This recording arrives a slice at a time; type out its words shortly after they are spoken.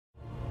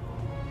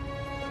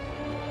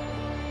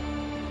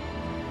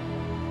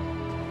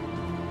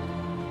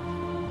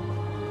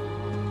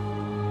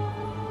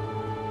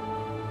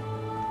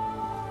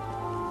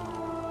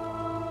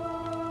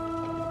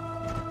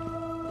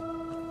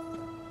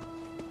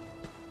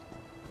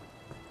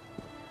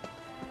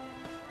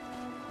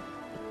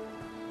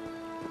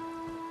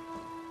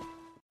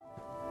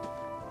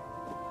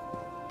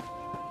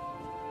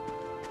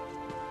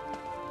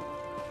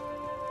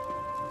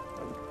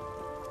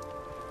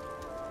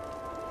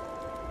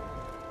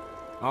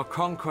Our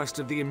conquest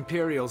of the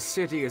Imperial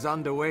city is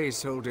underway,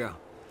 soldier.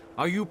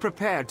 Are you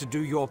prepared to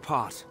do your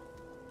part?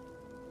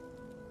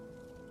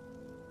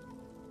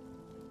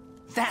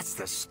 That's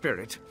the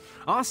spirit.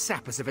 Our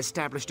sappers have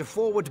established a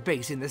forward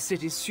base in the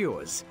city's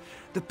sewers.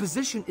 The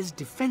position is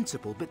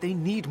defensible, but they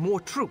need more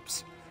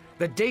troops.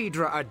 The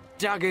Daedra are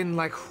dug in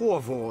like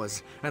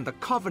horvors, and the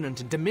Covenant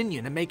and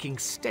Dominion are making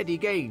steady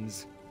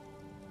gains.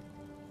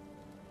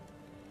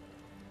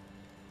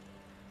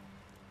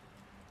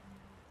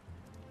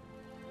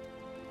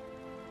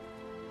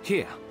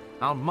 Here,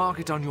 I'll mark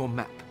it on your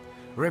map.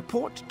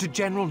 Report to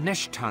General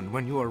Neshtan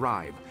when you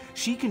arrive.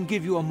 She can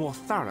give you a more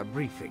thorough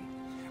briefing.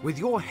 With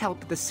your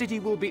help, the city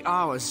will be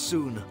ours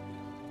soon.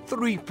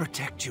 3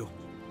 protect you.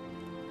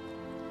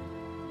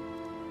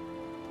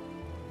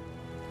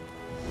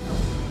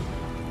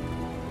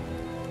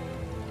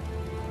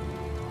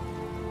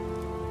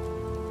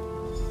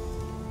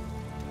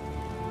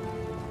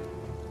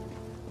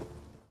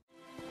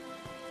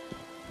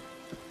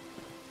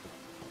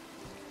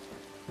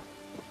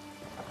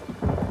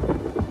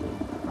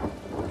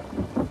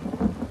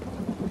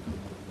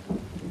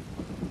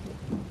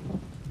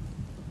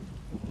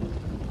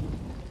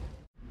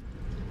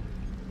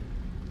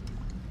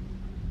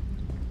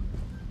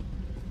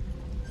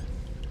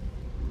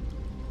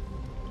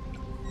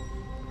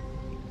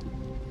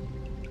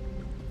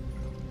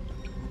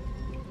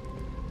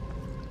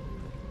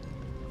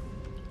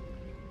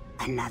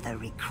 Another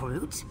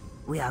recruit?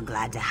 We are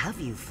glad to have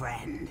you,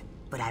 friend.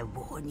 But I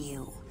warn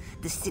you,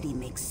 the city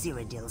makes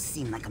Cyrodiil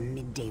seem like a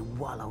midday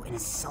wallow in a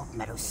salt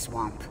meadow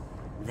swamp.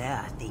 There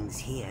are things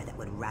here that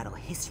would rattle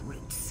his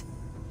roots.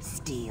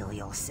 Steel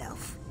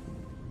yourself.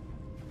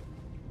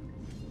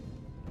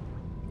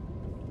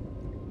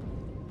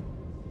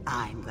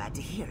 I'm glad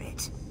to hear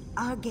it.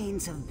 Our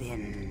gains have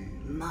been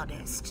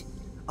modest.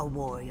 A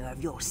warrior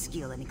of your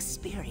skill and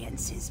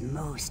experience is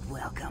most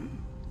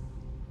welcome.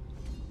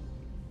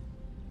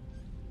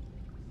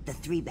 The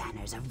 3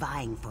 banners are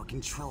vying for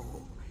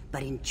control,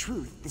 but in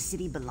truth, the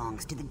city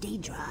belongs to the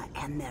Daedra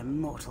and their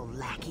mortal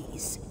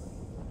lackeys.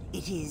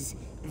 It is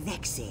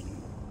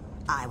vexing.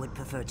 I would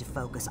prefer to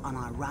focus on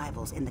our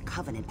rivals in the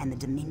Covenant and the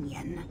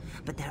Dominion,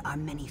 but there are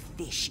many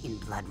fish in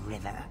Blood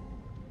River.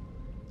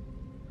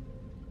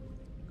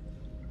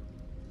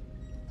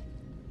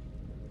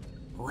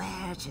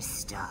 Where to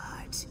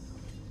start?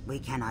 We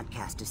cannot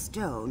cast a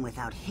stone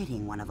without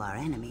hitting one of our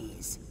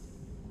enemies.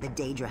 The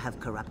Daedra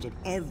have corrupted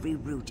every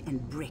root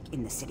and brick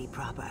in the city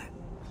proper.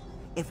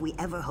 If we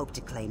ever hope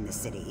to claim the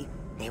city,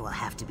 they will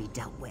have to be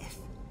dealt with.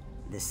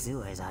 The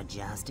sewers are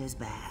just as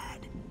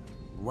bad.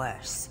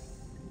 Worse.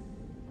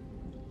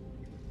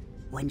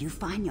 When you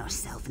find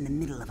yourself in the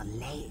middle of a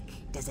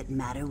lake, does it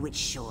matter which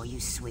shore you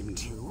swim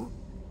to?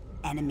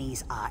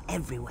 Enemies are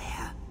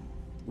everywhere.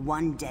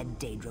 One dead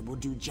Daedra will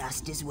do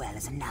just as well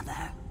as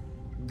another.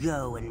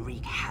 Go and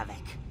wreak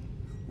havoc.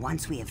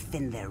 Once we have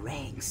thinned their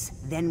ranks,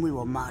 then we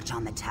will march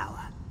on the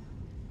tower.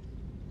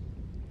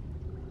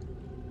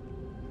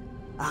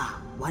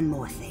 Ah, one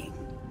more thing.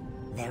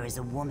 There is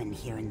a woman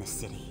here in the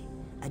city.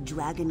 A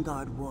Dragon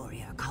Guard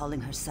warrior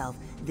calling herself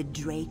the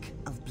Drake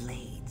of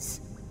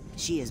Blades.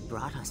 She has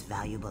brought us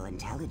valuable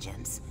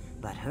intelligence,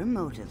 but her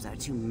motives are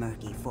too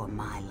murky for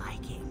my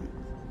liking.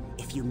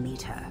 If you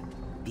meet her,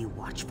 be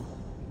watchful.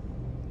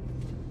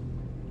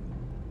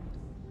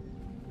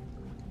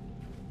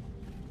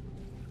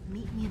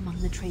 Meet me among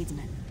the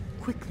tradesmen.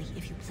 Quickly,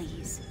 if you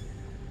please.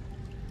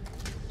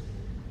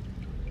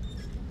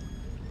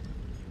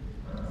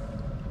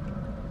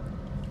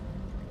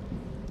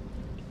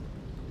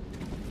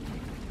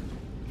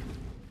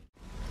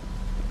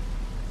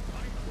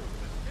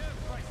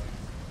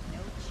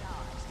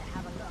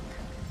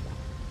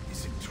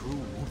 Is it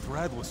true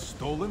Uthrad was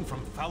stolen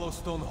from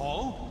Fallowstone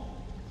Hall?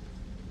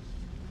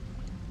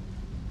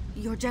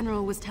 Your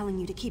general was telling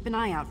you to keep an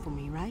eye out for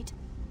me, right?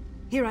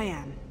 Here I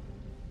am.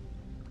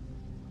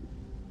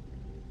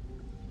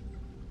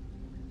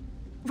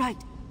 Right.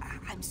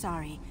 I'm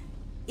sorry.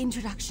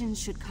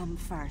 Introductions should come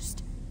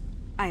first.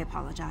 I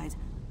apologize.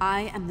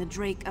 I am the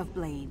Drake of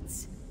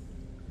Blades.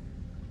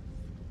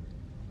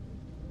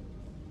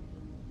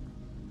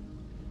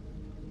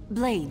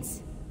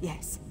 Blades,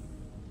 yes.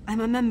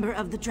 I'm a member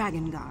of the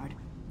Dragon Guard.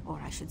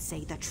 Or I should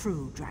say the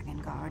true Dragon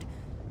Guard.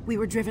 We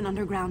were driven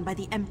underground by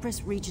the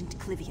Empress Regent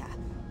Clivia.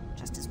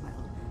 Just as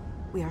well.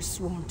 We are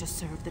sworn to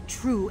serve the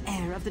true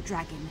heir of the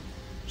dragon.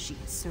 She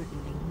is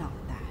certainly not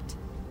that.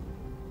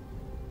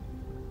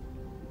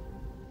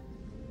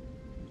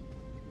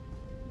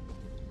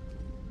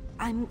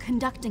 I'm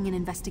conducting an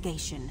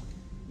investigation.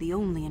 The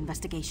only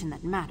investigation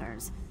that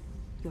matters.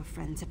 Your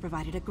friends have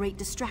provided a great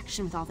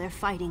distraction with all their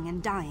fighting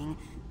and dying,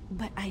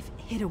 but I've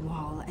hit a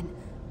wall and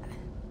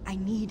I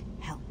need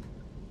help.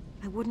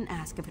 I wouldn't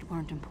ask if it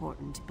weren't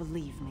important,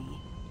 believe me.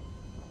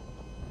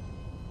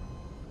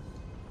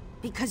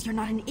 Because you're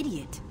not an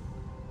idiot.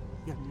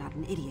 You're not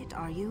an idiot,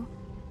 are you?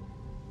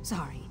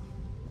 Sorry.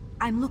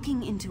 I'm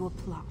looking into a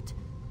plot.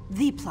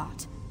 The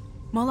plot.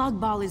 Molag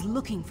Bal is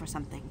looking for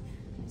something.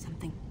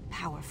 Something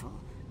powerful.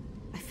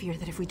 I fear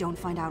that if we don't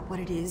find out what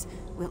it is,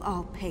 we'll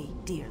all pay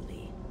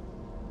dearly.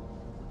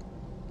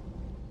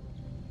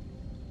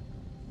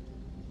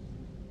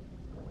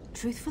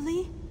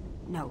 Truthfully?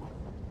 No,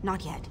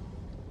 not yet.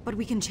 But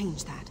we can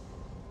change that.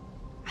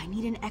 I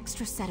need an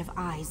extra set of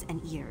eyes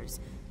and ears.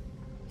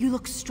 You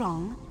look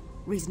strong,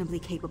 reasonably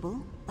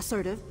capable,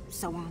 assertive,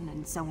 so on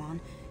and so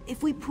on.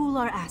 If we pool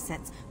our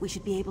assets, we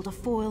should be able to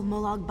foil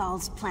Molag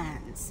Bal's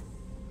plans.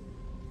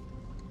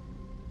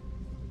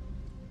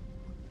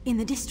 In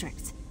the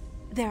districts,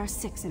 there are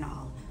 6 in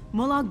all.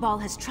 Molag Bal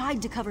has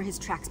tried to cover his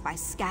tracks by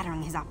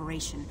scattering his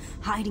operation,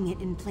 hiding it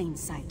in plain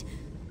sight.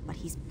 But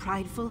he's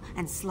prideful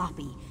and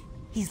sloppy.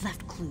 He's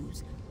left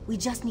clues. We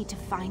just need to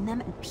find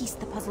them and piece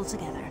the puzzle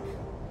together.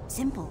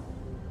 Simple.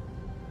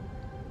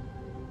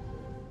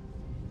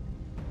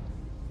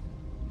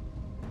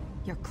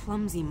 Your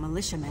clumsy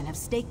militiamen have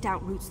staked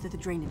out routes through the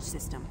drainage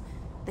system.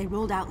 They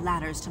rolled out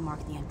ladders to mark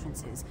the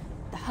entrances.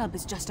 The hub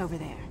is just over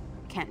there.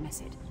 Can't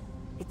miss it.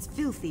 It's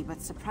filthy, but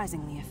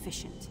surprisingly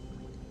efficient.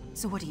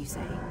 So what do you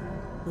say?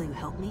 Will you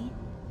help me?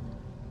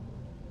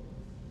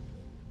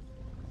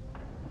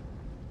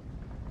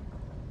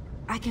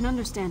 I can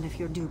understand if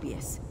you're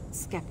dubious,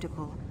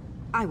 skeptical.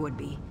 I would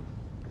be.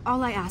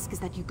 All I ask is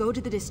that you go to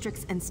the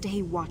districts and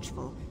stay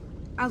watchful.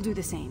 I'll do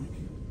the same.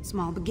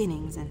 Small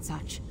beginnings and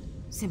such.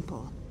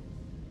 Simple.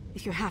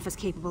 If you're half as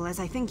capable as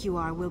I think you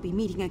are, we'll be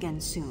meeting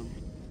again soon.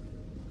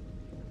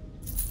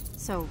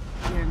 So,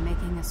 you're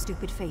making a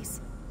stupid face.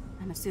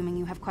 I'm assuming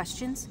you have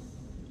questions?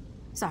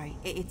 Sorry,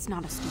 it's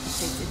not a stupid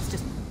face, it's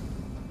just...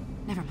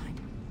 Never mind.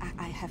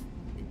 I have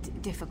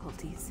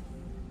difficulties.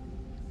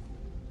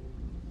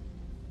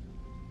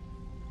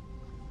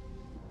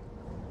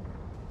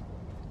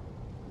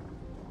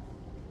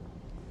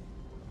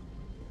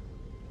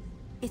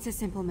 It's a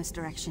simple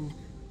misdirection.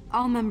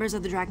 All members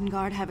of the Dragon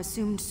Guard have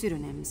assumed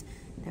pseudonyms.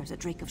 There's a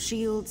Drake of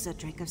Shields, a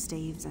Drake of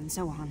Staves, and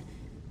so on.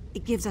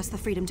 It gives us the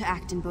freedom to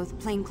act in both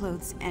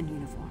plainclothes and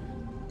uniform.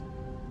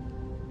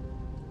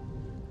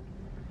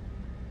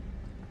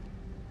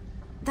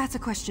 That's a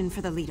question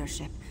for the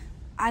leadership.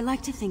 I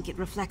like to think it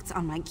reflects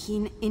on my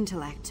keen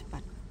intellect,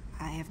 but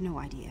I have no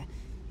idea.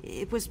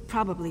 It was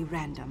probably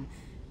random.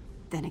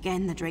 Then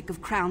again, the Drake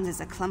of Crowns is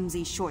a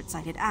clumsy,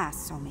 short-sighted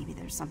ass, so maybe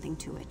there's something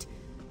to it.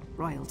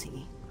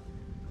 Royalty.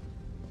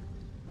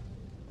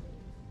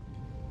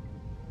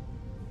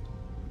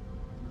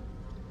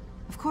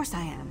 Of course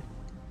I am.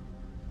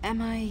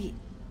 Am I...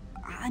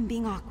 I'm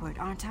being awkward,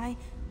 aren't I?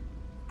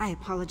 I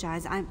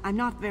apologize. I'm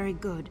not very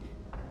good.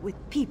 With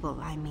people,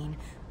 I mean.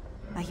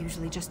 I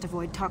usually just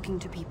avoid talking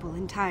to people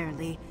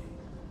entirely.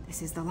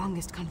 This is the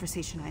longest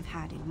conversation I've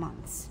had in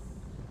months.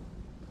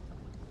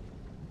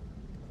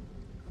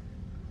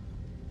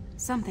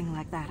 Something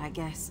like that, I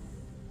guess.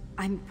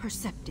 I'm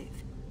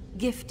perceptive.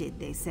 Gifted,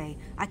 they say.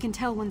 I can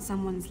tell when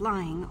someone's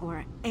lying,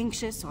 or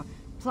anxious, or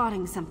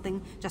plotting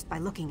something just by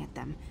looking at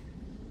them.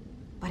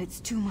 But it's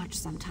too much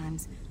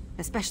sometimes,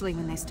 especially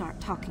when they start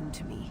talking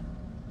to me.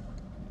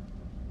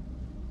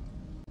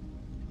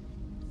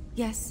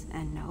 Yes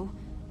and no.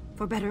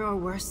 For better or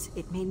worse,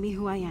 it made me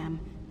who I am.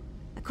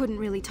 I couldn't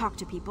really talk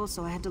to people,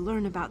 so I had to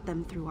learn about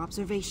them through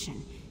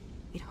observation.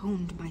 It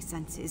honed my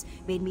senses,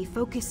 made me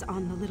focus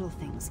on the little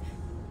things.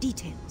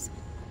 Details.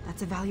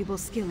 That's a valuable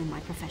skill in my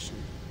profession.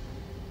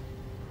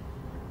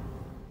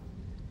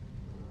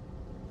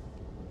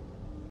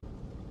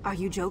 Are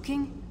you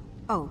joking?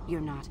 Oh,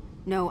 you're not.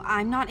 No,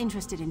 I'm not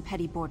interested in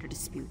petty border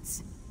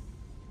disputes.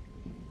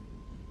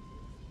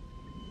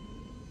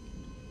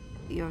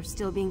 You're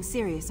still being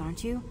serious,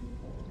 aren't you?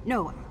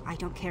 No, I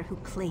don't care who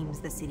claims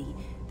the city.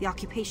 The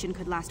occupation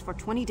could last for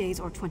 20 days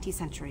or 20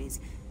 centuries.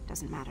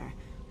 Doesn't matter.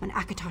 When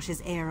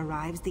Akatosh's heir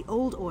arrives, the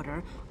old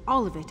order,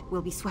 all of it,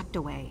 will be swept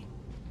away.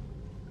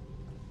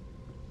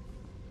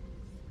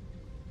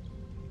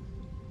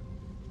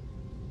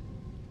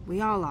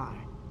 We all are.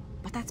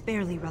 But that's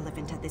barely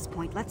relevant at this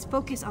point. Let's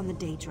focus on the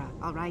Daedra,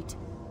 all right?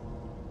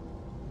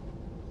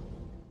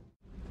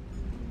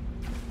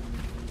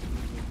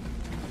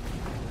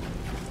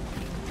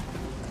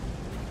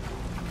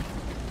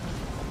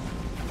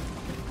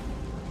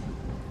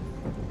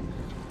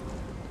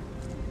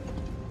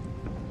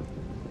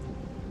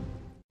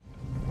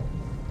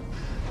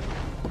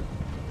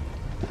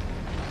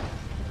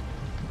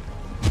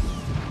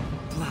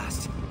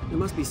 Blast! There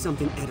must be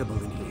something edible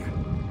in here.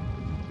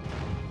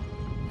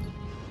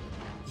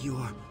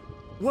 You're...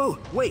 Whoa,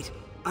 wait!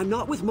 I'm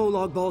not with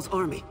Molag Bal's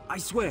army, I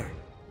swear.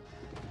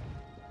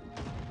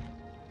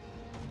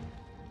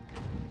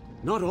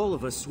 Not all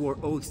of us swore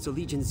oaths to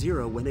Legion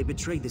Zero when they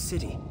betrayed the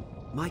city.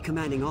 My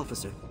commanding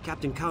officer,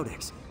 Captain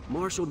Caudex,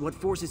 marshaled what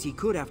forces he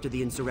could after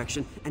the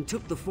insurrection and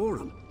took the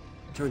Forum.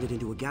 Turned it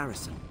into a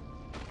garrison.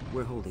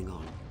 We're holding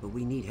on, but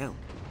we need help.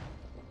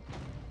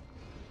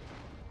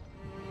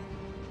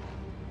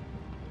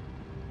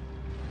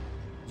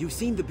 You've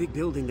seen the big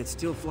building that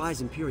still flies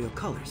Imperial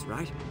colors,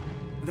 right?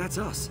 That's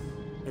us.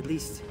 At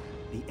least,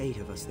 the 8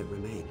 of us that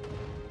remain.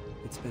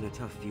 It's been a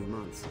tough few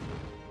months.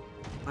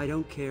 I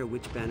don't care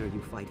which banner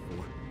you fight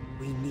for.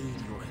 We need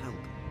your help.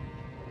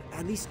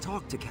 At least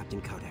talk to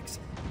Captain Caudex.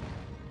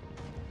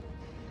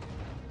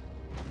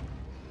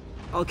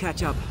 I'll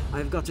catch up.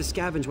 I've got to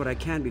scavenge what I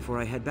can before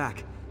I head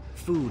back.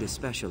 Food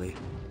especially.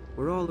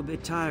 We're all a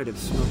bit tired of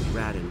smoked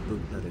rat and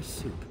boot leather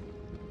soup.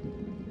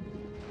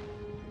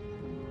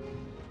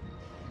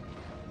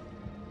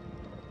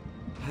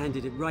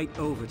 Handed it right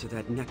over to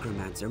that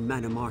necromancer,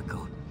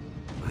 Mannimarco.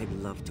 I'd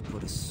love to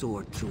put a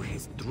sword through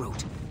his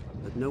throat,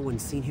 but no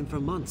one's seen him for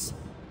months.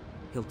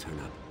 He'll turn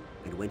up,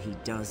 and when he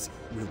does,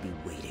 we'll be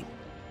waiting.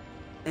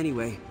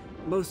 Anyway,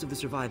 most of the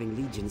surviving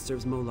Legion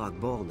serves Molag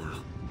Bal now.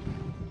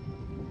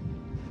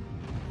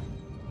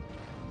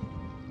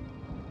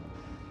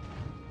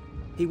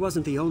 He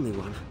wasn't the only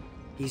one.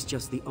 He's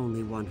just the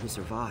only one who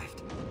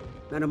survived.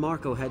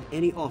 Mannimarco had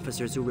any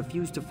officers who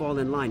refused to fall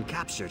in line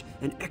captured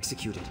and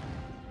executed.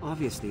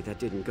 Obviously, that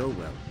didn't go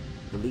well.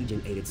 The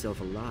Legion ate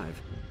itself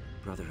alive,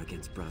 brother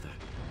against brother.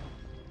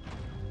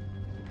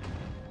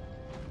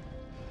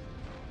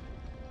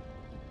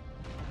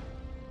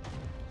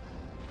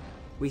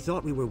 We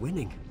thought we were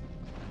winning.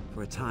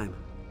 For a time.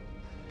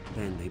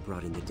 Then they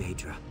brought in the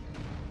Daedra.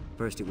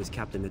 First it was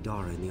Captain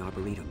Nadara in the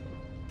Arboretum.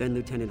 Then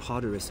Lieutenant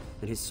Hodorus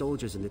and his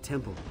soldiers in the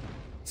temple.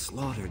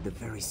 Slaughtered the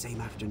very same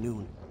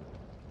afternoon.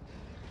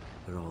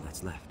 They're all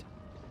that's left.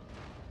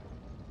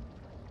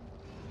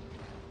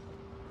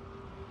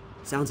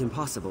 Sounds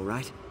impossible,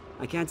 right?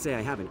 I can't say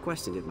I haven't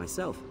questioned it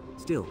myself.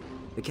 Still,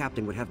 the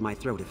captain would have my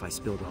throat if I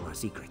spilled all our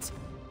secrets.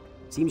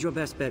 Seems your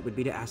best bet would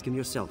be to ask him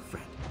yourself,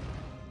 friend.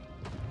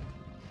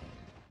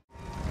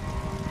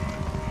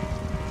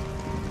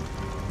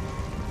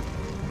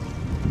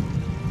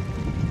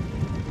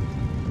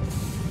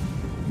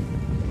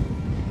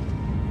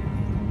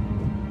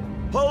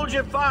 Hold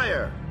your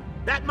fire!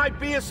 That might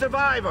be a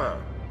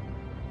survivor!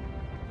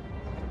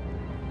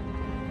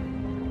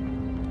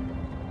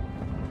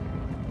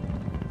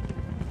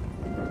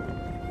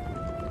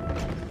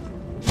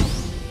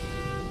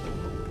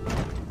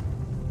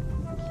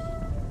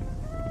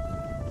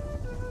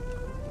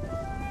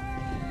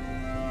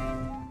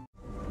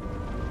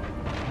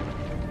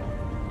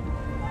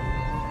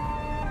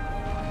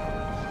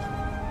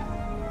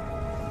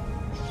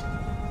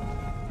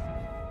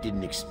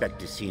 Didn't expect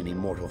to see any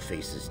mortal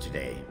faces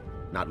today.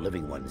 Not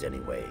living ones,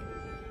 anyway.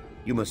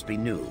 You must be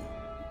new.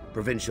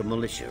 Provincial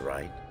militia,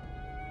 right?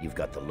 You've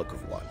got the look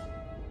of one.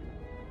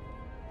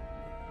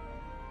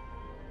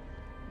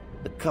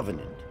 The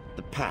Covenant,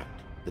 the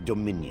Pact, the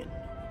Dominion.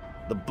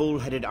 The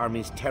bull-headed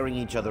armies tearing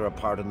each other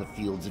apart on the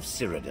fields of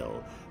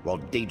Cyrodiil, while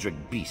Daedric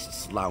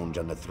beasts lounge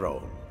on the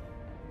throne.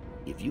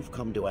 If you've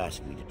come to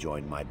ask me to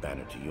join my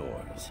banner to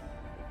yours,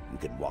 you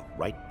can walk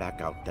right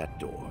back out that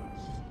door.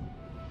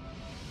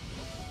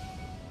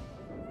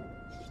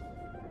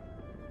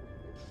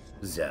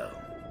 Zell.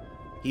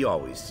 He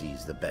always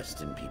sees the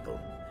best in people.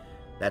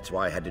 That's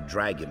why I had to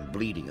drag him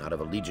bleeding out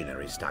of a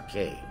legionary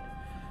stockade.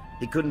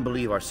 He couldn't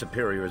believe our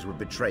superiors would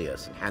betray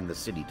us and hand the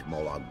city to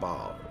Molag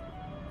Bal.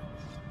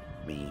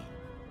 Me,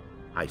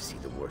 I see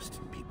the worst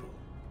in people.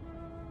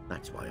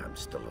 That's why I'm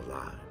still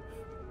alive.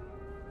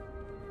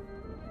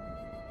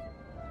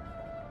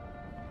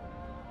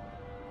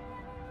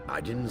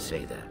 I didn't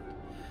say that.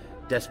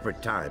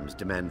 Desperate times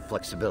demand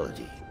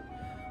flexibility.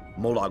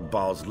 Molag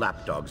Bal's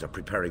lapdogs are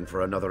preparing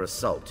for another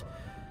assault.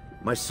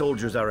 My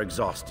soldiers are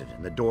exhausted,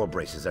 and the door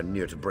braces are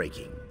near to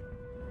breaking.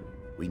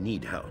 We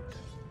need help.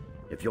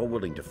 If you're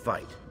willing to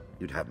fight,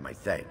 you'd have my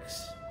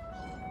thanks.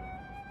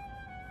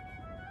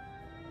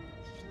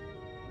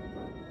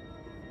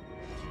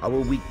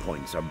 Our weak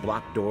points are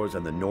blocked doors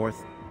on the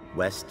north,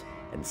 west,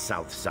 and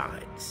south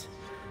sides.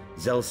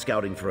 Zell's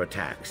scouting for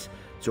attacks,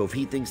 so if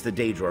he thinks the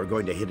Daedra are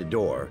going to hit a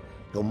door,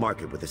 he'll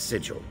mark it with a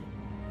sigil.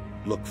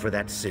 Look for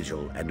that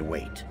sigil and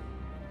wait.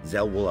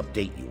 Zell will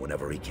update you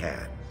whenever he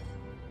can.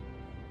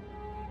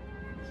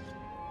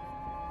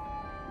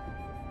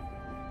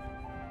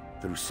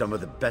 Through some of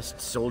the best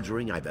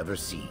soldiering I've ever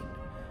seen,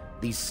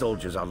 these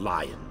soldiers are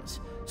lions,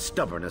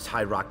 stubborn as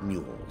high rock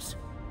mules.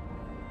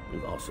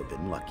 We've also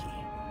been lucky.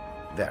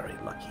 Very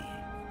lucky.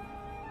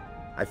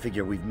 I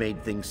figure we've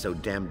made things so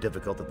damn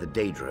difficult that the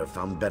Daedra have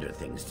found better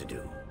things to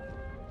do.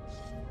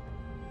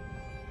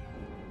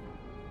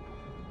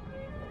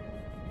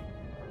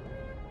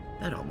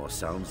 That almost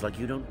sounds like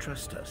you don't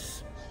trust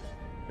us.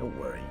 Don't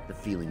worry, the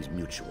feeling's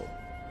mutual.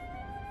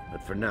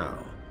 But for now,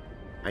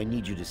 I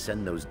need you to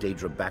send those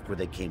Daedra back where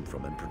they came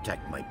from and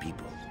protect my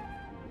people.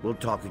 We'll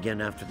talk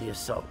again after the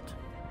assault.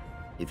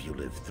 If you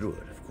live through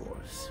it, of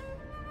course.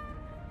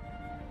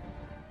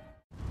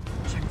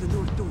 Check the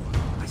north door.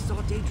 I saw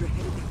Daedra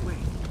headed that way.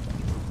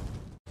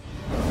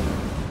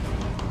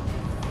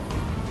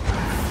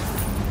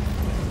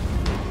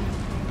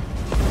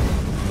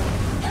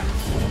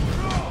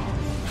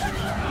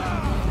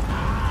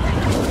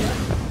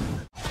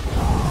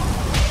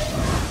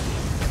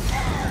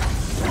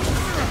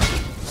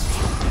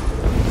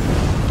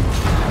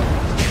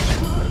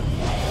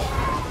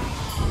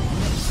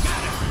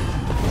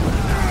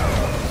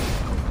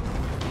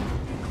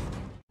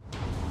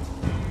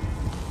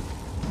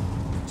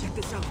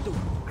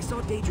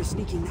 Daedra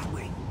sneaking that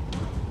way.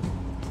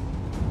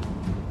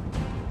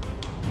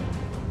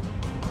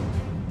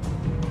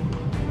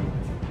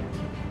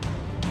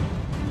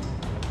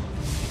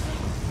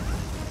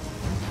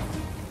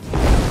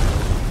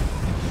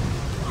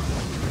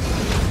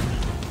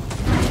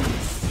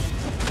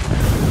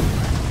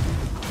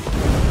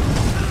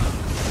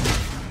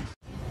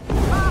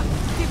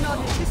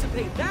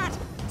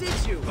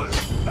 you!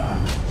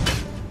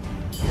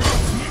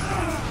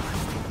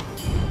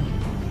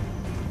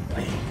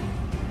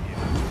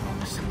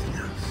 Something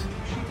else.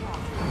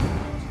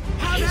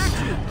 Have at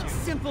you,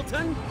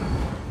 simpleton!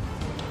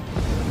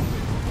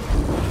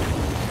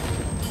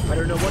 I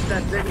don't know what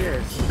that thing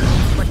is,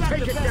 but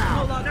take it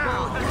down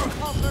now!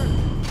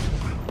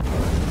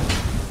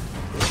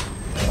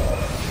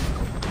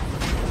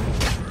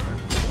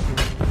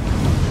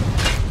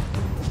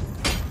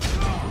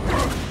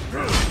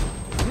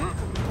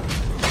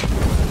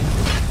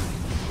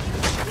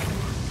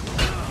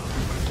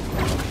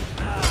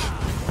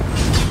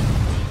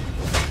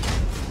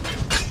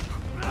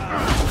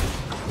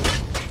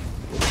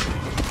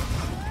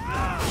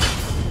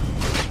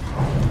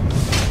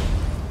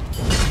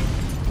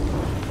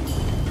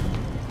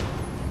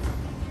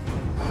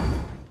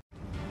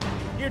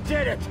 You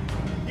did it!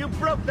 You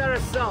broke their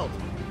assault!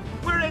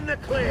 We're in the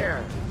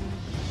clear!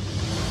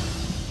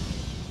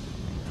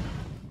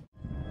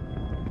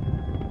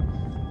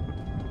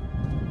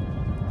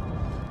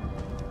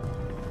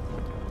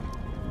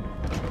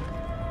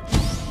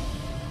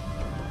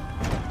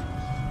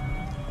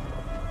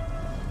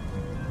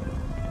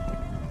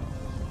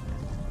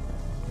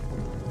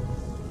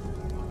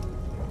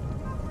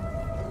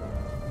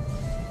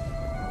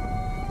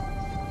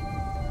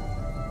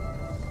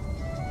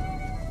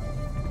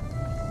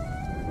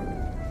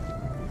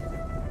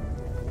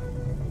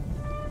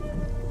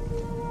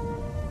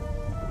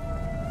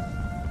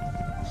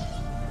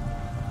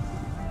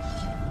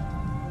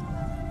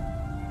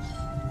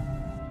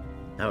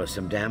 That was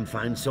some damn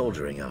fine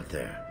soldiering out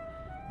there.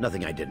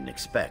 Nothing I didn't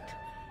expect,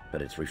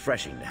 but it's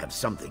refreshing to have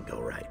something go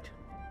right.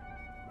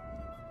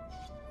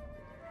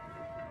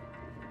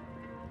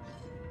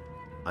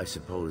 I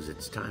suppose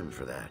it's time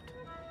for that.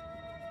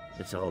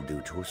 It's all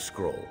due to a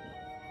scroll.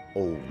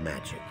 Old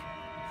magic.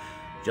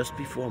 Just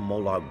before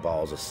Molag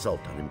Bal's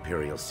assault on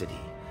Imperial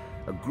City,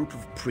 a group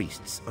of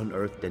priests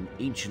unearthed an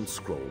ancient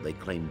scroll they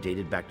claimed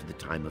dated back to the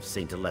time of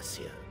Saint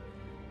Alessia.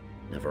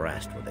 Never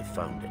asked where they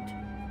found it.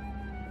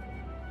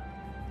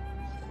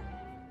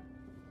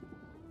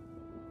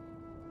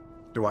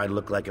 Do I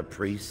look like a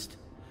priest?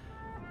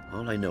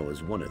 All I know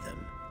is one of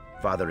them,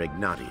 Father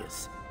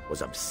Ignatius,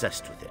 was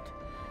obsessed with it.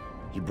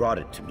 He brought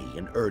it to me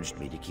and urged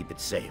me to keep it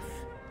safe.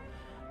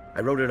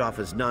 I wrote it off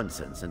as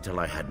nonsense until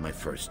I had my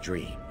first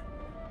dream.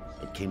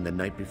 It came the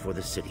night before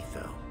the city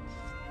fell.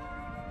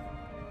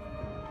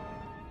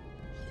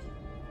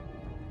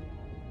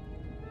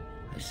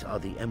 I saw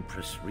the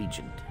Empress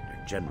Regent and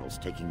her generals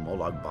taking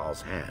Molag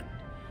Bal's hand.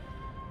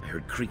 I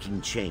heard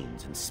creaking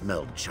chains and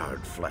smelled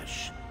charred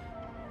flesh.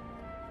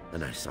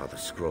 Then I saw the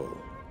scroll.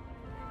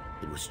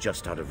 It was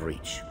just out of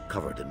reach,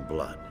 covered in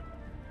blood.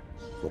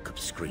 Woke up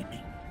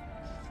screaming.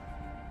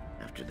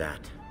 After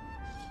that,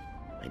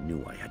 I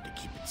knew I had to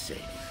keep it safe.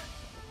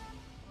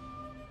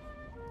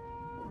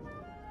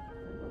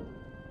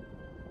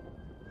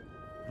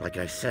 Like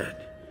I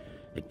said,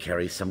 it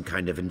carries some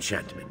kind of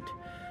enchantment.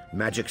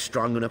 Magic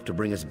strong enough to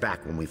bring us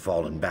back when we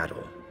fall in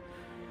battle.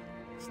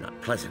 It's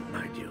not pleasant,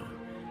 mind you,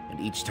 and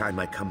each time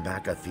I come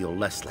back I feel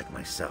less like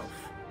myself.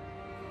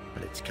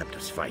 But it's kept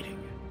us fighting.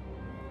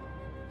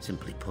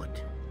 Simply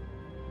put,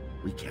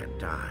 we can't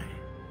die.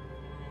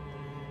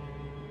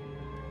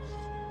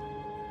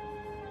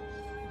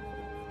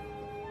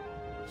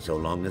 So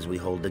long as we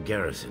hold the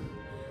garrison,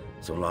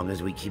 so long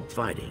as we keep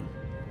fighting,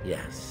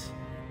 yes.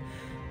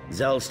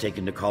 Zell's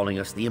taken to calling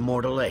us the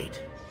Immortal Eight.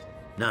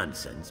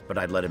 Nonsense, but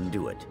I'd let him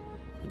do it.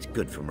 It's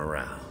good for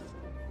morale.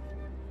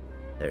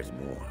 There's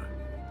more.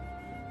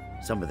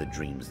 Some of the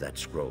dreams that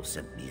scroll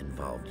sent me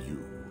involved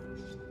you.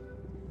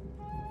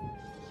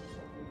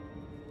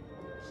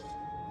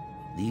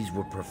 These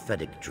were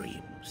prophetic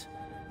dreams,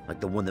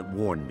 like the one that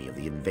warned me of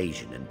the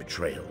invasion and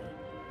betrayal.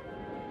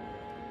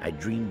 I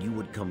dreamed you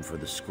would come for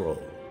the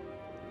scroll,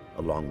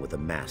 along with a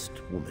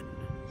masked woman.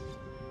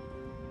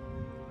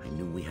 I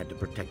knew we had to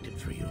protect it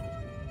for you,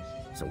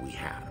 so we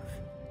have.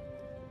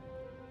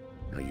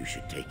 Now you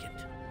should take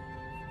it.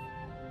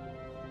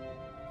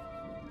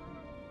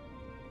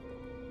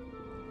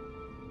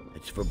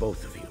 It's for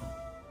both of you,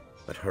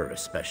 but her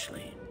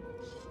especially.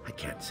 I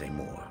can't say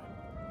more.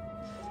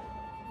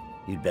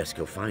 You'd best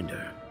go find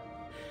her.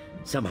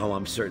 Somehow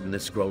I'm certain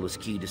this scroll is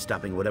key to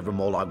stopping whatever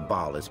Molag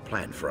Bal has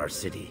planned for our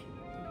city.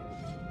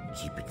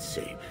 Keep it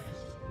safe.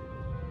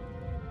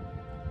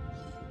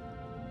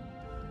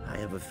 I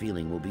have a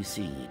feeling we'll be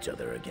seeing each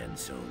other again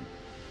soon.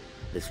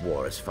 This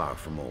war is far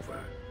from over.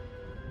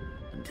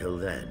 Until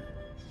then,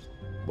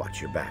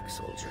 watch your back,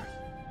 soldier.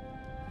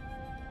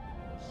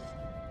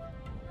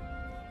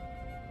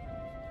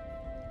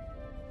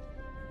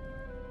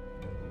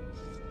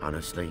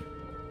 Honestly,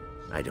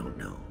 I don't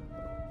know.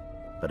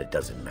 But it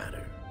doesn't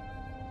matter.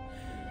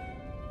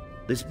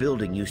 This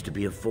building used to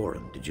be a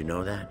forum, did you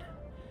know that?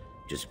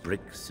 Just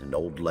bricks and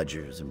old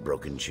ledgers and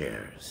broken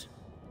chairs.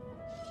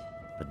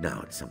 But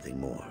now it's something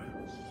more.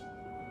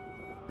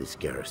 This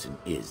garrison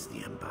is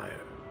the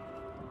Empire.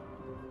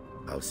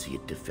 I'll see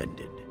it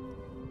defended,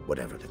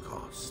 whatever the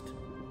cost.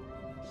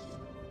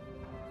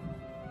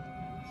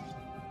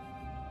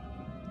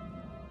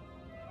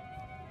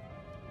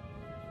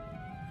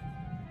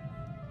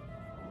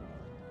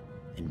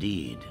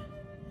 Indeed,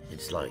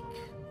 it's like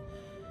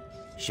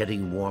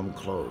shedding warm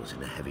clothes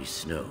in a heavy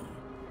snow.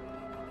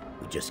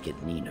 We just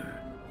get meaner,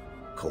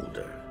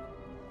 colder.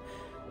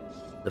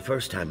 The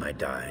first time I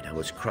died, I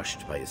was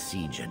crushed by a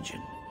siege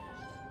engine.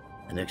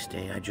 The next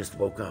day, I just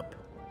woke up.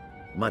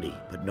 Muddy,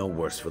 but no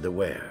worse for the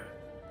wear.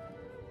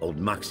 Old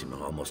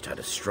Maxima almost had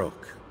a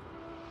stroke.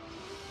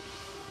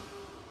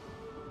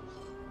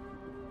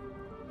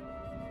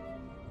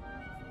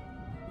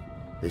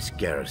 This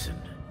garrison,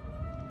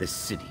 this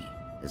city,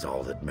 is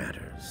all that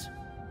matters.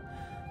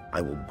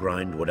 I will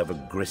grind whatever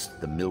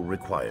grist the mill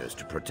requires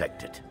to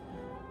protect it,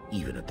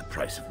 even at the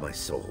price of my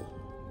soul.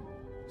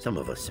 Some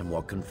of us are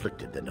more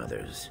conflicted than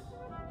others,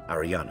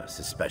 Arianas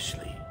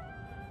especially.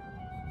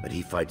 But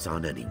he fights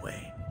on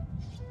anyway.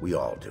 We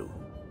all do.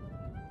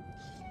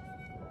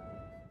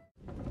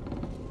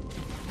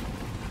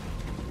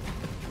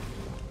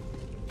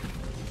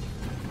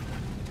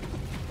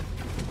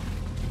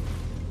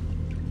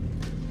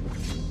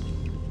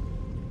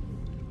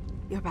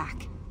 You're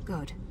back.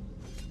 Good.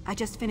 I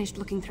just finished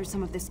looking through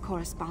some of this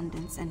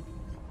correspondence and...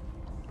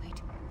 Wait,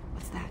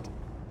 what's that?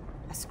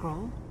 A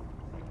scroll?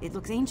 It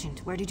looks ancient.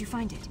 Where did you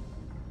find it?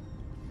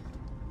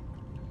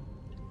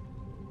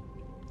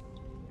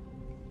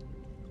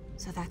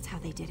 So that's how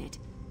they did it.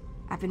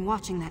 I've been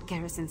watching that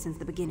garrison since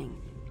the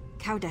beginning.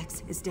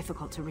 Codex is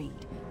difficult to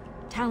read.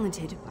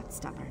 Talented, but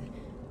stubborn.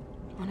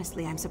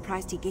 Honestly, I'm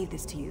surprised he gave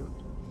this to you.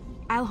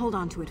 I'll hold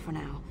on to it for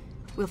now.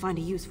 We'll find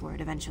a use for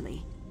it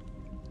eventually.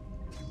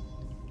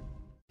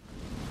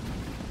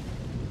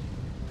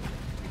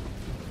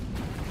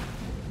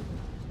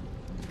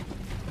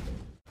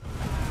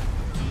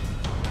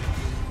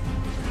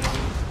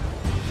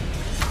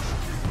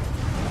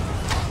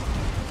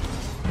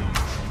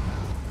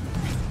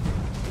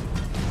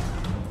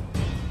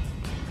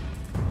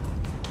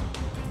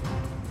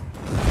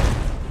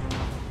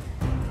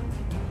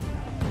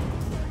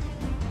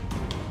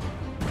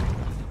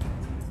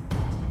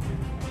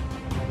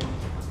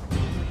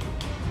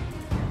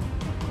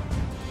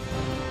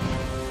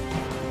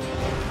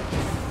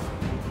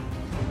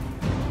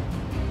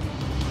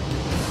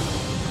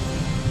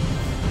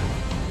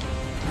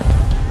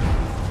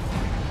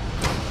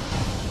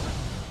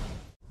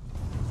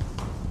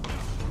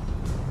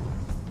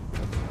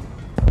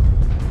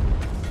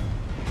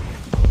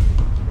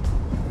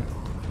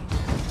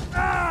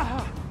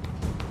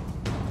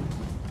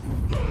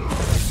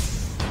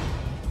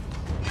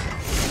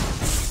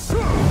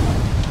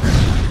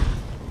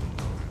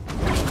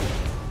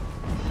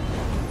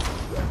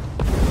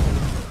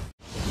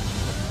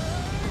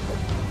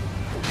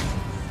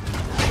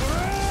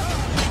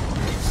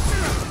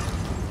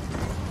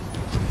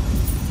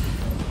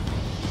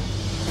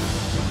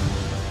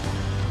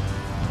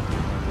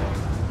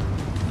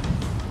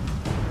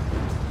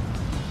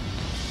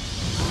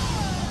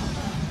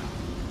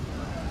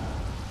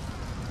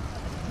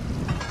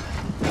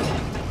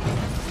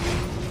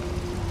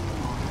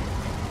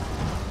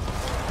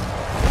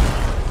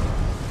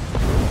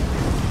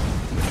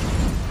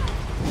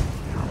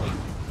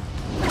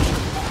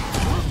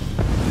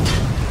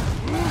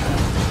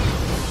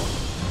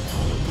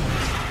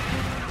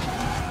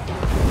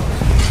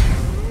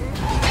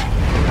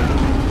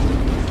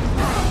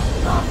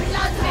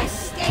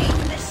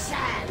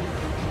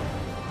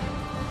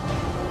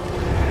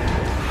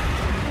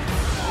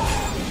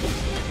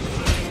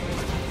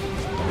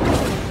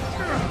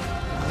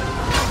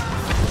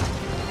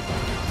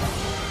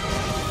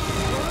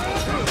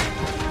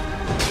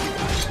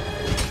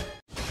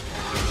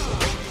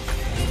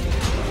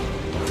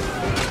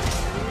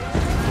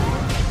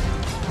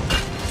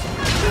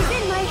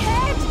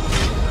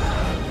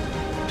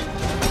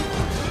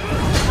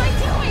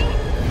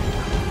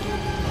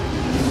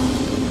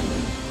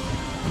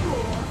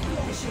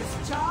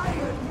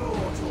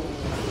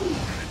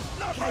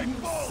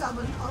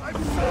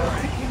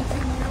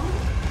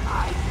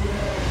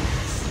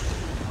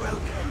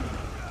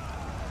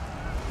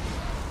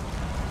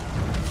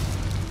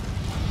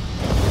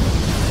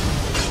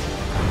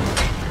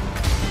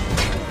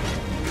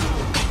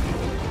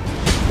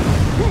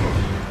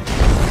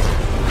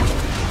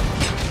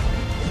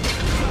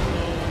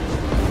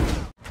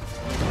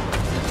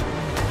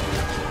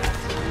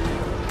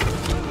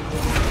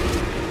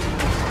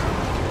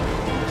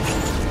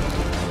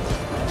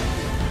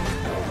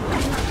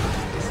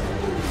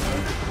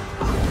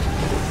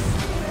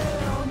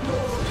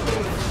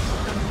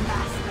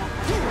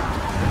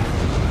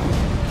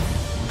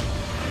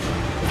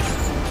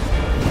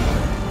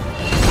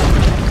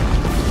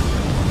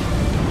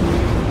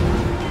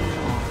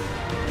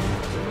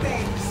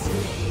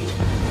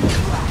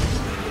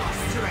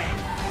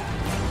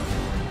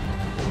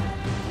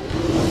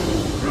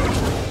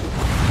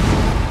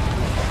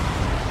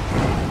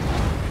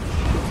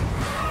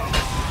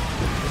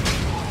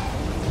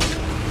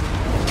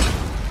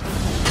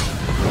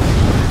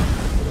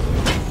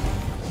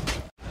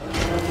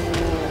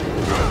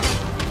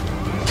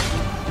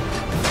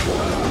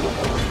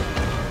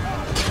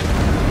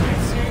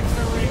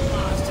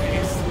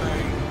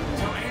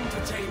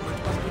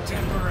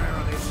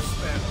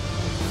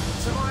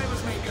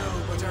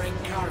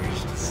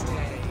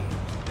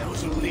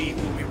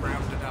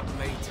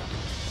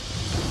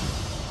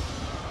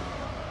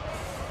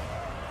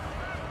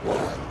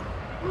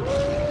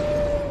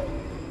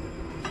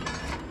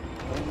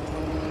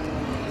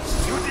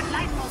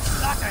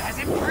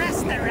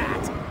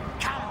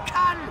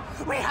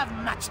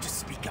 much to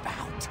speak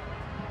about.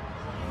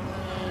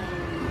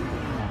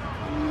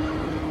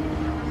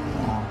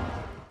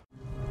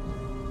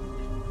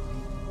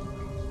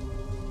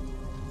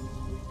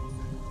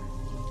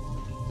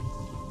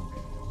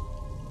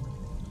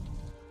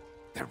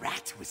 The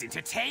rat was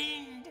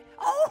entertained.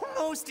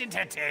 Almost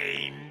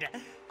entertained.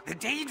 The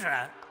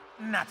Daedra,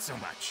 not so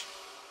much.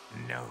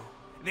 No,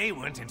 they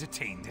weren't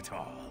entertained at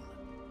all.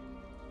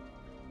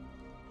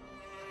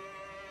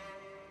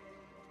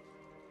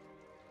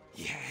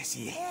 Yes,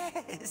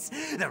 yes.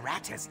 The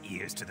rat has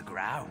ears to the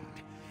ground,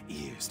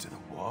 ears to the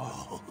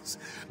walls.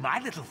 My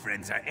little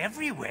friends are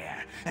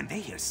everywhere, and they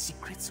hear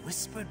secrets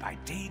whispered by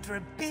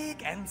Daedra,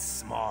 big and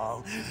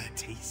small.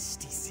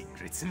 Tasty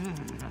secrets.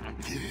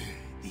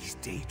 These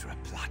Daedra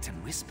plot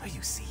and whisper,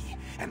 you see,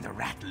 and the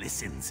rat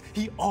listens.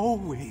 He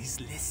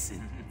always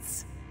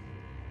listens.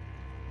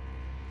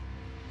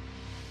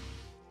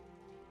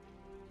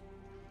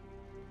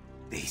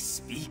 They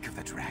speak of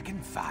the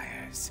dragon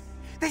fires.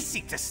 They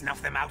seek to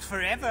snuff them out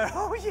forever.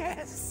 Oh,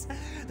 yes.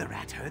 The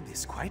rat heard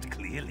this quite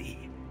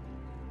clearly.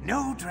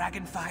 No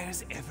dragon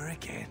fires ever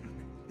again.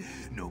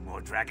 No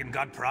more dragon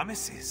god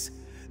promises.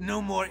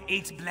 No more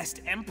 8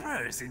 blessed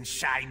emperors in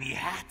shiny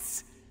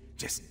hats.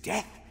 Just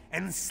death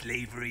and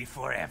slavery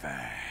forever.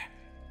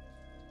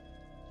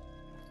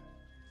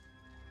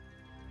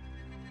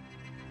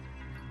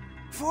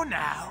 For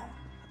now.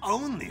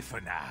 Only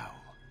for now.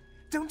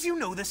 Don't you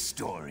know the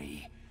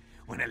story?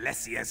 When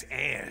Alessia's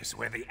heirs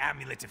wear the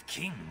Amulet of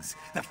Kings,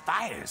 the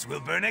fires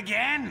will burn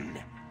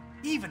again!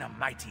 Even a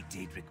mighty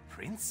Daedric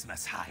prince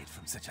must hide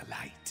from such a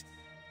light.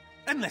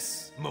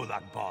 Unless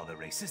Molag Bal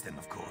erases them,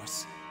 of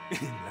course.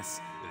 Unless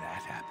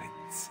that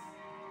happens.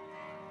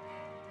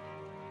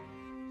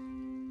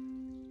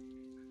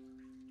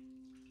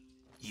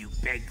 You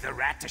beg the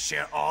rat to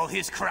share all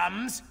his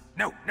crumbs?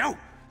 No, no!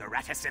 The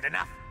rat has said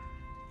enough.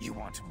 You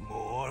want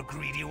more,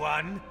 greedy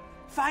one?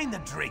 Find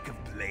the Drake of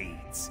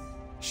Blades.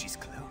 She's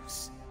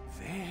close,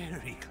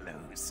 very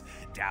close,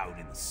 down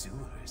in the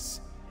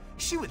sewers.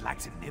 She would like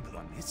to nibble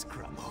on this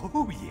crumb,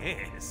 oh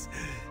yes.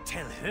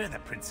 Tell her the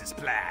prince's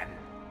plan.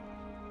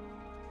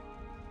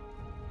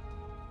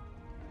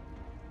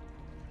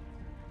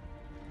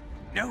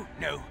 No,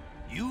 no,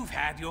 you've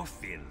had your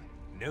fill.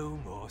 No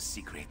more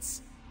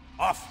secrets.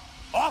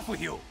 Off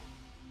with you!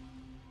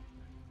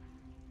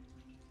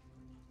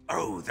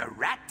 Oh, the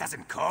rat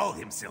doesn't call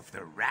himself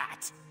the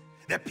rat.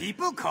 The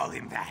people call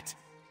him that.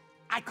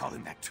 I call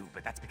him that too,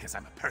 but that's because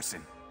I'm a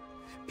person.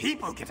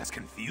 People get us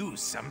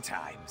confused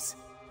sometimes.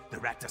 The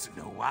rat doesn't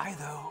know why,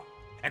 though.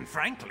 And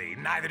frankly,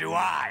 neither do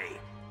I.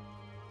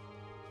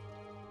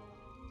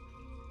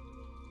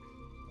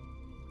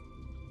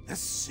 The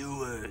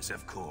sewers,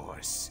 of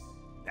course.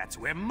 That's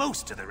where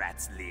most of the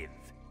rats live.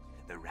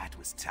 The rat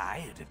was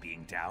tired of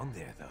being down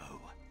there, though.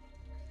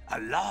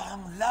 A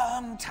long,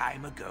 long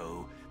time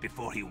ago,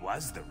 before he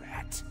was the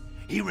rat,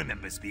 he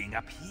remembers being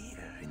up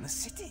here in the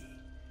city.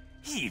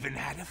 He even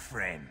had a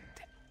friend.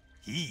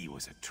 He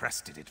was a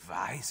trusted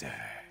advisor.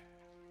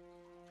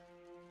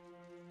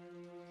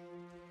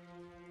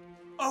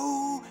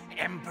 Oh,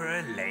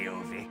 Emperor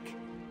Leovic.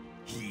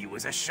 He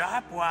was a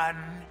sharp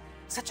one.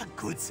 Such a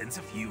good sense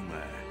of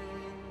humor.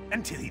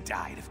 Until he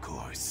died, of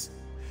course.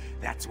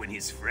 That's when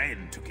his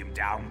friend took him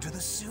down to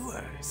the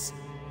sewers.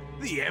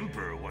 The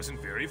Emperor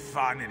wasn't very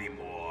fun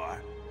anymore.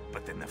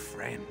 But then the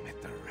friend met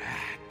the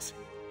rat.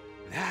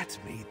 That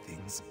made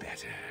things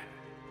better.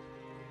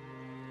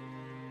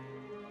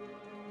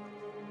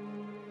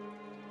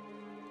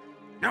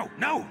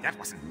 No, that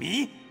wasn't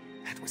me.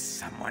 That was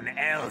someone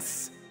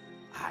else.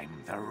 I'm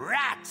the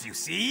rat, you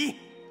see?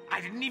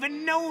 I didn't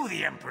even know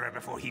the Emperor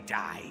before he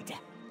died.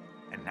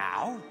 And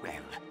now,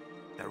 well,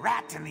 the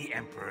rat and the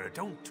Emperor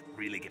don't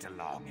really get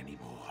along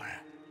anymore.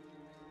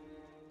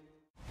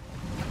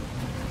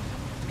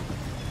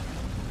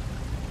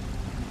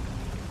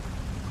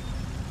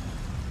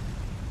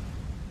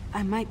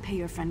 I might pay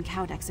your friend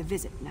Caudex a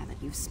visit now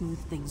that you've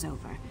smoothed things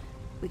over.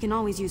 We can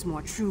always use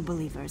more true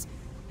believers,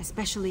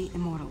 especially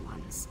immortal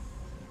ones.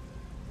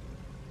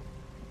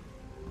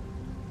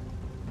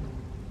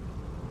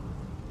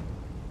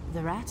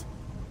 The rat?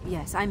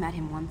 Yes, I met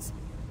him once.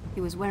 He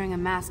was wearing a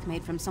mask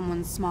made from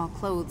someone's small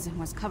clothes and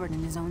was covered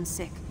in his own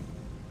sick.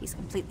 He's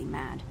completely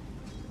mad.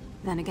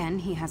 Then again,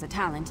 he has a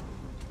talent.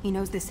 He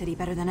knows this city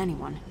better than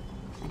anyone.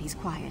 And he's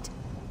quiet.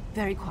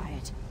 Very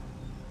quiet.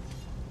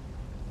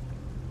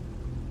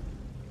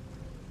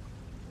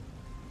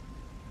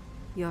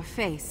 Your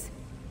face.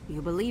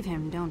 You believe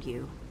him, don't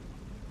you?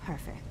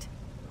 Perfect.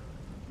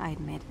 I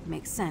admit, it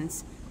makes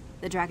sense.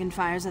 The dragon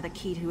fires are the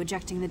key to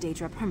ejecting the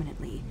Daedra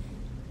permanently.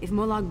 If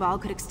Molag Bal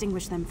could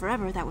extinguish them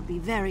forever, that would be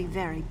very,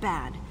 very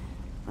bad.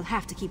 We'll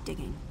have to keep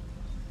digging.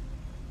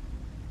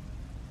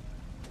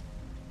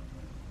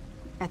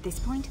 At this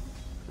point,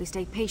 we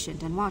stay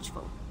patient and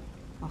watchful.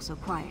 Also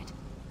quiet.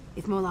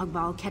 If Molag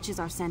Bal catches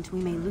our scent,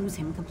 we may lose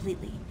him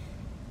completely.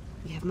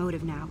 We have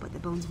motive now, but the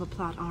bones of a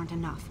plot aren't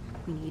enough.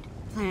 We need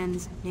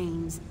plans,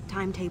 names,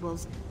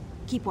 timetables.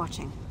 Keep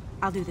watching.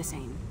 I'll do the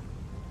same.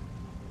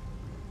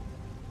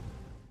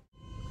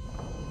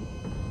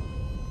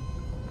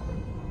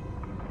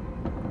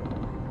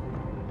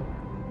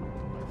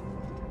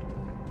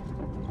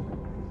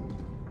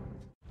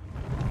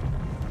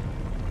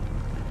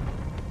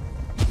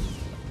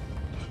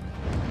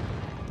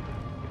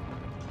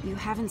 You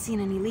haven't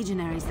seen any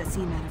legionaries that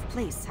seem out of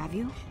place, have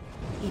you?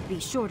 He'd be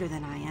shorter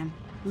than I am,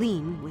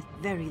 lean, with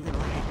very little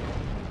head.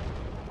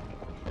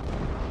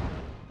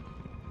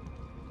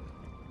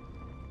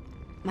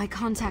 My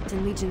contact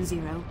in Legion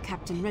Zero,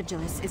 Captain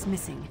Regulus, is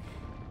missing.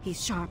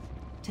 He's sharp,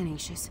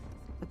 tenacious.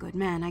 A good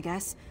man, I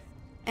guess.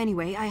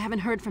 Anyway, I haven't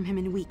heard from him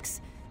in weeks.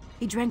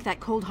 He drank that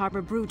Cold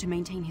Harbor brew to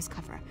maintain his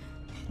cover.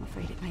 I'm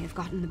afraid it may have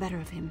gotten the better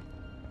of him.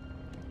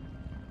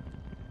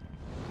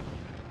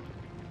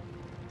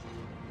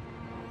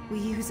 We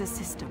use a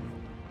system.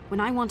 When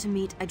I want to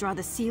meet, I draw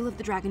the seal of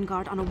the Dragon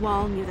Guard on a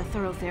wall near the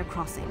thoroughfare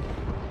crossing.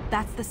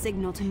 That's the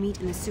signal to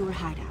meet in the sewer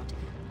hideout.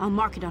 I'll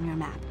mark it on your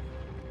map.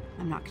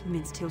 I'm not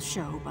convinced he'll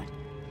show, but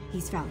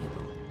he's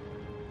valuable.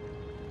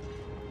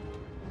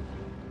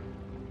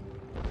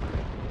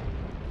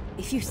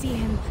 If you see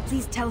him,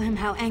 please tell him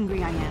how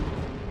angry I am.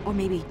 Or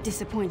maybe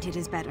disappointed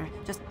is better.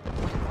 Just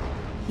whatever.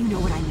 You know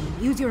what I mean.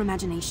 Use your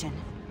imagination.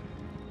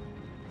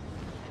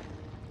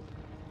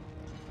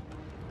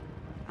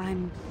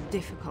 I'm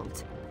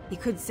difficult. He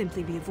could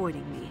simply be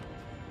avoiding me.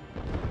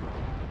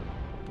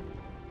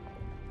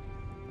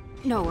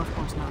 No, of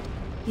course not.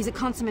 He's a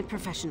consummate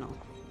professional.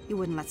 He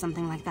wouldn't let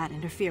something like that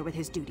interfere with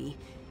his duty.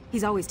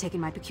 He's always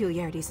taken my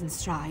peculiarities in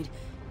stride.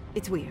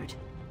 It's weird.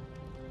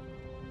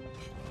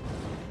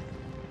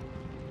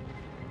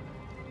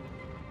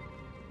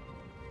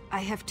 I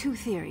have two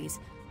theories.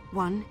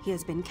 One, he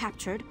has been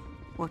captured,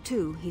 or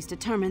two, he's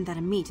determined that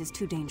a meet is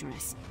too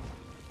dangerous.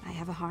 I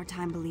have a hard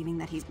time believing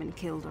that he's been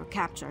killed or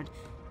captured.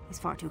 He's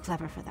far too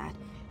clever for that.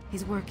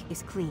 His work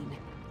is clean.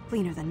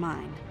 Cleaner than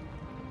mine.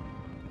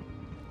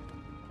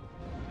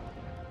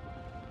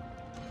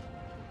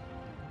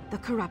 The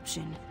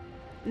corruption.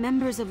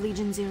 Members of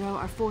Legion Zero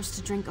are forced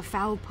to drink a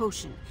foul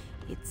potion.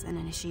 It's an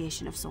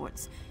initiation of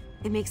sorts.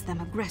 It makes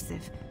them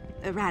aggressive,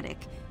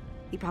 erratic.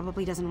 He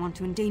probably doesn't want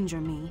to endanger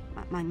me,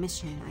 my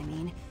mission, I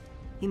mean.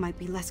 He might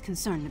be less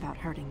concerned about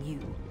hurting you.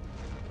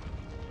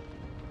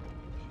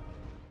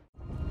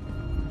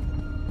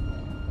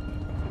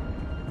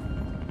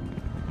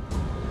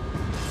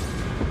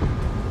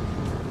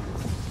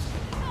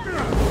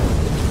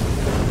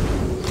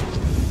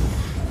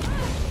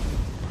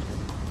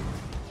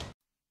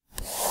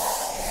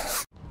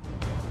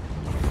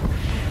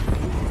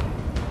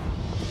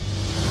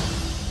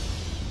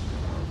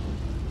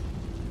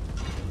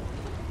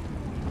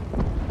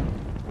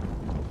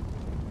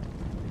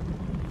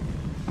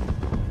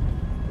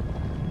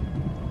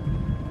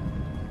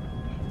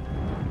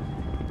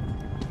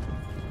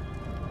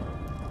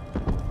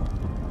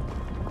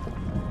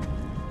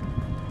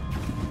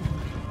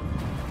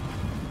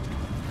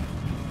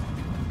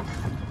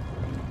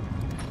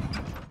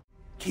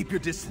 Keep your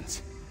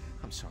distance.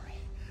 I'm sorry.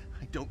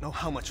 I don't know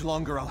how much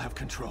longer I'll have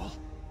control.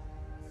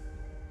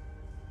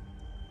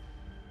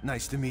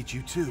 Nice to meet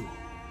you too.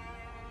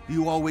 Do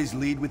you always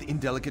lead with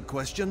indelicate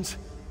questions?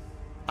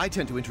 I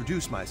tend to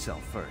introduce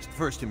myself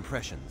first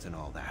impressions and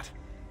all that.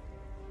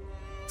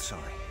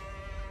 Sorry.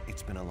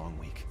 It's been a long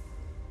week.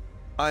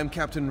 I'm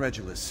Captain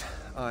Regulus.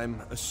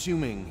 I'm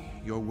assuming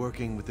you're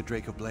working with the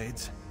Draco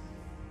Blades?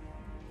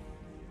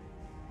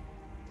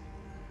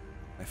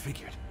 I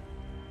figured.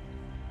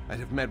 I'd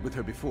have met with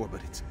her before,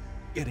 but it's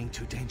getting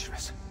too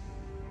dangerous.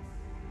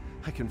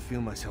 I can feel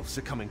myself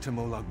succumbing to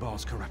Molag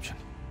Bal's corruption.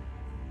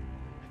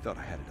 I thought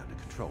I had it under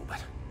control,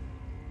 but...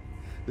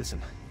 Listen,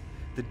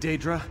 the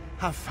Daedra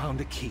have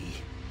found a key.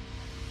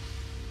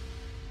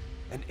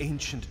 An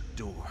ancient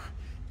door,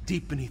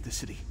 deep beneath the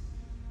city.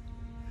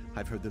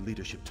 I've heard the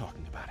leadership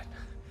talking about it.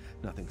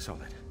 Nothing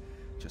solid,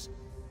 just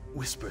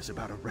whispers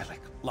about a relic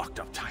locked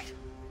up tight.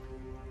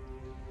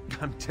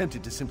 I'm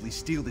tempted to simply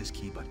steal this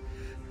key, but...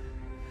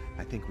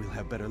 I think we'll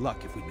have better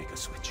luck if we make a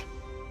switch.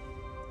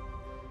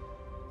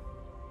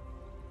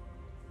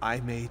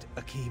 I made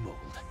a key mold.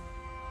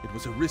 It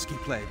was a risky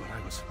play, but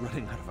I was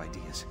running out of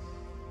ideas.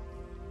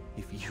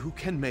 If you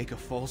can make a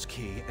false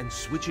key and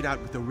switch it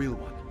out with the real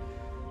one,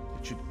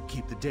 it should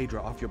keep the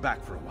Daedra off your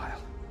back for a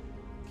while.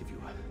 Give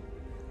you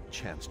a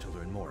chance to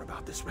learn more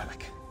about this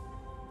relic.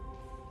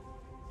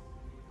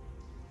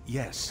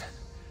 Yes.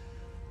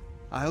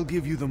 I'll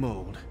give you the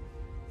mold.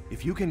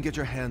 If you can get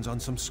your hands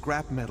on some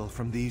scrap metal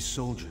from these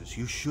soldiers,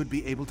 you should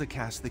be able to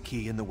cast the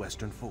key in the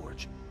Western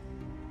Forge.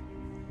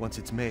 Once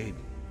it's made,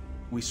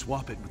 we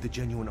swap it with the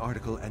genuine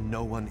article and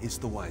no one is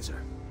the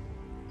wiser.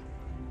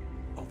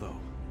 Although,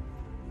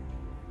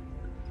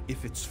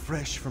 if it's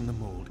fresh from the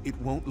mold, it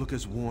won't look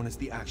as worn as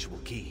the actual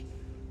key.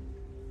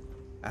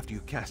 After you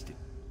cast it,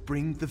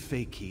 bring the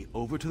fake key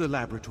over to the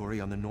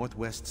laboratory on the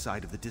northwest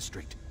side of the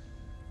district.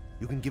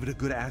 You can give it a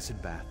good acid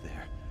bath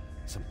there.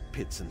 Some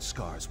pits and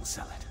scars will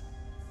sell it.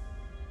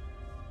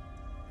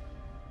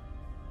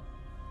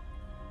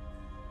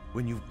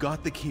 When you've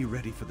got the key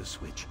ready for the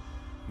switch,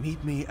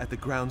 meet me at the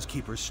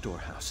groundskeeper's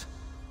storehouse.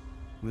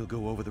 We'll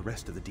go over the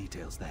rest of the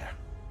details there.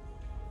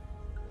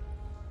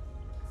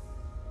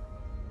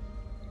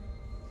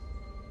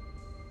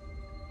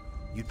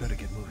 You'd better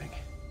get moving.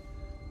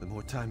 The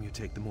more time you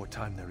take, the more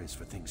time there is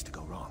for things to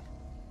go wrong.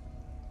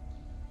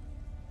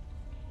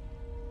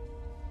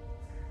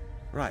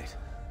 Right.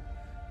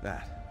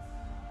 That.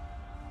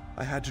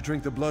 I had to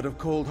drink the blood of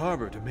Cold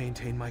Harbor to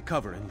maintain my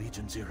cover in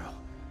Legion Zero.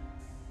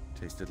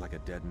 Tasted like a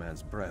dead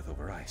man's breath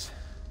over ice.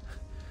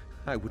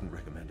 I wouldn't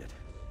recommend it.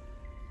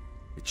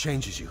 It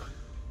changes you.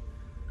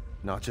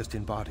 Not just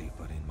in body,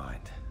 but in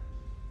mind.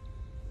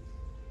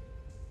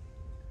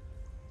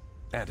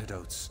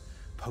 Antidotes,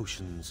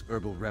 potions,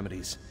 herbal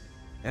remedies,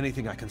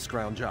 anything I can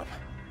scrounge up.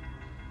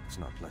 It's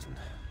not pleasant.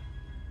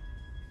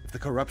 If the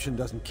corruption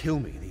doesn't kill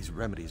me, these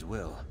remedies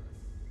will.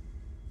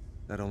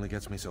 That only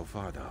gets me so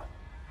far, though.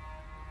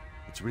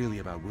 It's really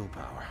about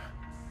willpower.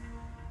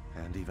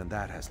 And even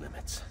that has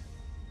limits.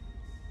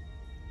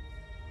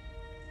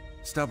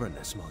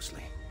 Stubbornness,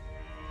 mostly.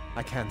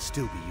 I can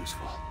still be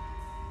useful.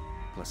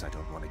 Plus, I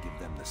don't want to give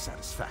them the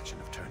satisfaction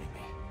of turning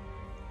me.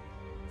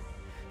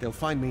 They'll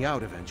find me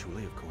out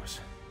eventually, of course.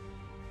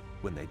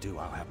 When they do,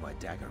 I'll have my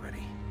dagger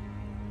ready.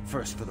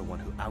 First for the one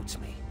who outs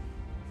me,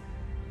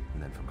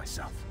 and then for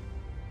myself.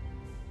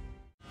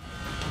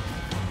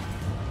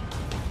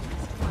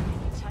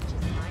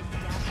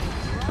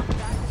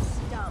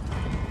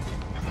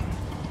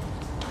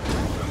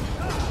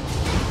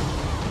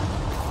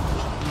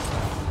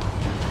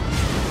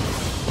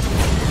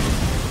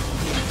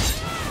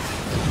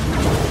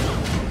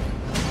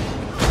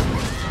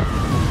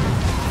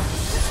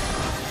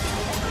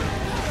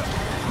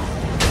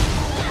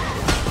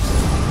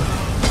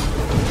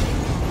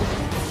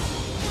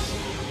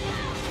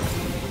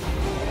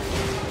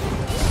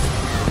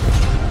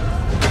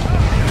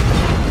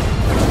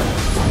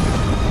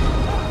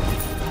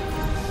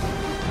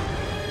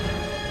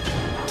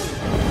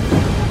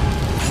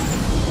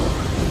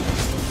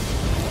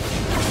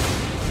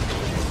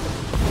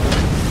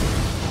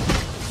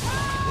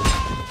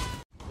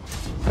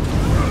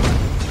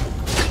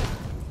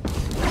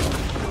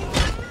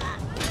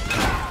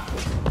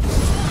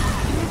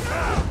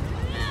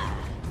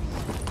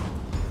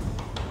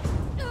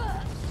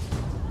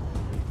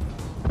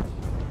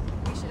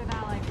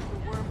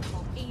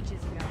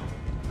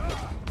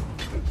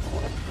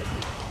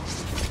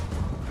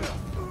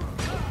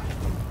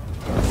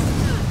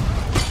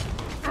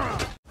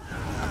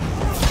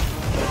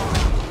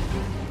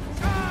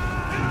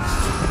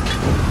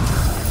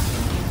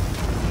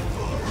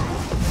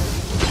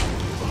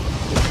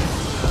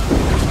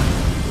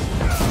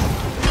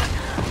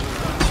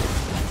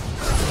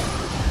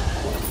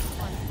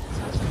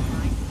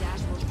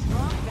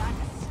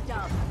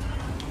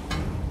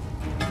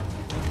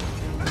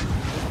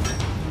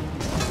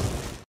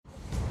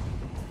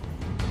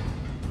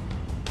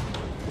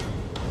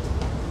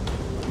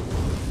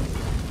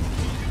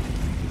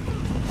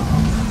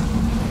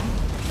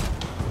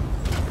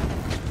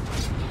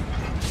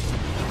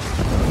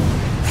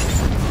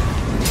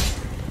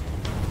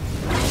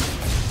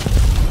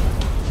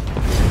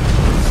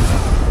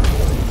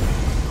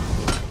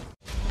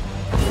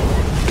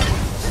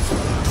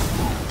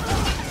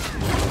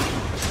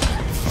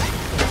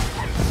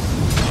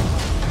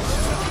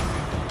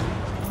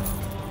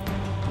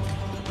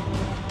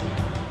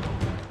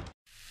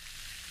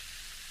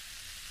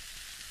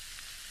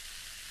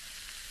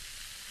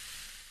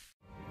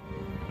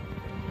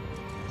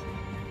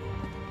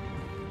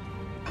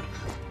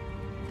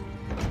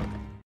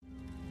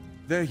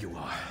 There you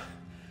are.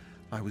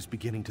 I was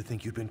beginning to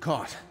think you'd been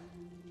caught.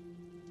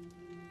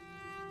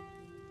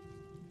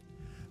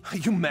 Are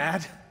you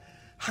mad?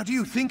 How do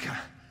you think?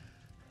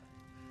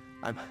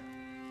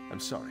 I'm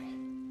sorry.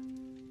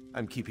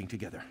 I'm keeping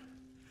together.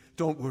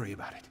 Don't worry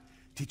about it.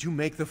 Did you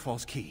make the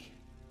false key?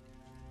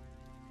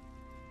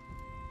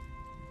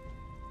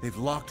 They've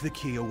locked the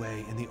key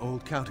away in the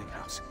old counting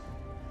house.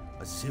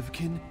 A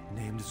Zivkin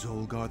named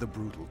Zolgar the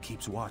Brutal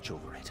keeps watch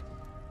over it.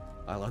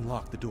 I'll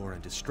unlock the door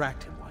and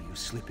distract him while you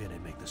slip in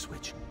and make the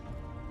switch.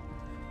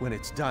 When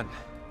it's done,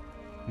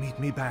 meet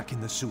me back in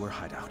the sewer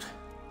hideout.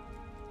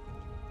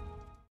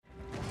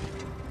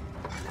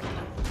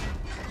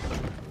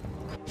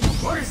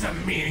 What is the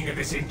meaning of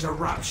this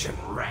interruption,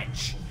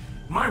 wretch?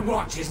 My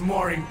watch is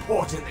more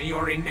important than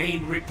your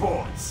inane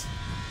reports.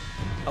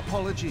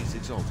 Apologies,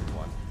 Exalted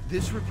One.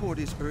 This report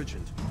is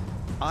urgent.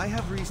 I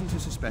have reason to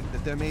suspect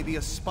that there may be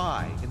a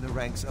spy in the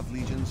ranks of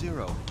Legion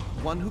Zero,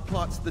 one who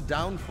plots the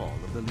downfall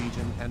of the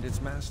Legion and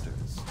its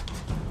masters.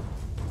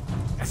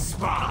 A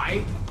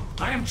spy?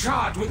 I am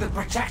charged with the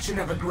protection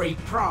of a great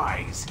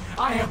prize.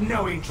 I have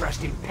no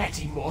interest in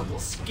petty mortal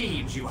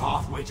schemes, you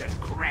half-witted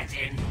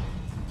cretin.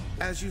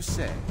 As you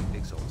say,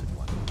 Exalted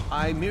One,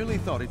 I merely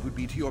thought it would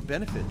be to your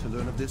benefit to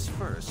learn of this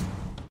first.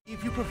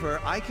 If you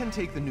prefer, I can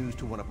take the news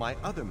to one of my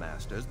other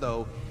masters,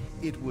 though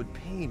it would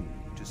pain me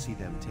to see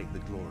them take the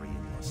glory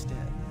in your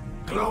stead.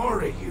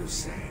 Glory, you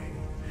say?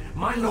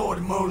 My Lord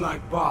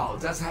Molag Bal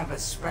does have a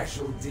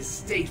special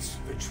distaste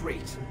for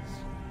traitors.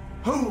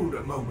 Hold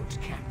a moment,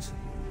 Captain.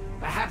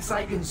 Perhaps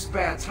I can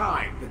spare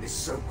time for this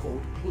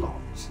so-called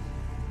plot.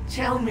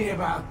 Tell me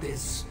about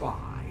this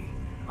spy.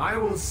 I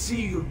will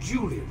see you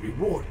duly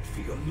rewarded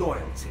for your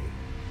loyalty.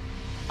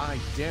 I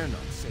dare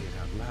not say it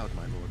out loud,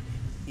 my lord.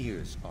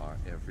 Ears are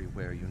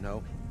everywhere, you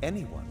know.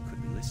 Anyone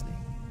could be listening.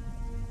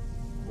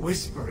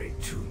 Whisper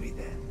it to me,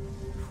 then.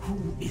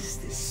 Who is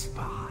this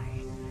spy?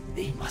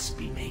 They must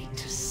be made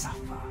to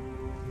suffer.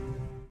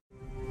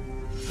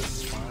 The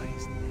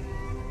spy's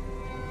name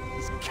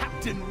is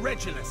Captain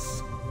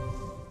Regulus.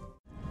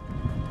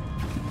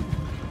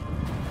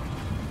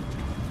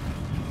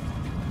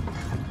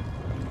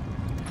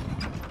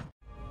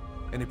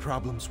 Any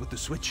problems with the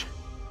switch?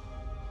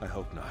 I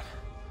hope not.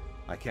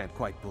 I can't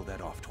quite pull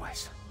that off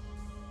twice.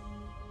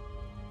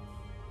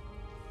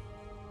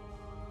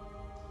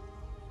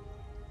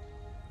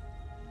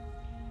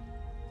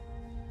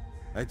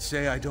 I'd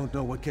say I don't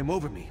know what came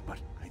over me, but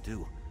I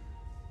do.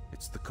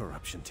 It's the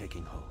corruption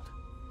taking hold.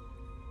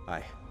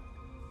 I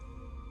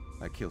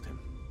killed him.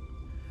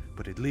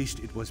 But at least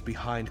it was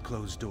behind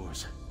closed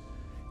doors.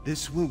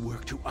 This will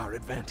work to our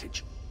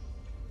advantage.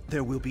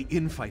 There will be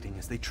infighting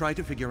as they try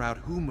to figure out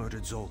who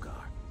murdered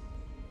Zolgar.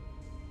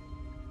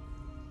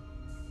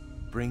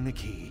 Bring the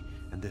key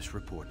and this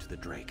report to the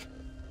Drake.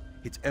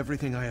 It's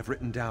everything I have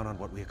written down on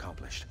what we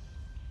accomplished.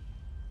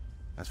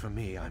 As for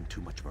me, I'm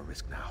too much of a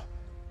risk now.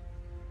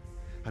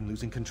 I'm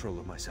losing control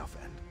of myself,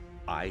 and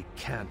I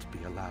can't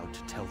be allowed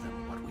to tell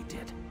them what we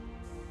did.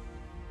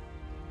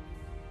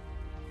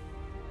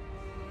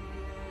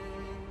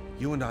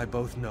 You and I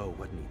both know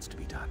what needs to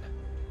be done.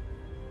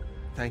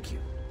 Thank you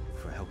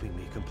for helping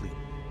me complete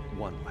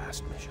one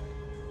last mission.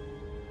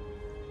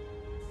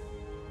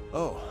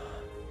 Oh,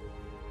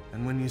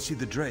 and when you see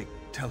the Drake,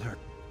 tell her...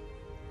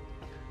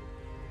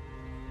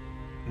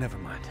 Never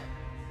mind.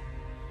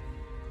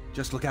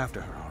 Just look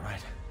after her, all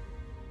right?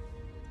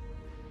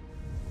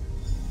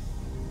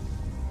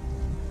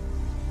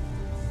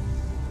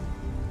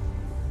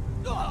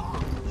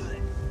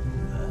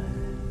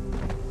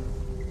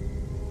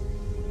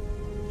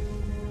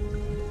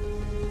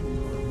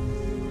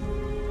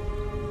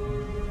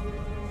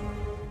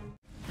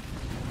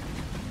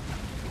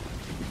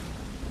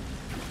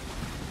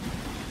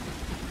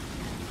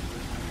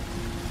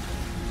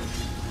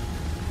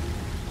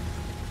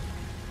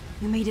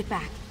 You made it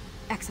back.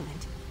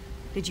 Excellent.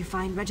 Did you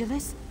find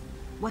Regulus?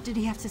 What did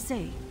he have to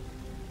say?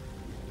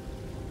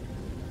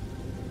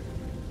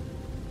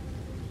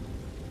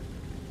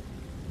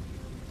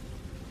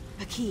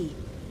 A key.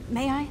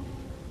 May I?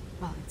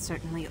 Well, it's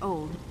certainly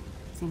old.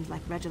 Seems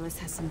like Regulus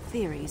has some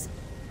theories.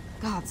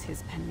 Gods,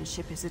 his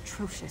penmanship is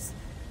atrocious.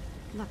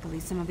 Luckily,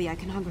 some of the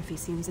iconography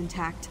seems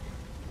intact.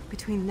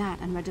 Between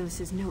that and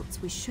Regulus's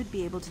notes, we should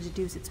be able to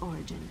deduce its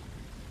origin.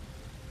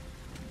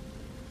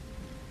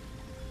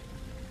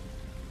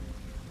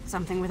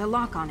 Something with a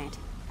lock on it.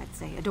 I'd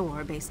say a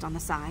door based on the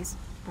size.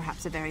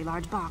 Perhaps a very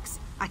large box.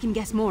 I can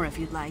guess more if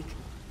you'd like.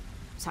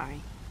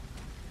 Sorry.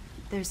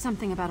 There's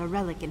something about a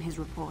relic in his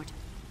report.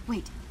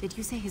 Wait, did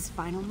you say his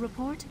final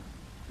report?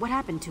 What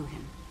happened to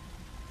him?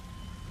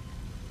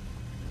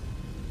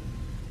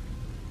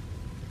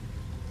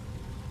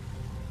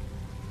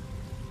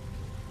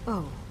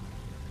 Oh.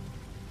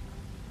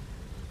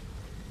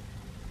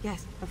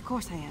 Yes, of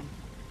course I am.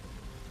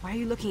 Why are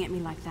you looking at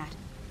me like that?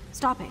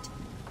 Stop it!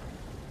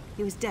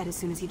 He was dead as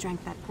soon as he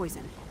drank that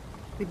poison.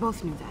 We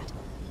both knew that.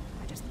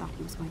 I just thought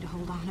he was going to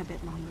hold on a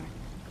bit longer.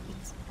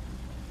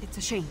 It's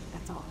a shame,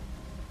 that's all.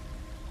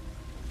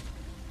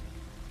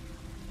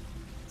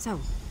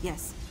 So,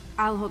 yes,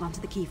 I'll hold on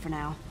to the key for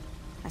now.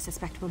 I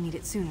suspect we'll need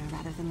it sooner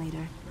rather than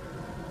later.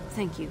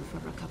 Thank you for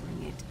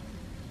recovering it,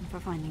 and for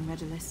finding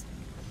Regulus.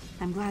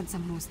 I'm glad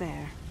someone was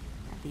there,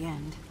 at the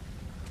end.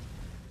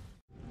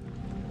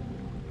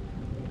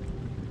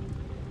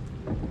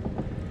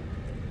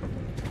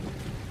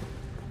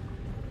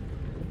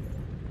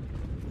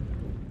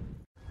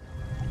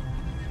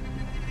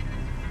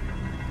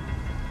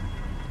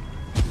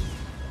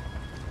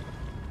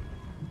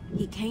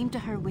 He came to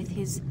her with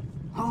his...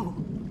 Oh,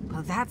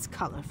 well that's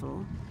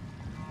colorful.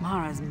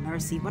 Mara's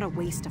mercy, what a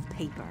waste of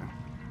paper.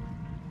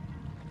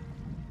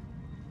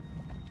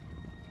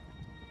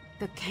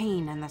 The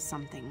cane and the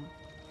something.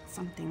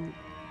 Something...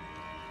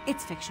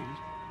 It's fiction.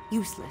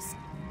 Useless.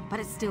 But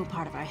it's still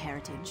part of our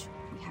heritage.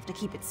 We have to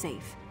keep it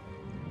safe.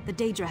 The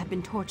Daedra have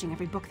been torching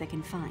every book they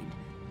can find.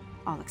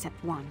 All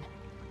except one.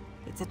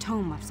 It's a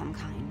tome of some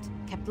kind,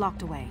 kept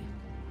locked away.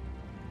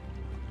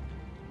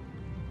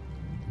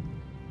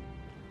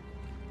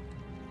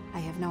 I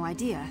have no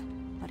idea,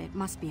 but it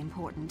must be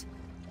important.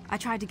 I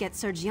tried to get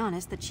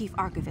Sergianus, the chief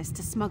archivist,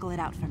 to smuggle it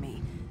out for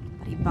me,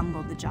 but he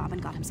bungled the job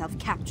and got himself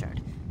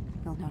captured.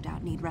 He'll no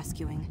doubt need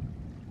rescuing.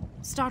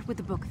 Start with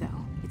the book,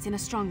 though. It's in a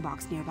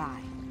strongbox nearby.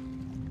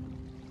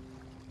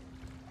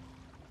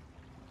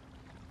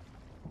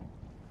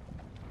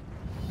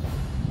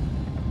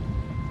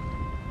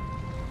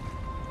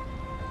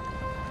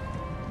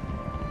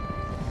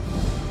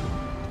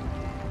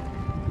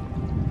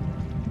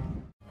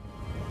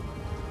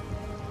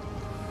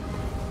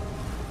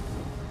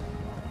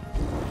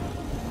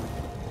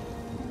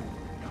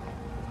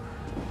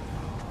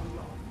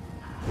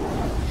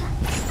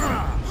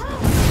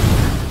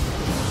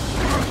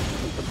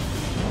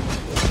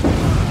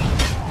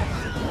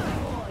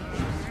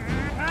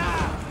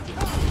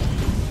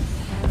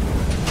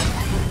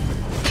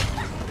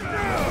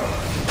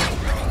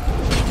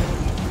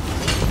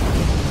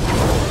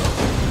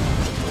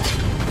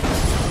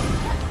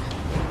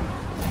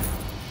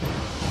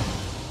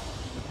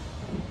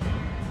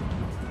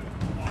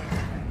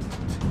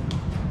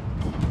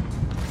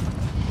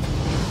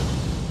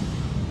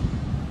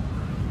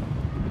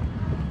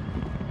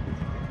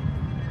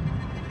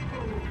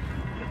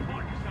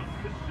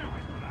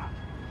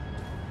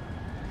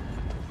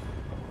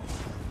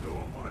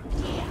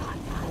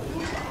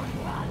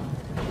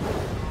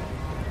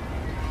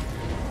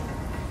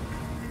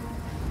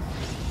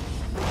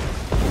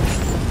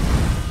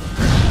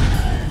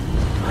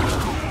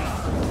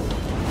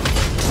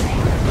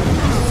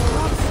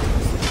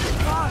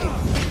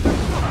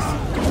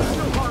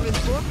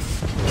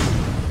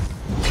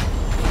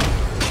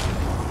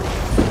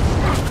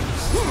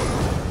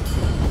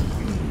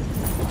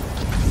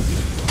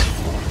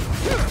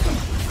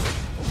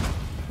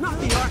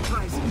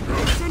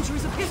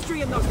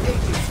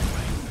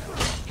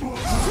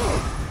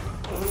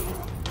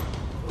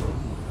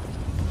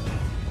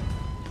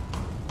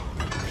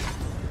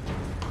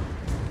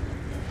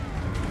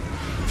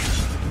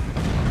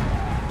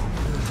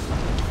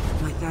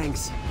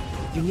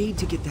 You need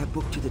to get that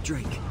book to the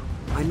Drake.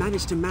 I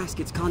managed to mask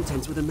its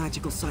contents with a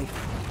magical cipher.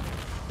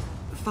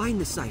 Find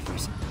the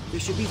ciphers. There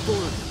should be 4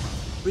 of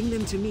them. Bring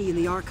them to me in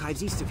the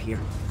archives east of here,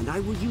 and I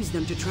will use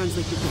them to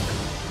translate the book.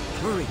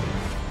 Hurry!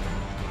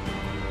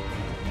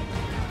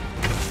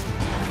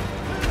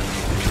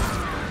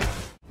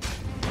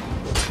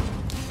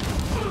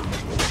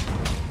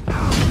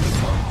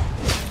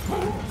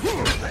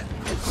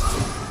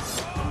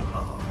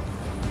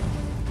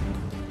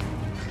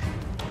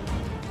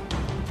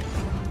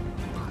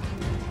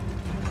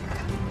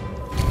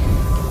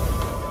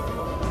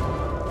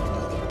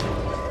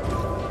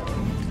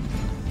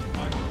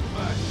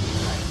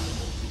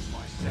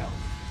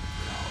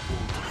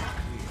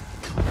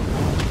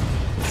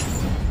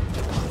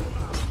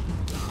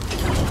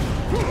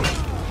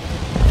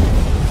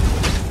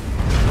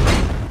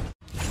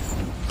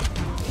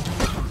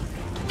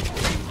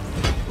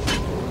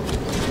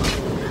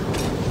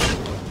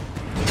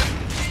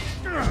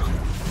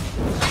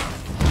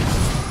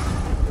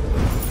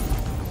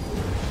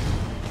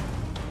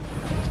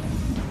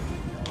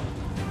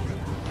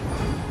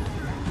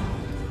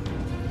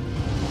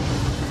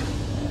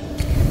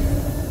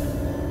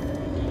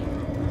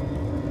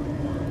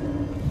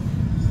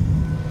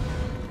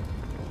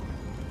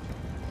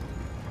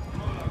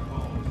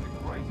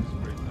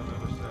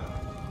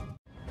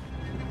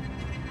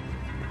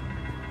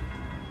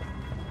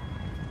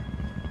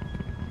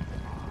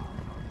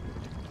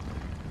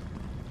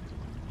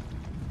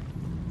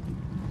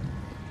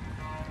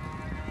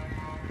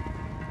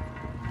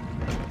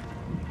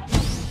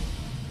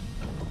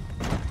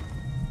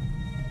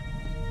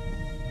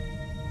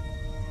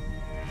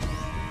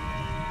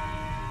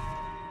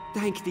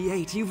 Thank the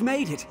 8, you've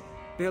made it!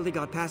 Barely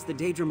got past the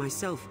Daedra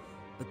myself,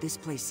 but this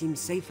place seems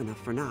safe enough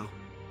for now.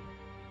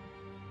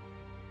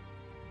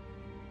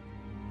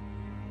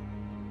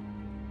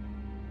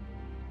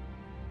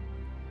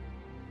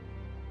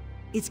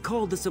 It's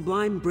called the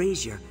Sublime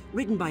Brazier,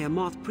 written by a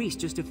moth priest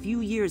just a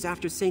few years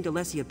after Saint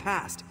Alessia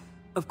passed.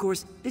 Of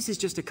course, this is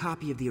just a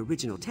copy of the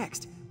original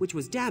text, which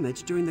was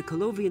damaged during the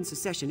Colovian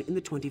secession in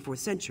the 24th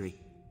century.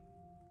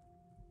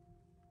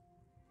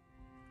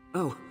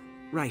 Oh,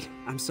 right,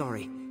 I'm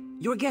sorry.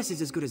 Your guess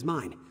is as good as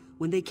mine.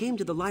 When they came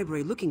to the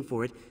library looking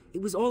for it,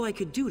 it was all I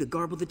could do to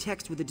garble the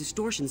text with a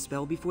distortion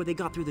spell before they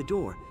got through the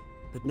door.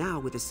 But now,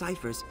 with the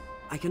ciphers,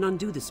 I can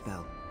undo the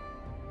spell.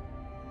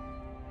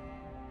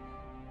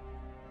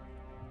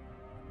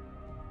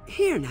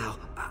 Here now,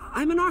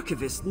 I'm an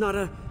archivist, not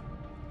a...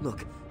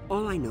 Look,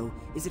 all I know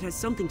is it has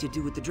something to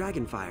do with the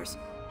Dragonfires.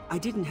 I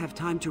didn't have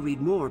time to read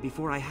more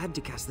before I had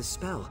to cast the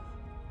spell.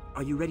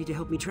 Are you ready to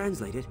help me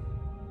translate it?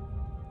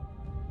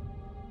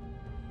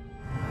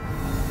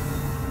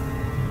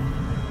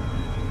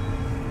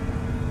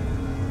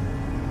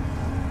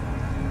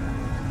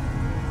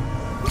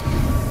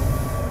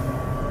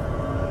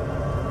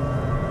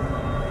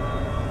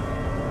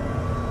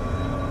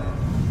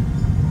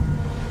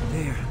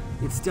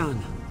 It's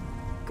done.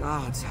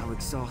 Gods, how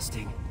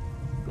exhausting.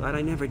 Glad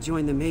I never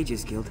joined the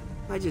Mages Guild.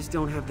 I just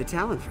don't have the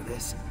talent for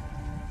this.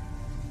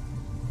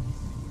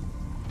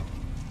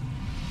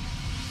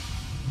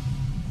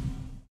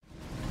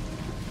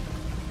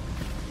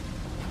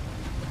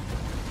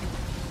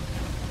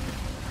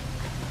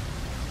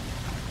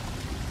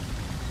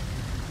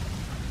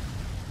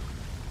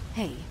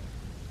 Hey,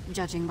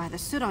 judging by the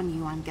soot on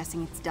you, I'm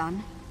guessing it's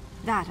done.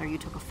 That or you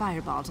took a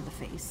fireball to the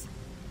face.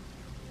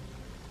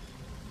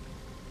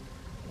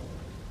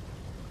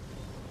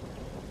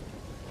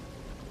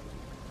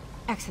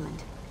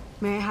 Excellent.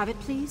 May I have it,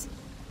 please?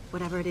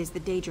 Whatever it is, the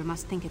Daedra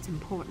must think it's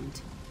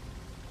important.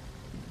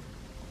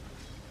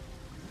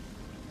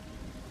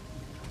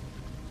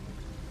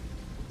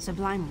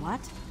 Sublime what?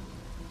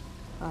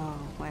 Oh,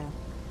 well,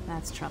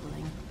 that's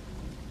troubling.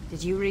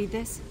 Did you read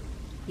this?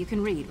 You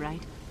can read,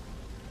 right?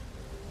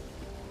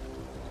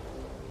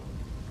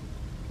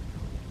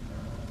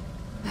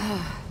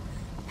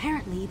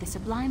 Apparently, the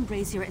Sublime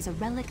Brazier is a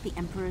relic the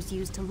Emperors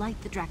used to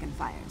light the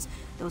Dragonfires,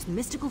 those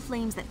mystical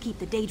flames that keep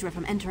the Daedra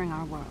from entering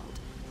our world.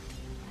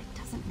 It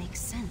doesn't make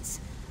sense.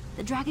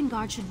 The Dragon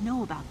Guard should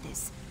know about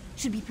this,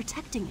 should be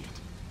protecting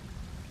it.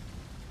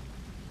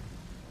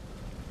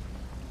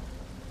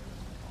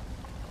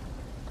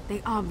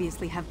 They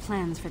obviously have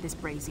plans for this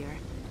Brazier.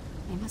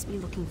 They must be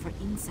looking for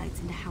insights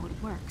into how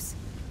it works,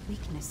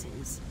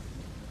 weaknesses.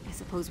 I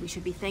suppose we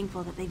should be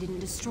thankful that they didn't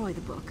destroy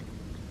the book.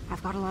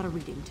 I've got a lot of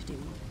reading to do.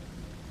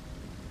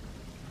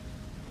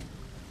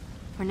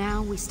 For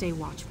now, we stay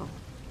watchful.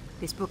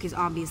 This book is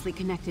obviously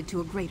connected to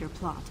a greater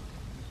plot.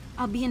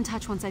 I'll be in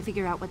touch once I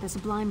figure out what the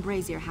Sublime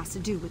Brazier has to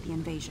do with the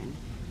invasion.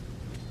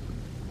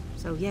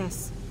 So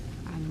yes,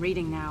 I'm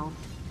reading now.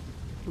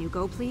 Can you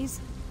go, please?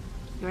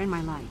 You're in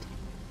my light.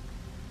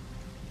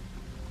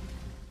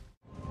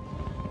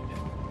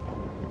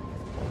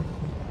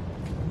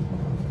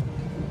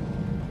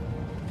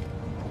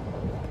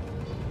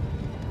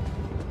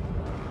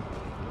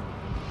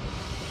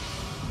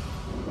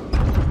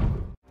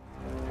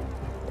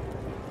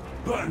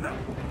 Burn them!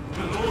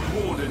 The Lord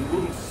Warden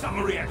rules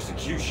summary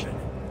execution.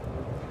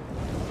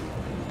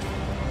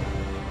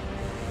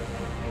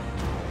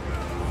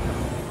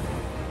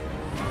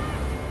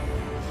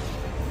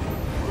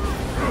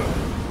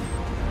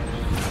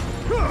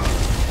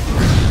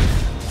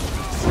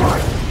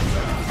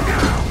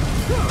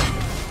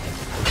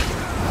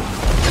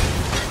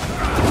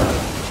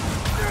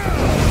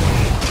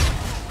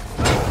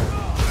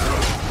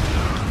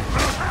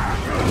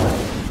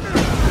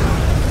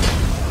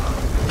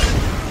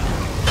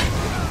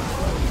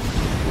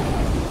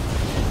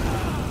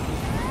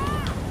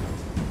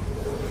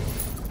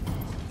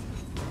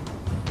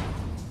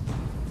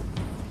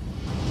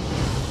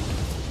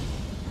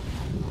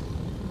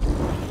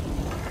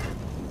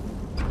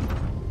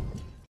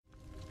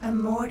 a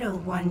mortal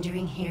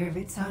wandering here of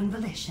its own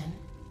volition.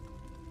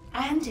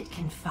 And it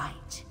can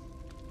fight.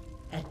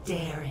 A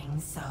daring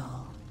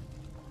soul.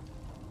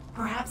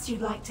 Perhaps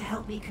you'd like to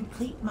help me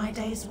complete my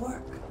day's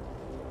work.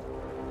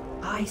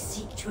 I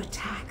seek to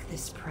attack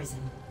this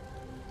prison.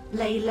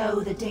 Lay low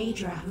the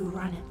Daedra who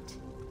run it.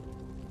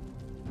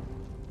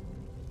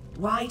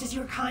 Why does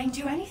your kind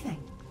do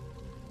anything?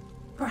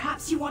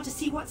 Perhaps you want to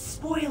see what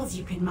spoils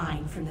you can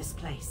mine from this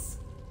place.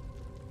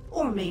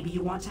 Or maybe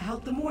you want to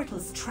help the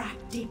mortals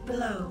trapped deep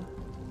below.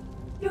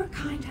 Your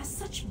kind has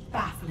such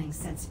baffling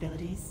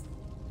sensibilities.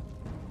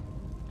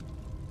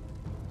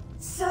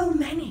 So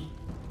many.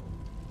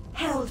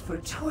 Held for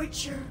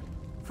torture,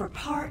 for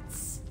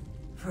parts,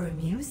 for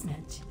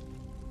amusement.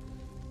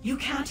 You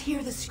can't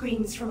hear the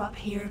screams from up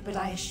here, but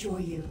I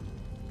assure you,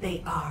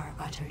 they are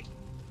uttered.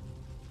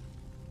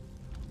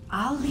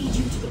 I'll lead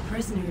you to the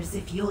prisoners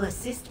if you'll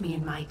assist me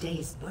in my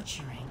day's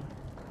butchering.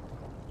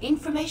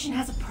 Information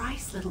has a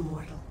price, little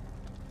mortal.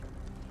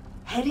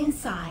 Head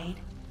inside,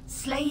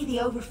 slay the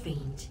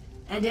Overfiend,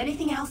 and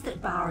anything else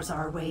that bars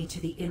our way to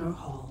the inner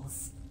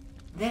halls.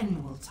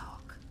 Then we'll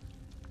talk.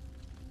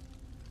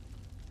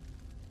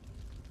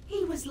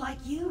 He was like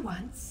you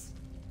once,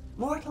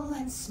 mortal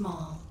and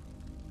small.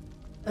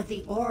 But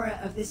the aura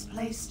of this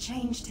place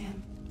changed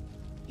him.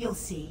 You'll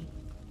see.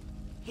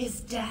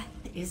 His death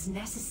is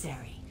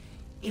necessary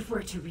if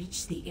we're to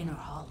reach the inner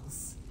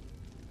halls.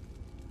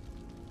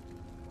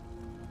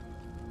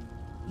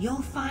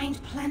 You'll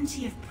find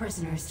plenty of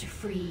prisoners to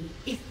free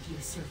if you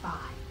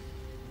survive.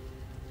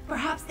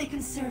 Perhaps they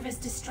can serve as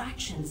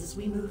distractions as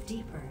we move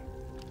deeper.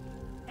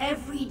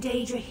 Every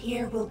Daedra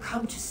here will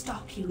come to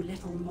stop you,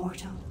 little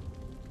mortal.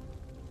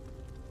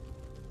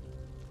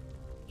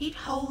 It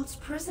holds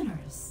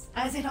prisoners,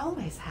 as it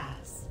always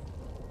has.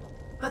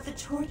 But the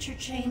torture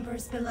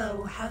chambers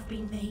below have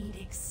been made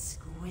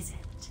exquisite.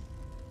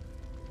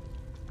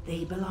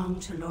 They belong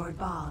to Lord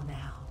Baal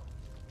now,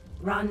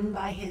 run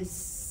by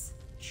his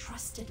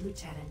trusted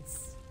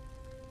lieutenants.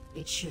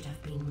 It should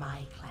have been my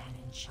clan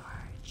in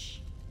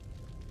charge.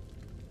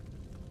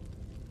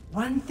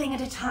 One thing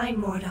at a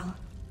time, mortal.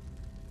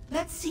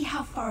 Let's see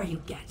how far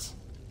you get.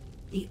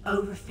 The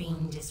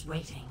Overfiend is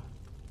waiting.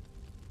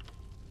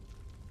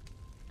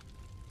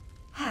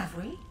 Have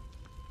we?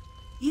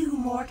 You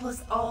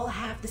mortals all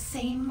have the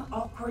same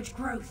awkward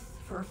growth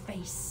for a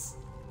face.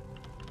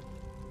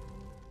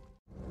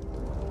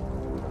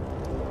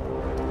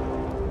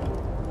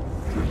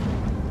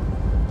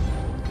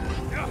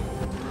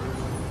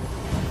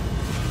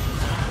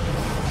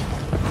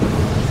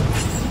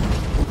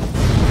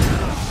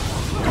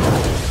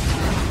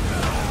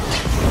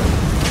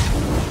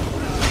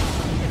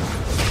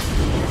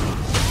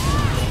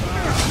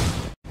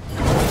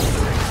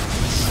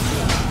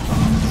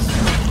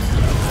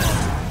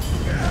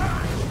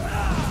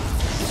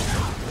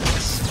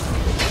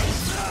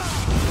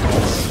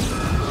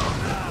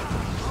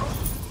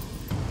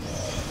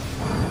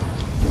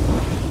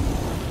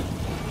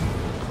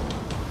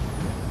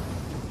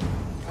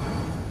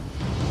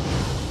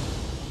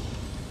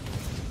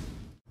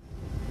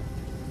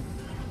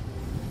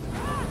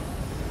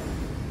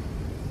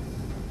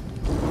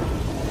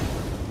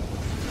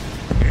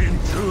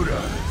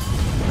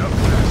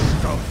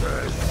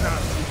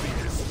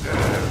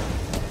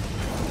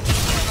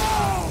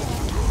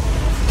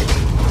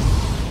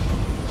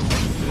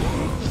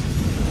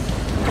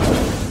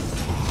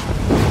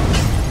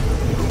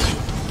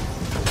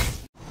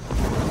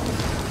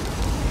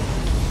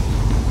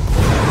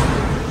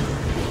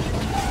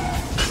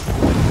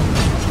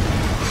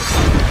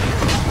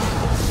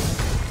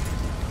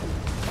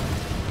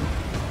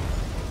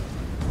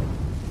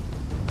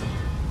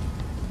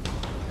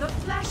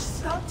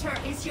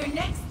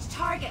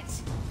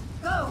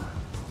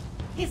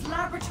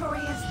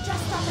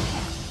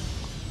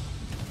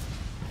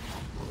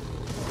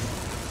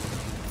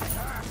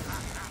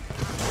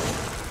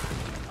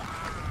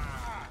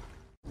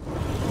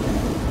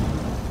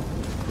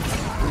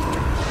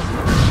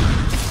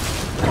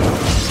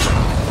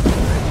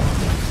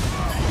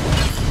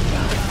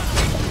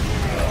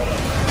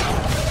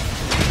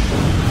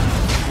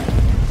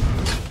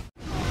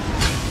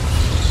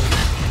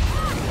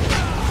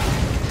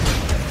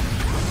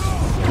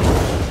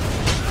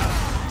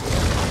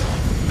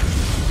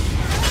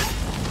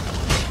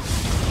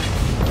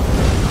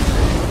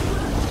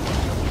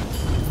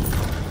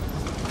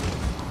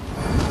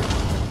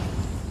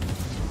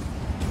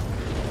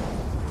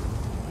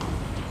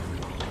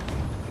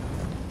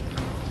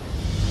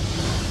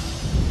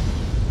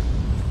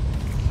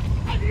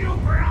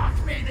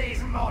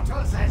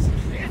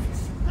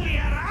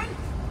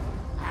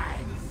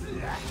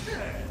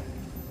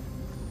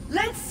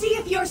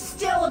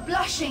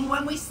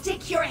 When we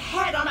stick your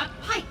head on a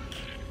pike.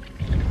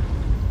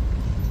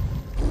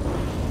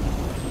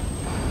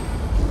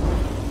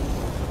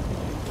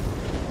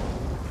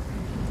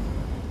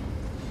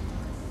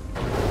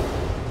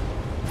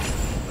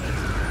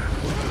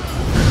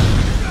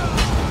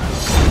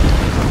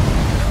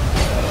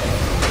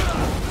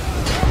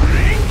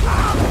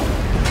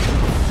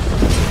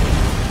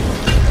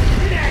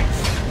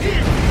 Let's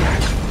hit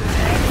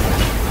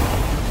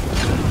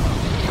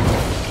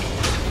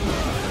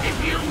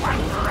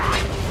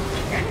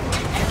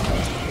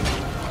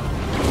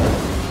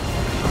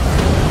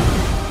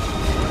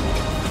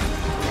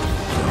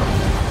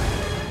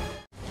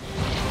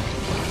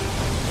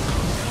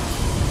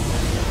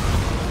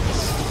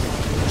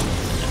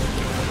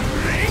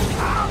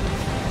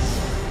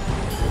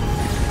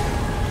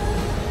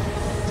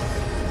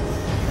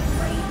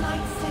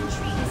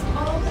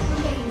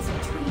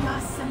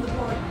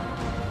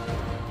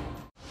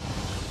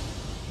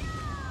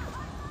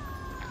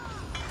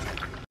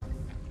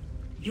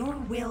Your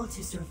will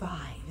to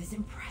survive is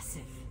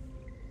impressive.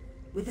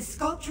 With the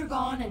sculpture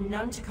gone and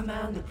none to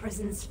command the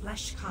prison's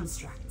flesh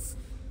constructs,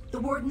 the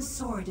Warden's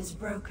sword is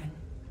broken.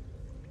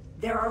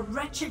 There are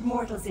wretched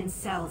mortals in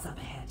cells up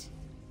ahead.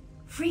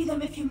 Free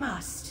them if you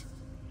must,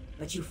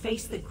 but you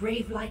face the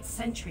Gravelight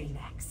Sentry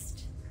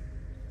next.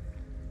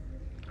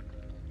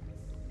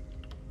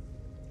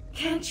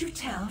 Can't you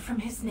tell from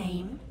his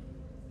name?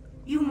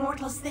 You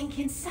mortals think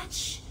in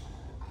such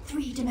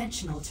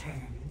three-dimensional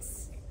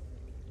terms.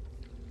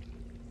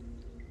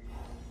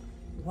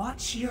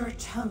 Watch your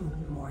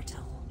tone,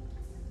 mortal.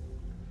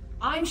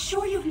 I'm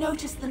sure you've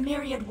noticed the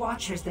myriad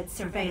watchers that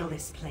surveil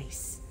this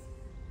place.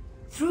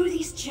 Through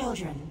these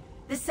children,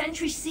 the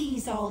Sentry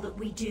sees all that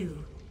we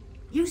do,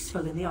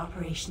 useful in the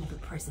operation of a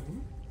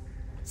prison.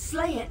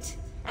 Slay it,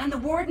 and the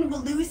Warden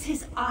will lose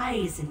his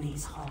eyes in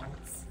these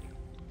halls.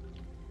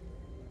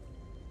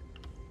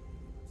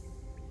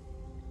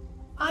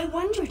 I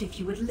wondered if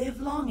you would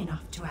live long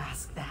enough to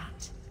ask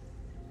that.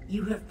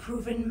 You have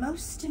proven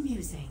most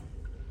amusing.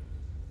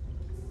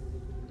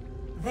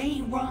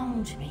 They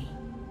wronged me.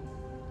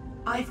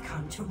 I've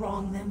come to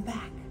wrong them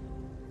back.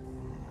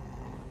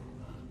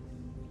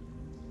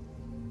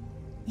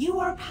 You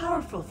are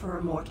powerful for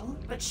a mortal,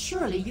 but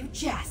surely you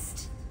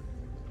jest.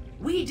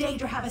 We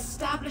Daedra have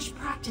established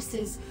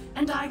practices,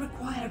 and I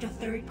required a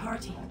third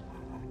party.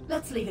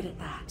 Let's leave it at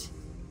that.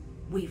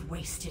 We've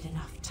wasted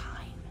enough time.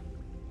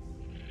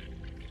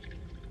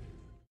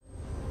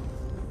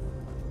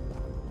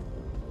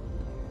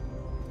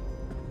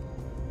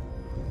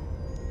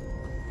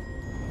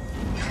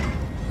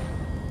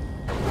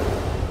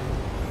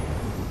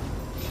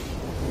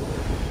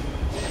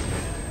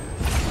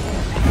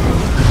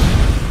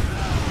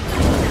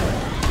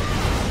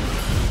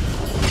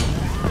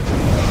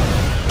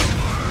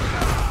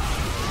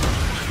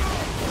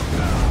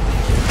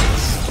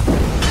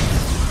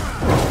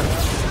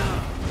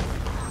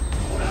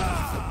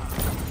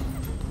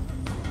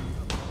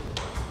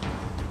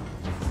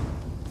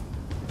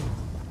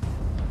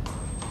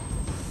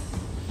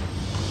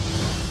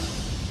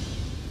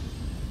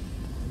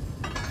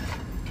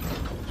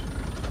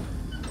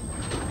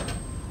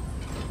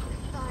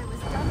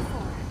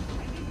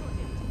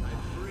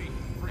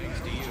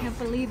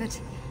 Believe it.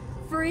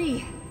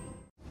 Free!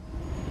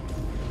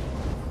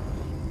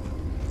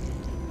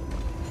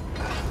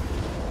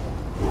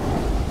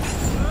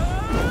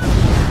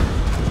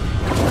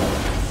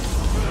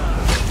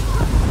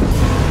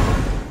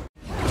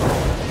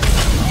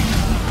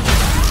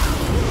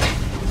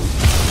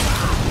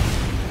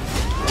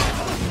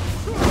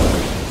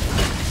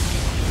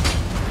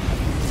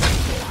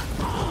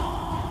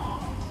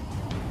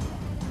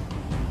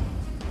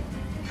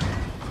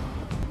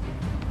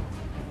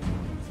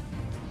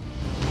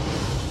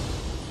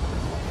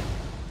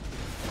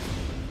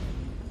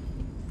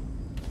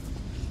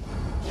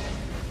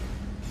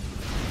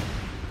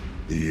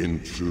 The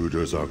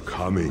intruders are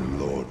coming,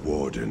 Lord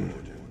Warden.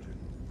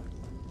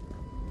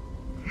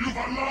 You've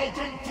allowed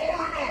them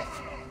far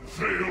enough!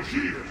 Fail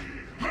here,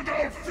 and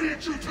I'll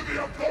feed you to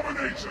the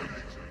abomination!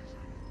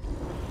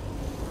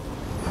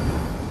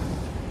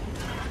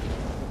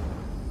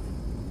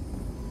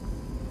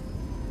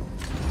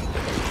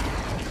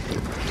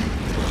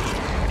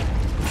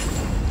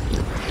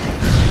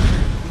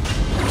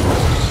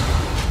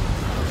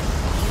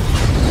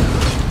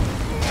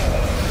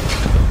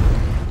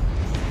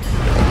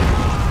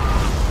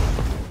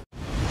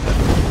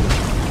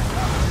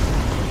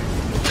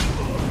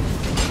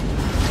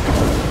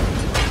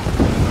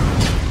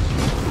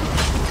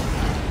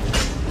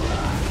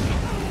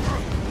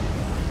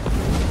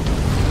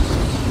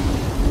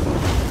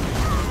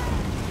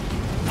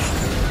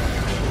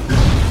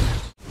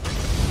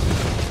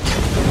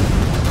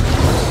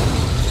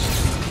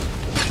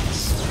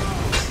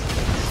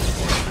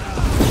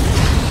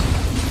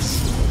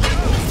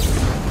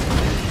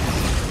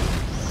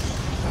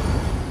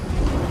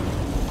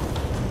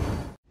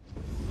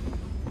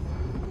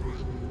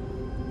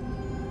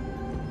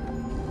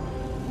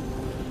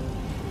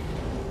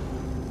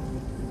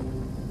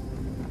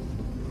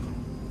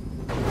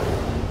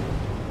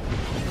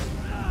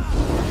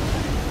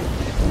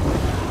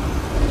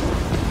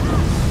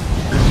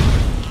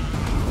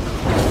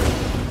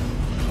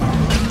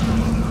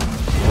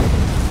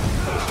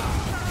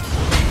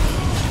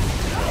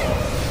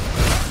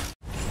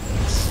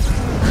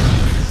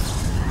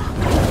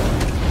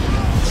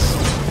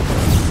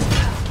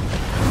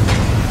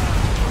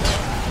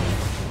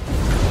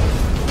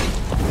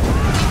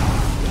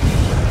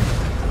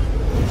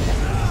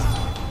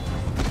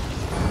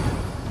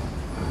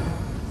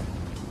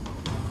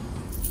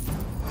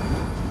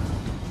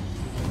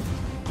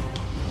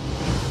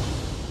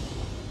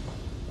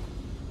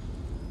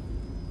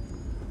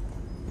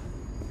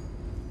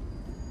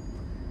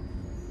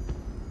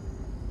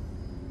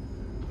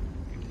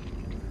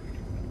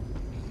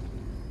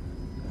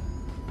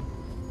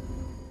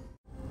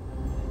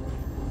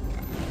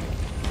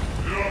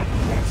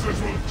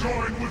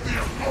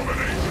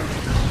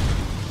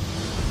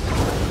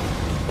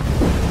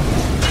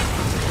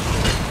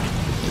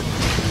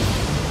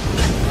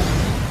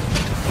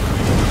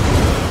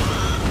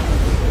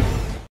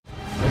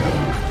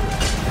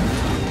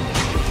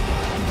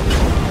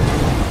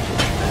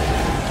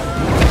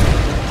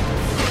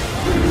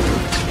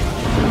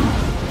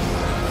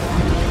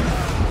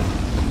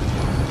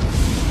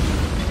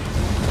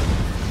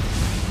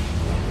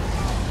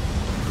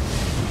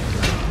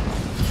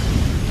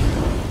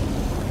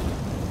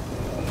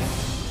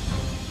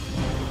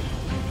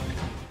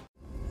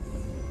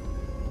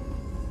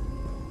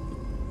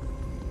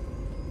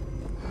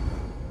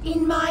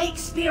 In my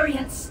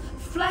experience,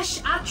 flesh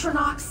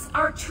Atronachs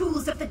are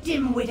tools of the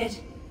dim-witted.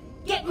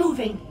 Get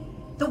moving.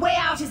 The way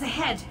out is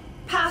ahead,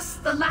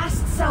 past the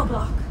last cell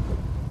block.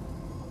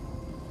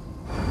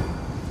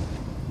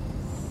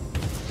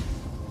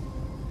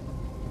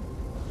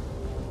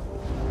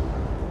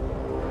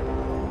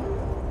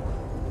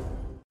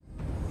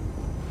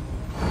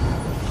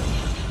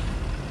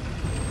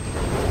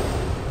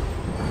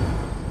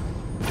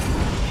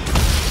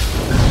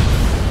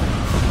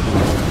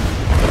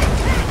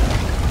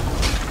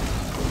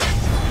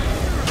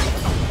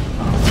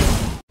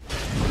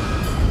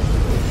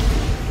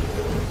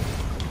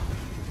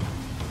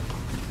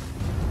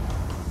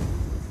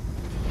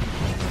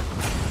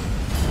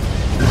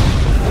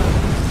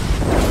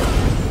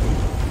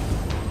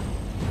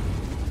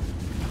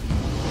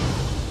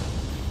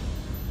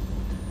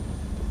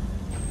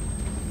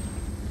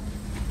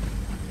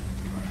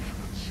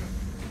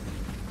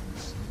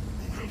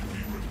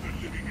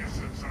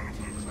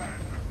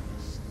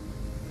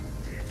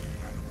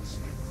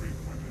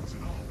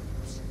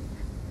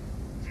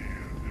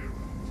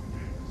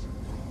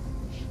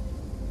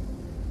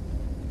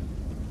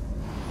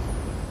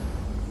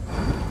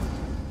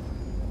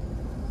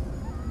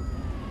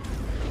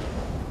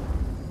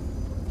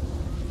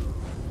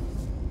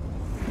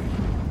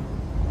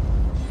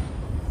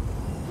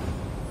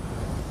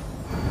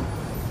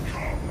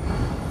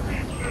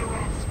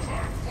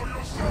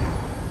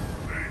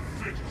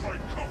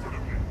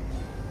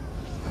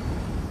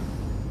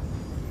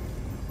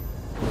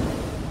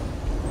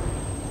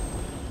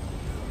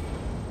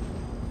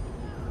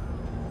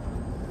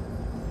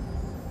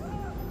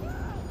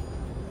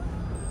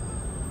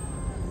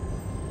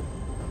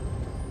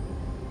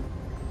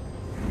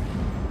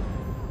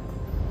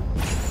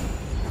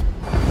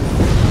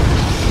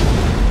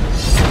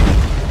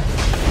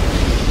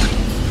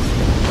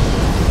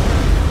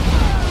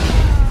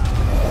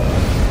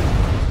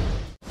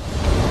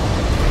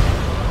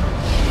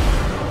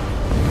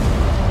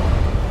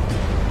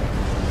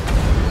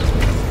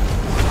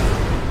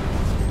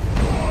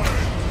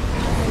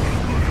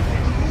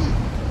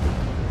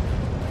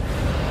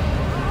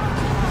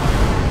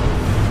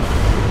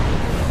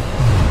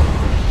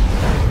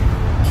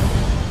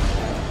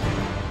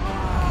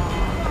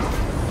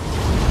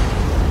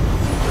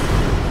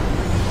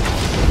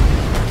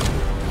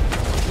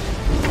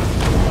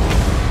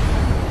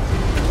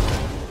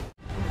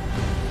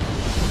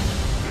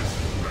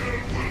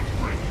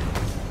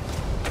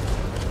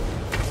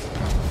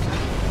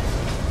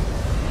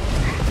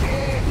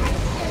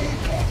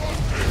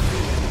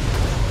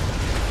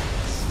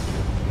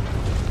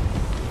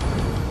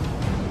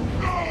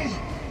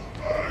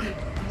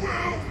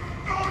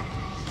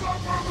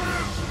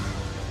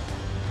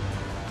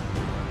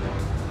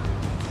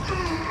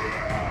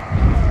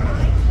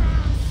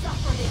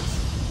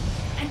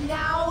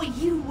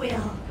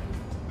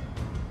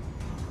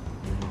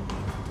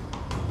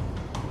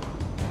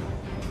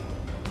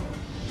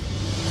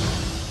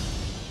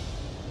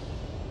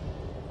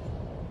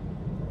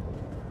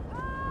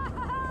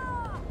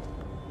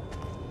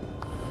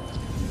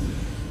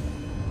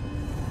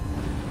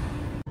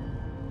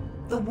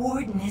 The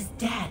Warden is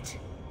dead.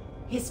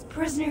 His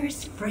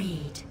prisoners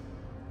freed.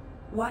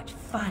 What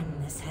fun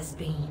this has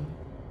been.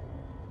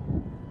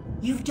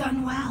 You've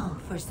done well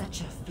for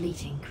such a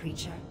fleeting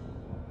creature.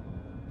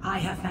 I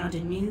have found a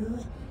new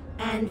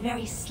and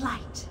very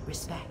slight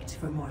respect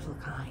for mortal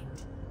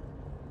kind.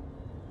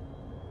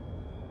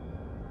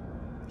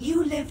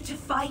 You live to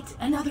fight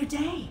another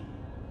day.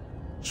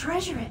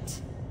 Treasure it.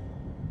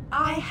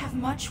 I have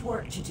much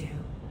work to do.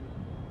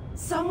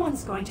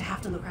 Someone's going to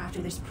have to look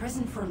after this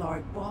prison for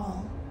Lord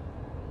Ball.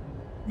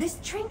 This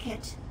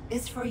trinket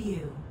is for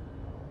you.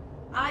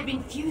 I've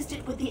infused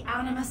it with the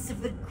animus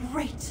of the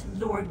great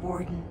Lord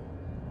Warden.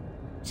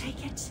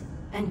 Take it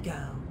and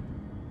go.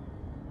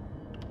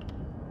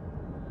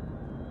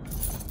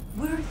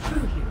 We're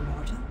through here,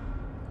 mortal.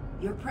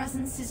 Your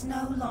presence is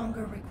no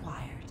longer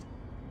required.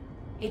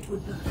 It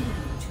would behoove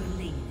you to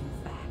leave,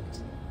 in fact.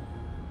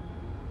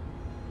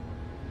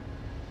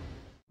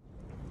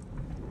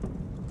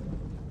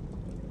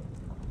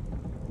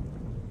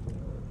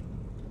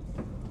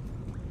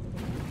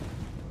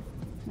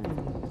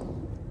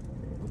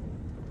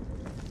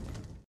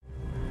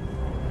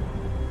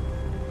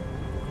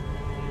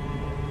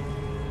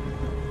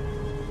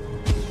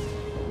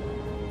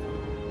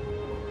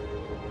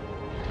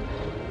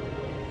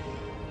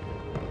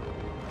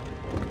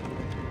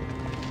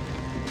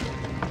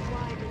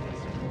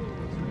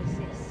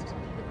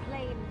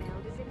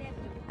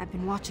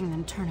 Watching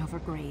them turn over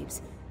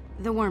graves.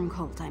 The worm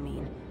cult, I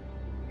mean.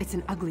 It's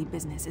an ugly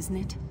business, isn't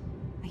it?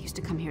 I used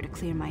to come here to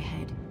clear my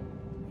head.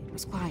 It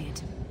was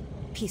quiet,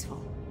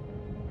 peaceful.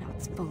 Now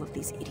it's full of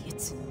these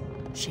idiots.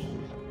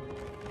 Shame.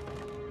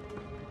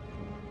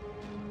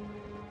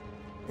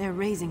 They're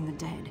raising the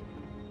dead.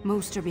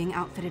 Most are being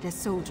outfitted as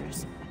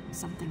soldiers.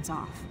 Something's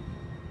off.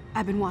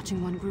 I've been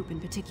watching one group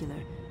in particular.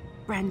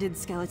 Branded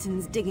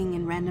skeletons digging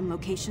in random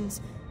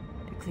locations.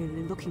 They're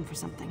clearly looking for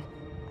something.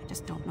 I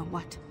just don't know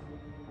what.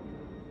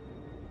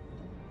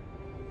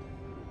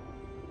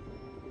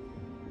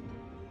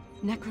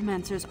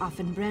 Necromancers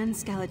often brand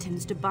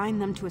skeletons to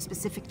bind them to a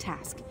specific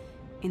task.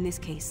 In this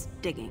case,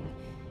 digging.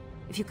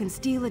 If you can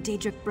steal a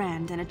Daedric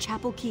brand and a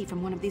chapel key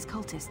from one of these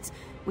cultists,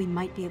 we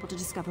might be able to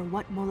discover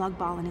what Molag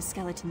Bal and his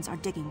skeletons are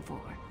digging for.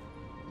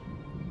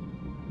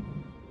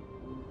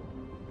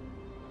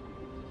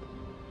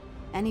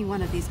 Any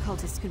one of these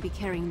cultists could be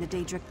carrying the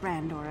Daedric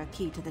brand or a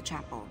key to the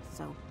chapel,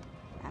 so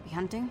happy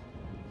hunting?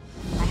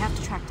 I have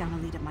to track down a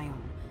lead of my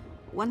own.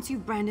 Once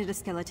you've branded a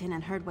skeleton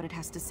and heard what it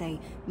has to say,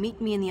 meet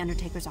me in the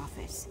Undertaker's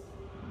office.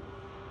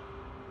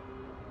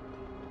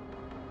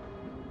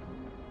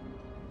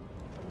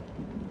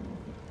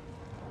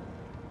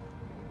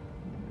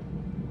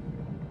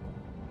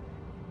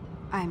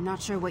 I'm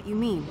not sure what you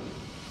mean.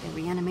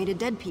 They reanimated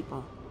dead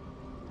people.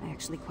 I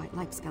actually quite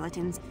like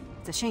skeletons.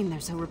 It's a shame they're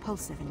so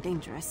repulsive and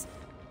dangerous.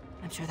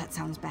 I'm sure that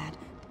sounds bad.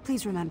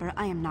 Please remember,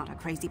 I am not a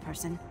crazy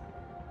person.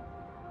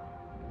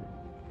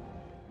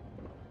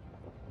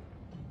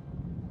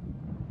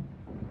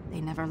 They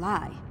never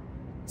lie.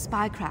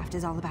 Spycraft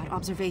is all about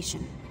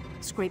observation,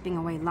 scraping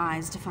away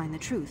lies to find the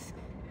truth.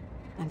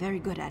 I'm very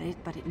good at it,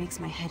 but it makes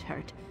my head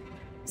hurt.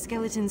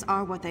 Skeletons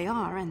are what they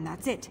are, and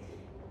that's it.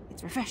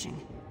 It's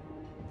refreshing.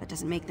 That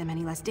doesn't make them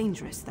any less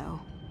dangerous, though.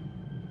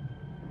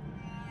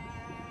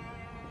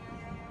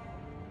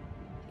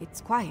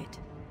 It's quiet,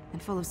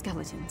 and full of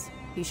skeletons.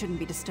 You shouldn't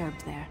be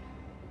disturbed there.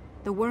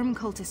 The worm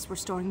cultists were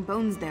storing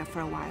bones there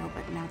for a while,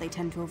 but now they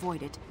tend to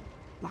avoid it.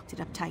 Locked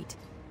it up tight.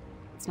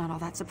 It's not all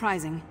that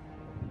surprising.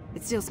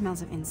 It still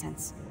smells of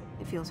incense.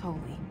 It feels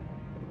holy.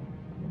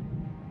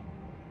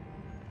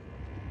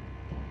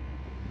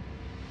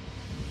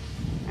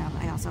 Well,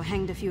 I also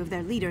hanged a few of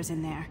their leaders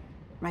in there,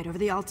 right over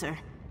the altar.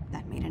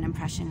 That made an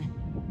impression.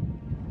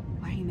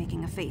 Why are you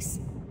making a face?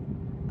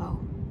 Oh,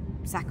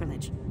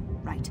 sacrilege.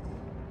 Right.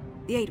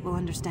 The Eight will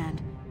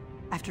understand.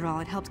 After all,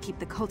 it helped keep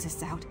the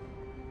cultists out.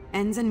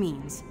 Ends and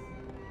means.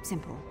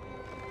 Simple.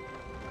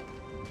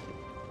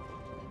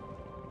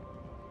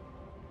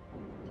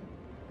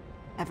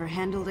 Ever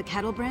handled a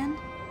cattle brand?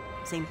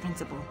 Same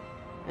principle.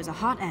 There's a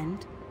hot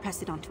end,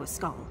 press it onto a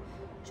skull.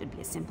 Should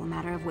be a simple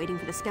matter of waiting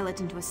for the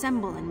skeleton to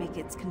assemble and make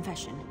its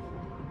confession.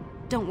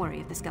 Don't worry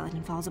if the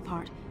skeleton falls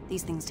apart.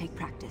 These things take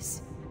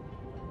practice.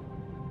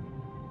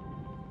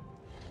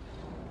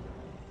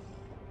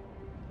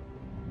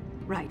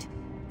 Right.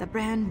 The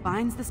brand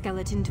binds the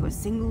skeleton to a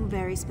single,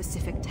 very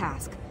specific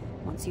task.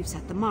 Once you've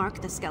set the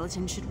mark, the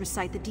skeleton should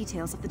recite the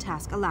details of the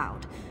task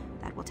aloud.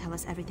 That will tell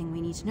us everything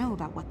we need to know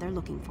about what they're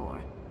looking for.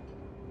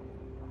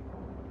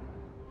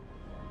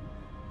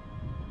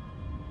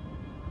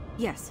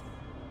 Yes,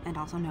 and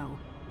also no.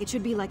 It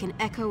should be like an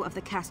echo of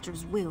the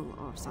caster's will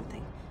or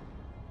something.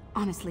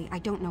 Honestly, I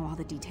don't know all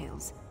the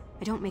details.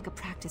 I don't make a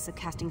practice of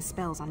casting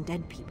spells on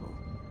dead people.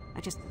 I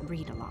just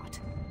read a lot.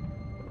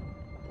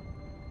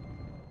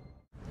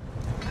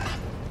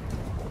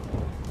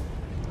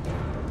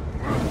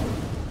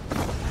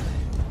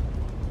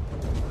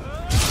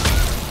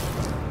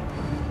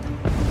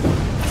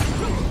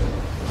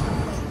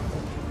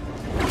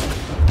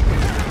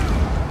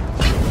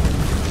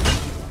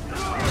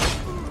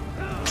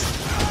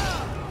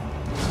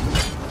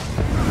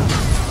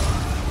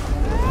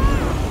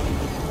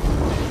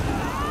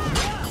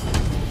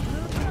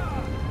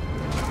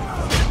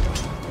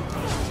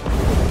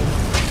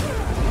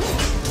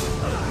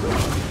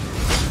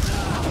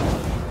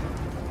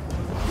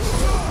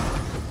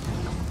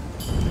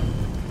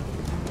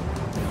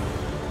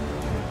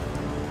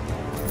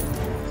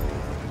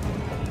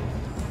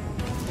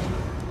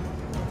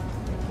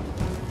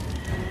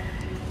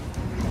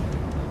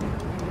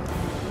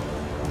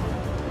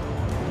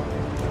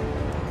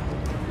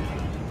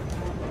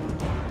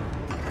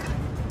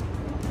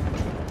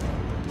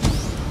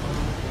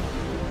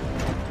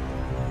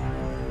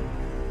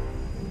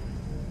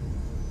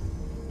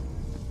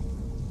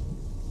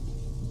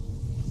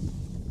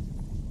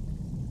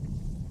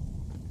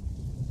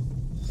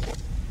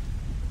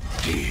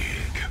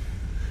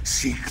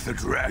 Seek the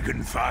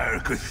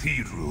Dragonfire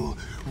Cathedral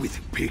with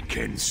pick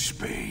and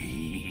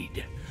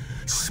spade.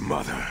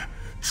 Smother,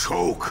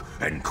 choke,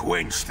 and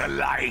quench the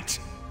light.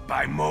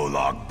 By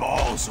Molag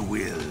Bal's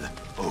will,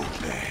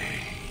 obey.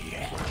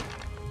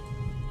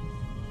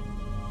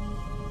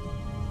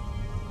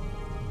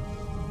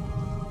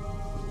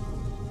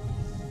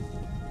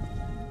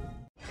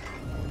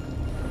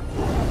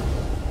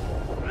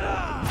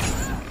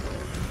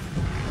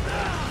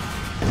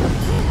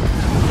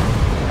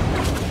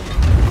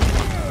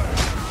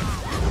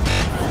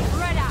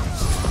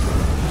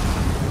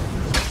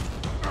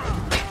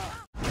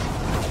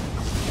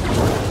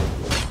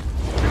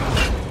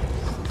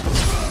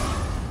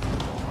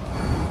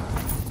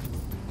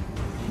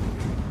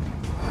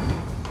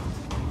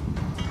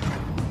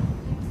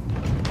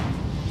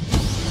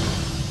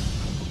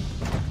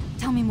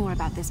 Tell me more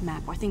about this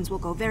map, or things will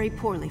go very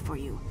poorly for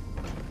you.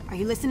 Are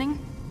you listening?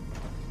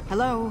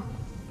 Hello?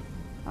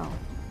 Oh,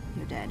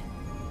 you're dead.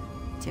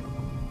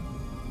 Typical.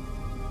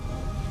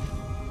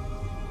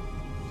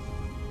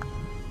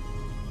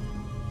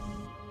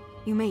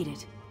 You made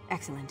it.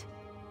 Excellent.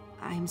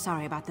 I'm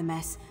sorry about the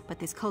mess, but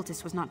this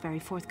cultist was not very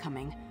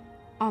forthcoming.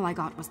 All I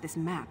got was this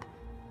map.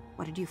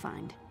 What did you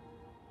find?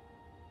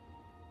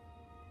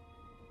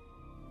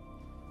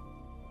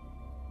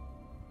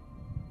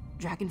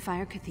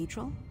 Dragonfire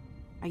Cathedral?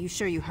 Are you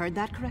sure you heard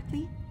that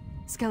correctly?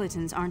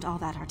 Skeletons aren't all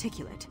that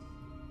articulate.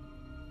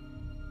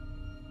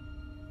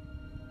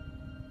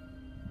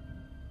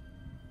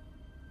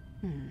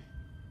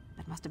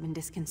 That must have been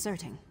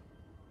disconcerting.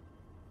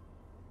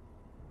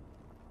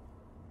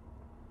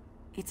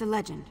 It's a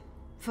legend,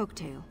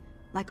 folktale,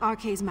 like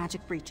Arkay's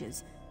magic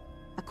breaches.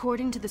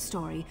 According to the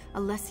story,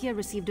 Alessia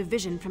received a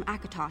vision from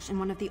Akatosh in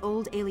one of the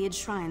old Ayleid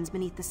shrines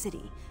beneath the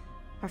city.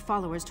 Her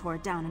followers tore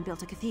it down and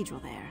built a cathedral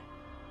there.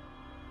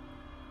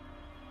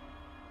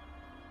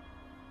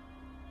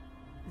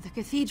 The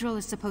cathedral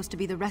is supposed to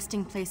be the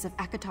resting place of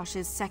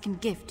Akatosh's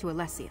second gift to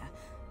Alessia,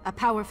 a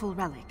powerful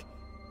relic.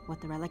 What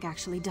the relic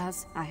actually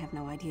does, I have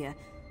no idea.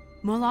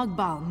 Molag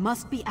Bal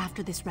must be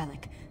after this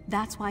relic.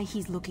 That's why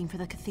he's looking for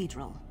the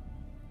cathedral.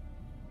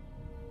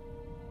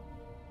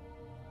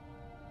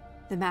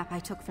 The map I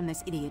took from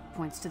this idiot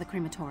points to the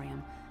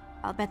crematorium.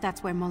 I'll bet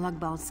that's where Molag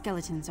Bal's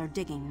skeletons are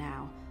digging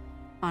now.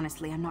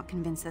 Honestly, I'm not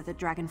convinced that the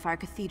Dragonfire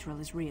Cathedral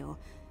is real,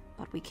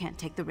 but we can't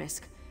take the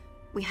risk.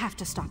 We have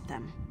to stop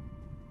them.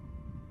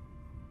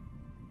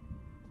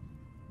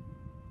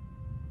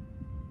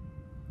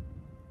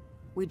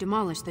 We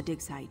demolished the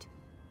dig site.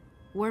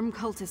 Worm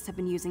cultists have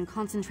been using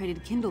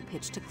concentrated kindle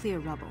pitch to clear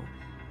rubble.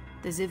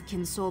 The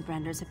Zivkin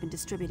Soulbranders have been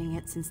distributing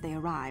it since they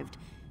arrived.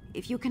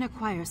 If you can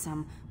acquire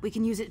some, we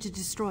can use it to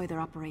destroy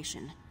their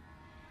operation.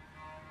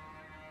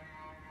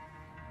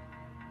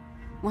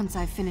 Once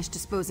I've finished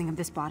disposing of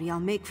this body, I'll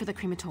make for the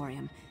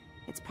crematorium.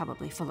 It's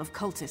probably full of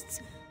cultists.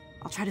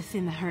 I'll try to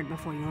thin the herd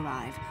before you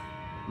arrive.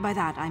 By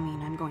that, I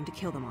mean I'm going to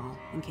kill them all,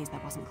 in case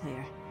that wasn't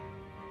clear.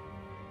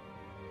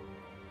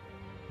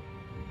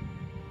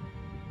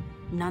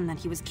 None that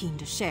he was keen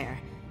to share.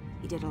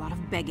 He did a lot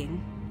of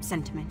begging,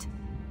 sentiment.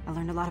 I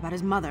learned a lot about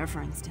his mother,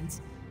 for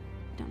instance.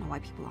 I don't know why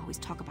people always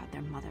talk about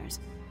their mothers.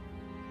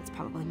 It's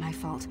probably my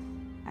fault.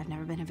 I've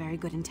never been a very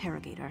good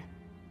interrogator.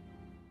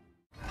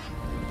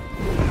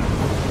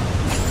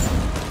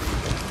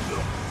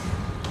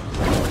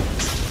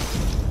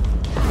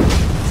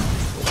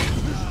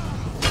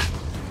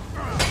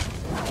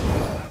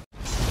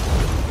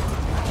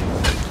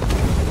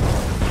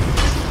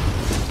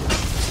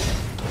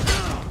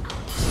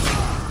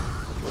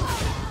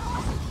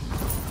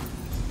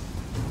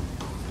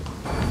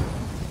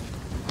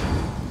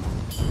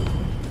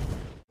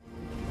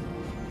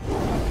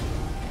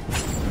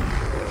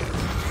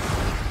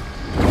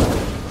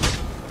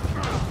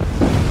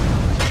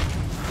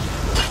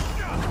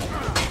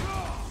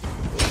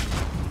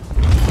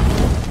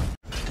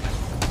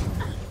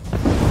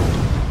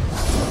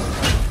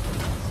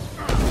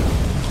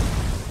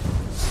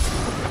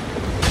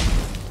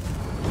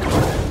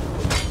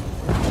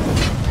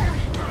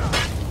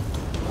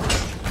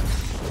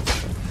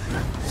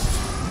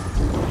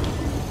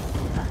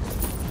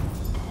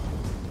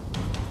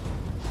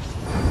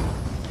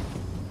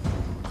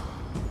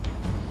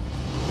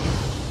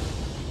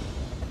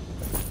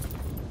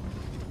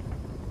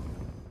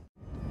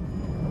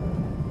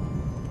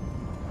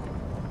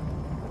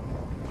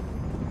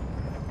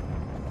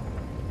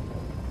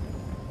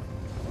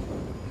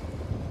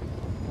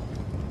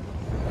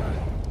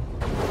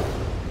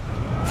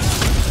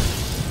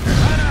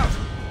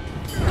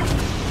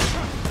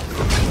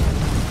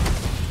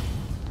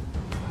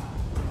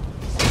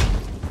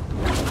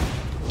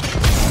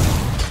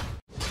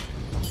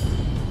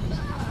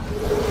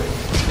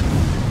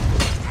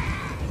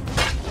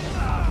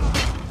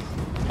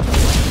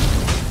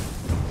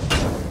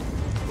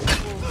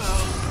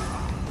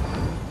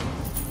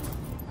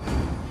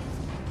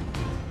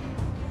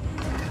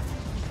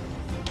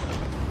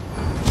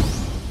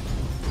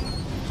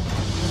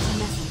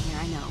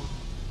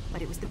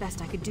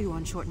 Best I could do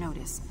on short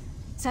notice.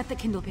 Set the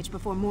kindle pitch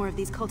before more of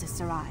these cultists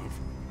arrive.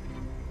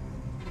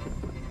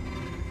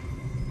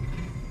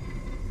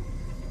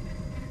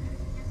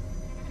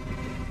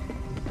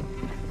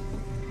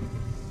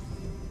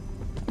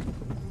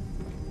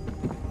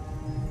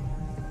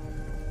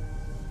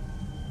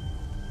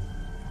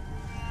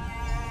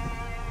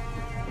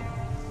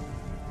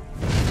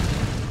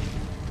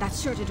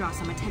 That's sure to draw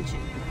some attention.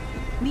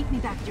 Meet me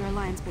back at your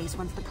Alliance base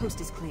once the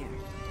coast is clear.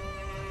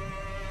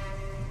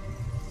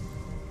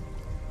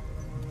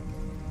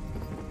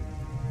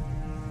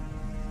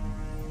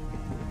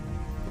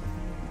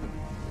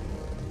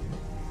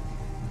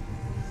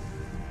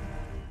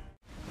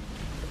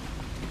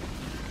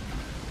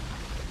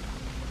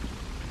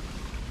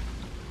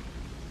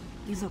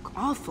 You look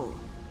awful.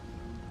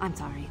 I'm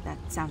sorry, that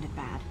sounded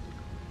bad.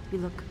 You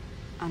look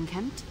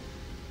unkempt?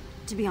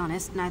 To be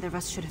honest, neither of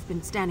us should have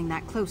been standing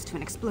that close to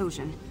an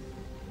explosion.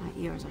 My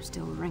ears are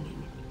still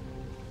ringing.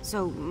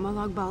 So,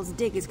 Molag Bal's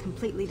dig is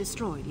completely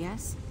destroyed,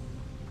 yes?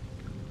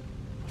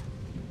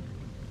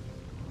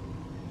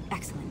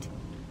 Excellent.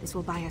 This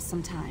will buy us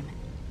some time.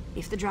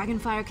 If the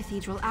Dragonfire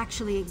Cathedral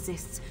actually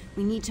exists,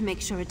 we need to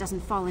make sure it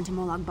doesn't fall into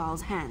Molag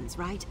Bal's hands,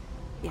 right?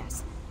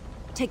 Yes.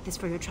 Take this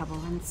for your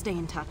trouble and stay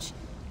in touch.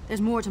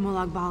 There's more to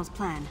Molag Bal's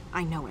plan.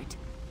 I know it.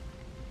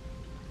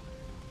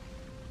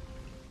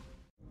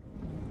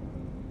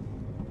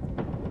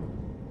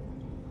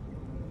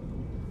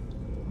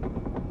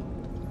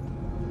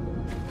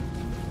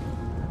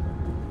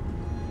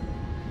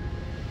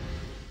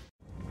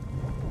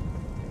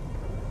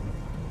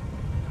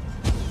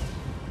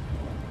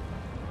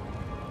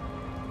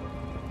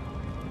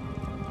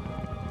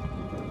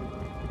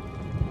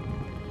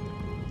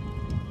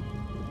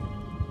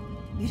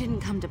 You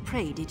didn't come to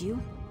pray, did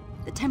you?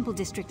 The Temple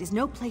District is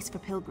no place for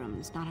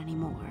pilgrims, not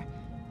anymore.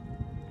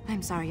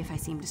 I'm sorry if I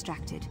seem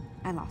distracted.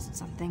 I lost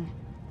something.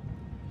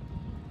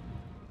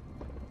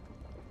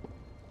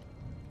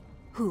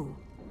 Who?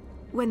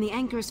 When the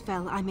anchors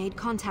fell, I made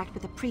contact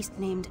with a priest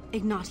named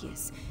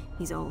Ignatius.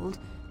 He's old,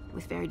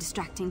 with very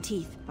distracting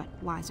teeth, but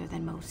wiser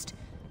than most.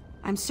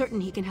 I'm certain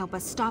he can help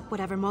us stop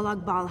whatever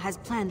Molag Bal has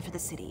planned for the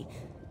city.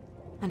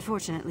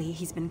 Unfortunately,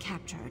 he's been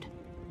captured.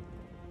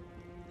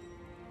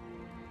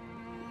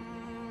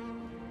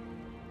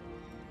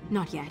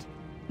 Not yet.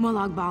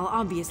 Molag Bal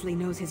obviously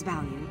knows his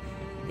value.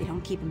 They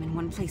don't keep him in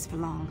one place for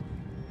long.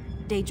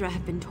 Daedra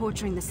have been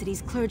torturing the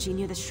city's clergy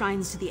near the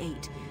shrines to the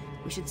Eight.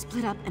 We should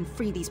split up and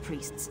free these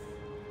priests.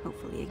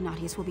 Hopefully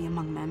Ignatius will be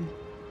among them.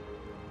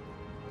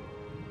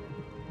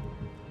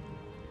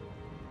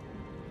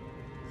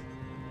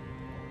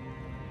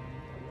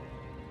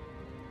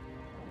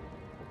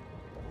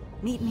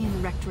 Meet me in the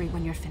rectory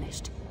when you're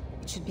finished.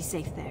 It should be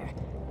safe there.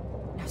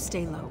 Now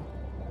stay low.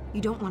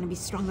 You don't want to be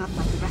strung up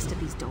like the rest of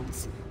these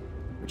dolts.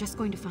 We're just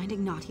going to find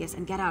Ignatius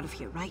and get out of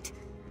here, right?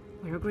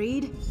 We're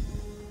agreed?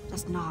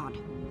 Just nod.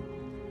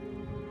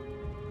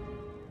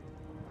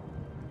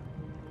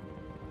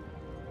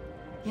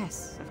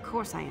 Yes, of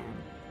course I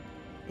am.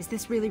 Is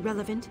this really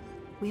relevant?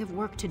 We have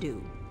work to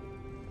do.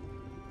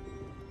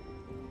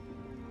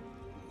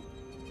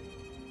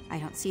 I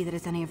don't see that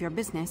it's any of your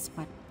business,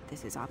 but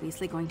this is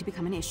obviously going to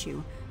become an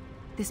issue.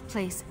 This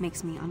place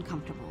makes me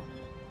uncomfortable.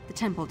 The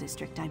Temple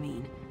District, I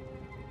mean.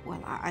 Well,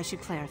 I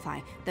should clarify.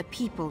 The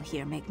people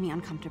here make me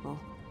uncomfortable.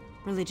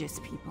 Religious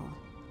people.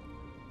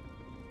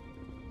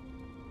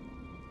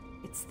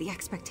 It's the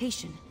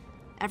expectation.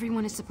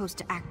 Everyone is supposed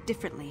to act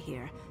differently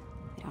here.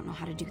 I don't know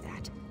how to do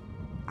that.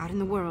 Out in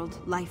the world,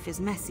 life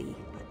is messy,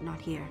 but not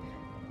here.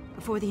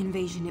 Before the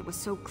invasion, it was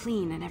so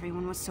clean and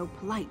everyone was so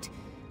polite.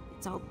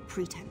 It's all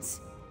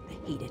pretense.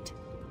 I hate it.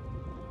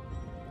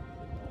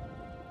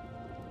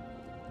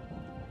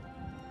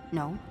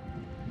 No.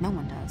 No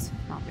one does.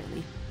 Not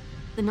really.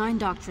 The 9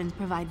 doctrines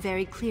provide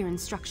very clear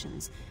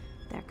instructions.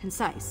 They're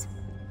concise,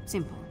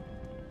 simple.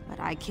 But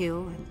I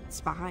kill and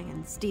spy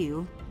and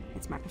steal.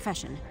 It's my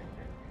profession.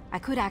 I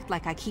could act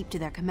like I keep to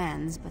their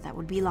commands, but that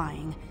would be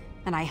lying,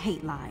 and I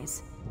hate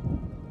lies.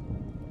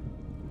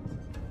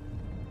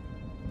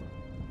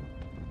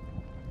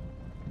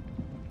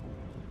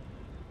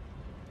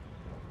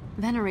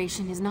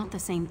 Veneration is not the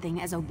same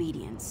thing as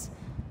obedience.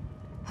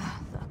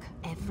 Look,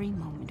 every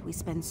moment we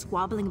spend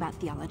squabbling about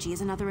theology is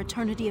another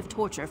eternity of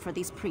torture for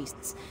these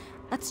priests.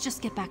 Let's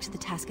just get back to the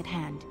task at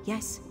hand,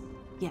 yes?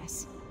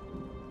 Yes.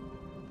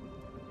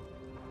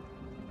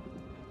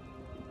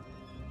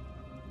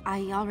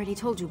 I already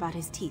told you about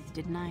his teeth,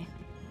 didn't I?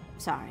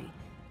 Sorry.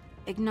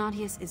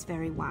 Ignatius is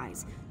very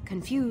wise.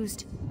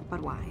 Confused,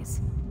 but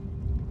wise.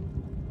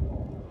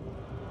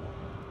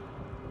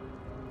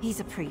 He's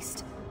a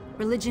priest.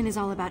 Religion is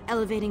all about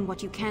elevating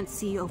what you can't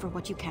see over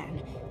what you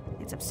can.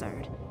 It's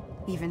absurd.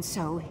 Even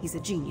so, he's a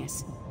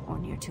genius, or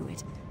near to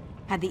it.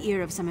 Had the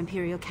ear of some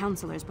Imperial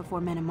counselors before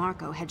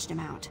Menomarco hedged him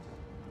out.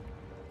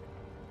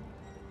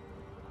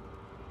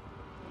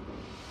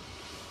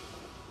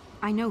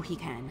 I know he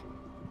can.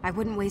 I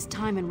wouldn't waste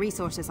time and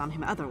resources on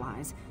him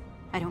otherwise.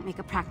 I don't make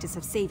a practice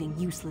of saving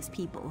useless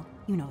people.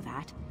 You know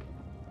that.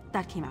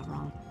 That came out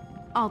wrong.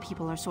 All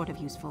people are sort of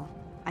useful.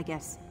 I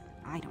guess.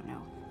 I don't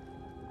know.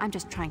 I'm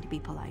just trying to be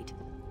polite.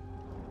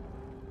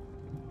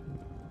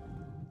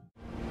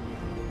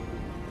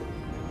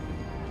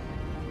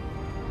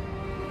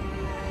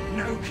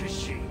 No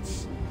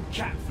Kashyyyks.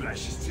 Cat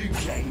flesh is too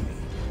gamey.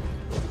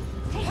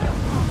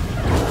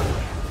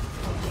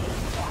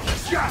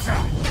 Scatter!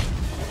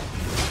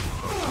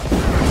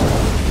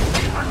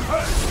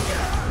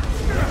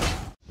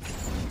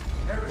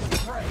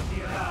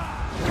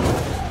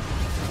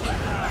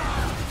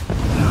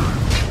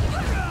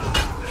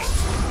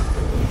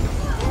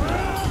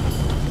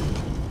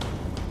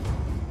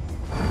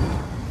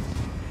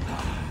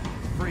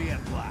 Free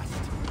at last.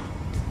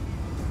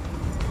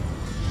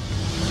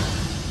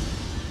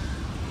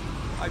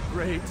 I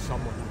prayed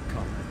someone would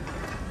come.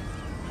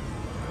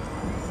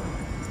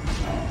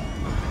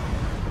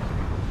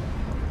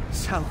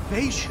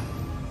 Salvation!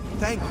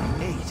 Thank you,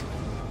 Nate.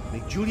 May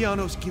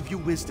Julianos give you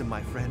wisdom,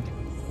 my friend.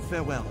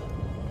 Farewell.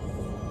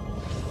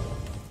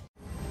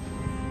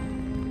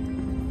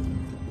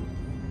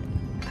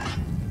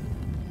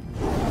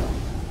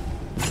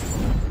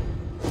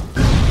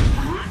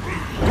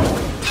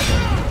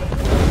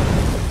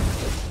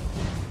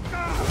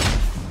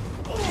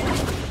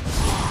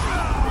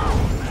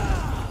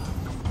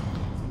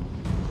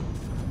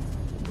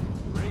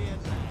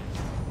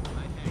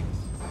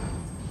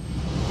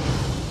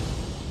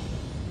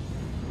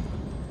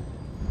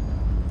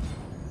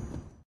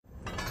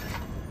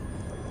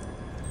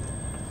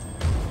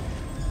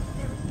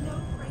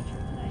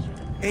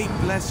 Eight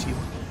bless you.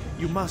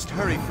 You must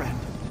hurry, friend.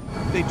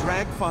 They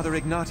drag Father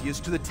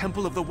Ignatius to the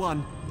Temple of the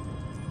One.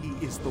 He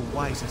is the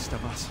wisest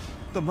of us,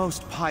 the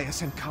most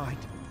pious and kind.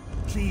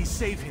 Please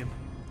save him.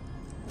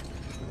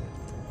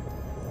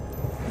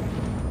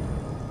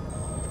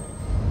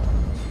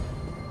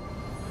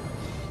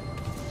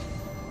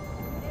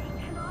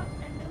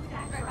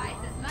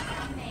 Sacrifices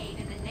must be made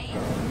in the name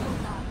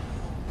of God.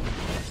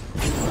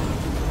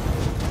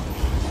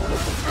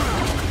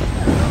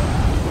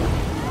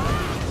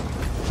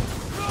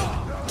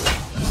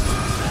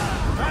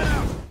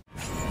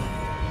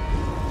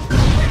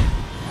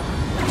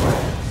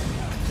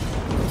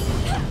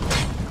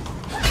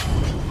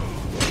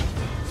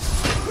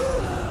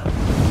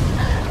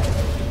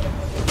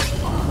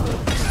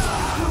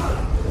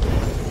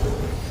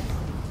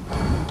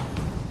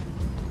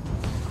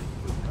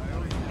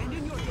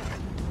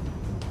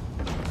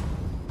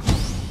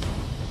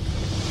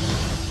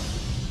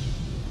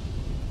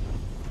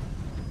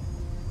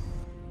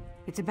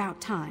 It's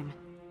about time.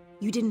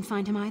 You didn't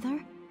find him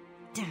either?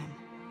 Damn,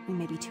 we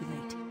may be too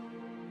late.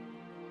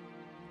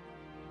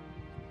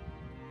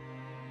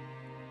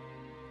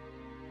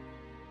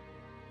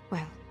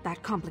 Well,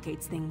 that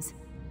complicates things.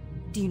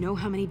 Do you know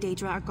how many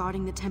Daedra are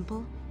guarding the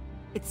temple?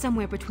 It's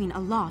somewhere between a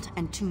lot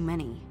and too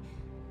many.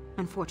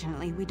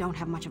 Unfortunately, we don't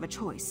have much of a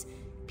choice.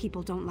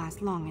 People don't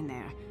last long in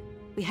there.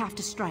 We have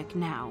to strike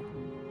now.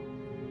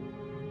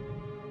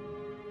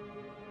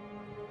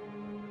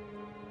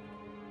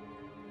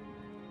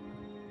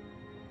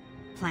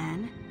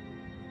 Plan?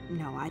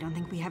 No, I don't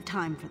think we have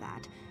time for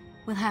that.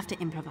 We'll have to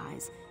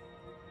improvise.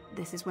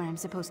 This is where I'm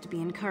supposed to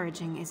be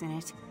encouraging, isn't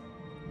it?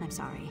 I'm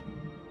sorry.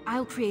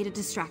 I'll create a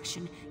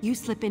distraction. You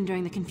slip in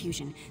during the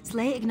confusion,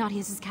 slay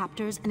Ignatius's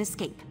captors, and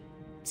escape.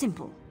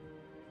 Simple.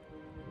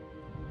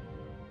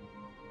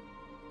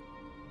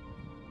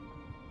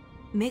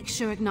 Make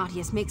sure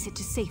Ignatius makes it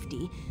to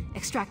safety,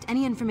 extract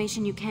any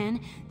information you can,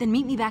 then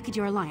meet me back at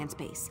your Alliance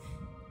base.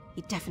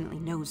 He definitely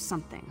knows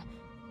something.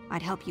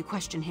 I'd help you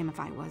question him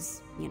if I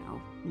was, you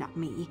know, not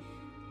me.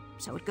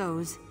 So it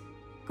goes.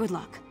 Good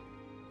luck.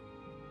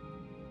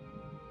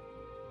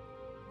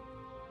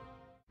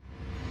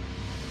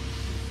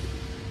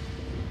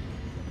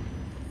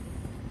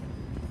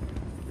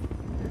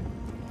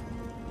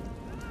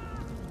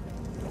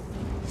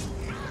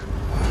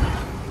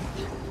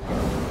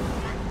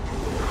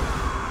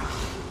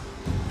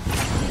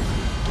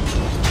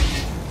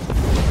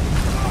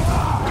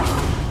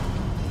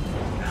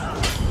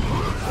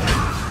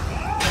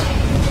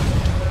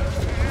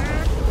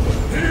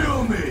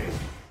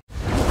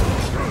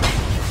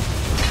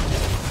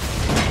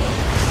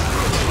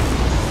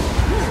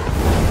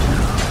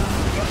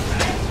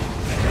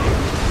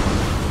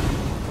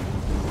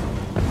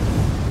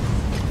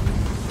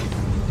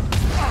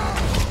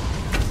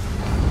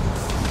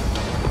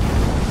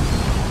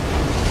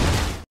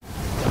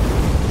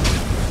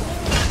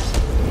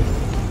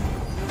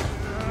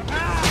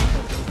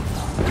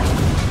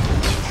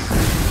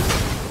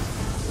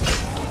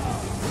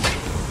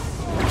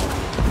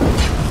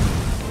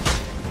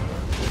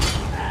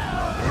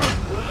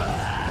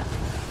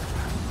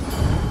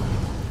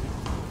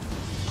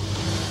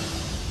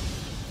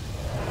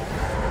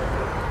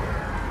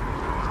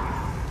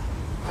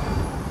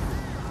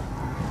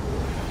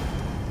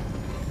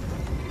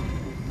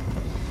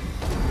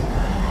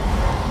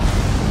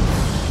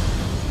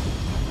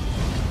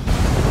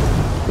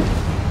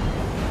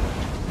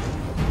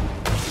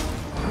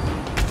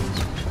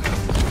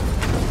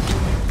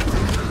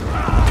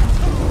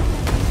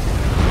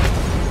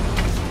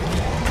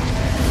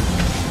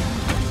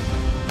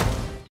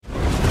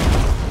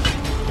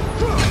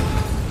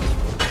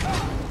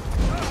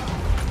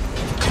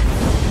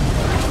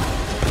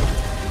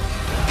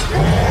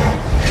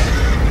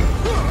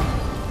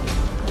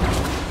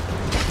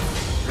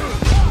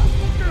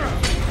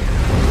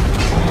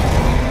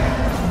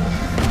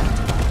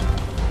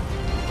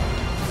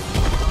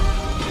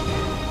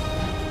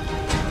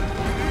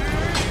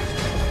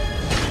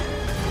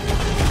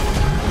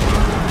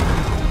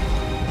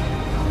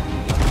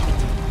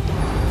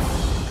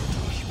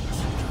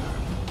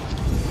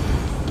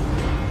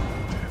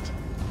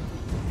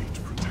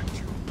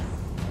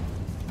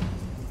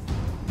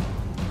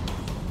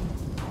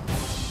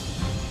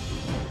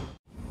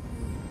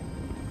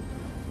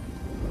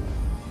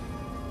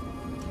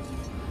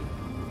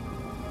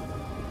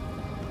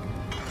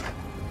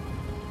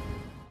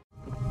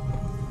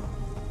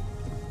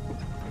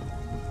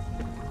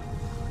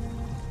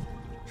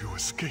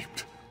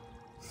 Escaped.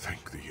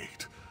 Thank the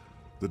Eight.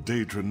 The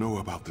Daedra know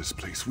about this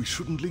place. We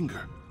shouldn't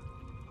linger.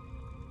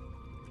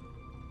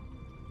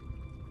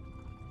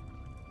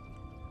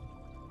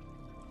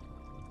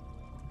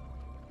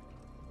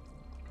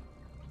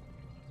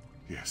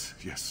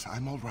 Yes,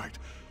 I'm all right.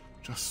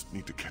 Just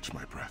need to catch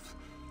my breath.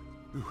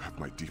 You have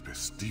my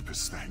deepest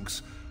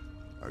thanks.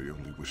 I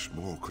only wish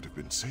more could have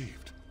been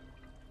saved.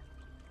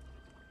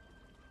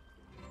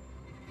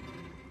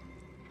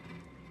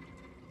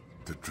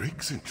 The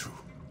Drake sent you.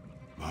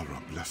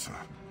 Mara bless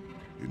her.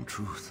 In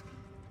truth,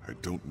 I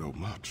don't know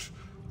much.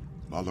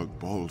 Malak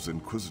Bal's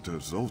Inquisitor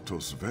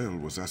Zoltos Vel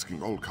was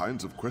asking all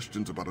kinds of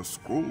questions about a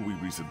scroll we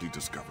recently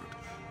discovered.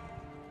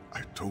 I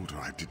told her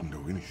I didn't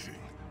know anything.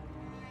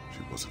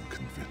 She wasn't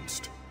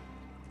convinced.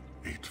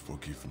 Eight,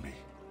 forgive me.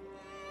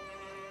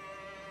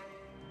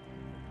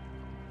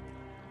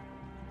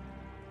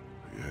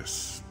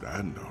 Yes,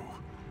 and no.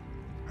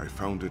 I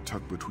found it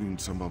tucked between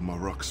some of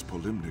Maruk's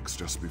polymnics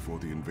just before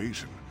the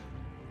invasion.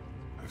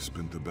 I've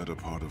spent the better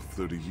part of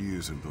 30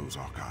 years in those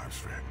archives,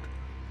 friend.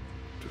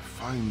 To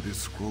find this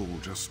scroll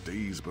just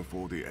days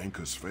before the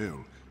Anchors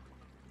fell,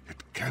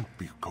 it can't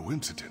be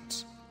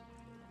coincidence.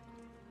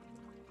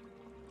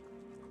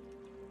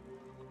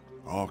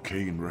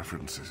 Arcane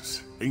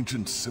references,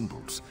 ancient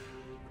symbols.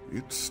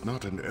 It's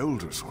not an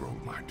Elder Scroll,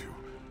 mind you.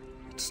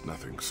 It's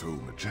nothing so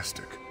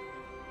majestic.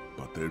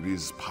 But there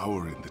is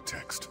power in the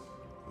text.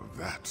 Of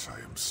that I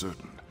am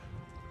certain.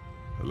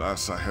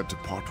 Alas, I had to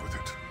part with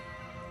it.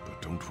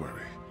 But don't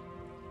worry.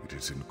 It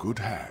is in good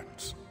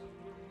hands.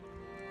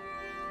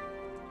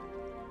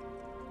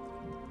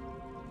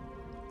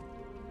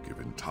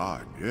 Given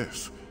time,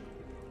 yes.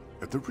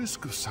 At the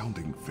risk of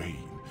sounding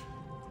vain,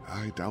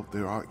 I doubt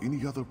there are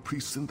any other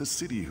priests in the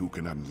city who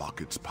can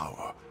unlock its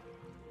power.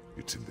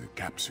 It's in the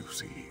gaps, you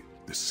see.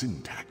 The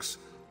syntax.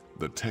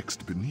 The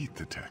text beneath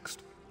the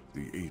text.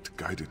 The Eight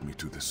guided me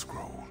to this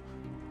scroll.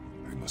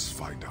 I must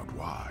find out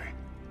why.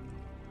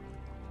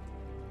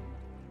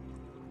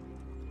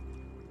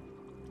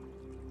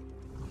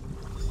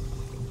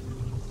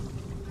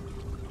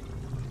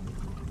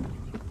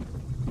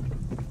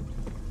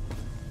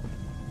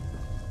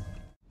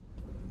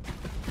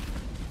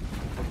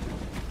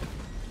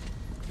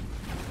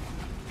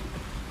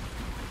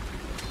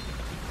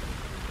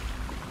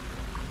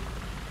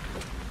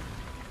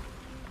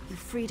 You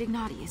freed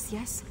Ignatius,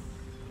 yes?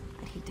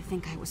 I'd hate to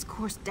think I was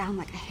coursed down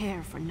like a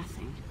hare for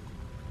nothing.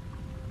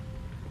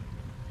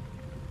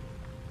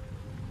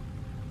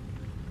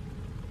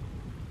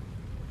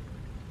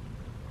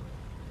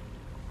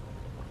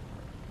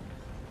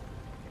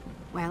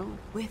 Well,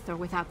 with or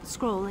without the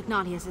scroll,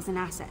 Ignatius is an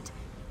asset.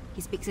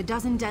 He speaks a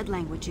dozen dead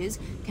languages,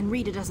 can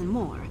read a dozen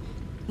more.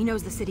 He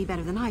knows the city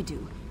better than I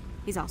do.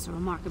 He's also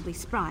remarkably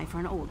spry for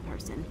an old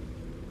person.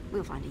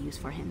 We'll find a use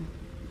for him.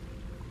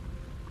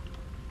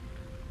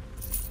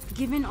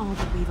 Given all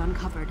that we've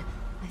uncovered,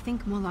 I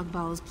think Molag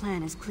Bal's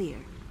plan is clear.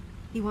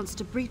 He wants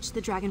to breach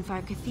the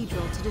Dragonfire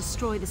Cathedral to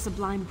destroy the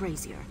Sublime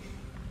Brazier.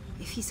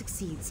 If he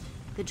succeeds,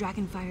 the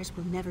Dragonfires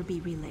will never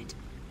be relit,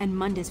 and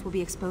Mundus will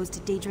be exposed to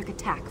Daedric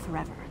attack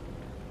forever.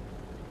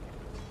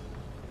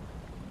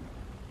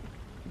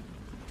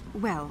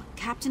 Well,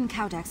 Captain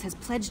Caudex has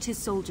pledged his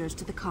soldiers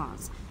to the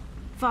cause.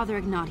 Father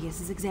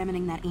Ignatius is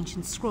examining that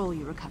ancient scroll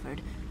you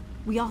recovered.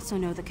 We also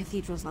know the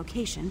cathedral's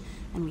location,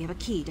 and we have a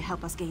key to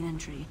help us gain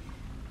entry.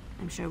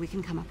 I'm sure we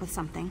can come up with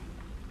something.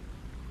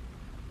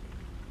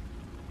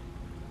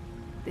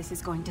 This is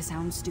going to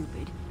sound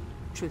stupid.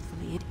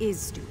 Truthfully, it is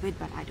stupid,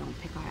 but I don't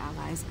pick our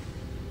allies.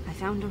 I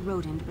found a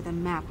rodent with a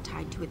map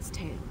tied to its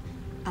tail.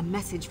 A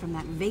message from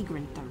that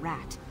vagrant, the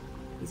rat.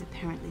 He's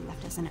apparently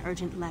left us an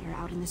urgent letter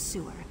out in the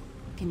sewer.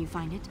 Can you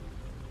find it?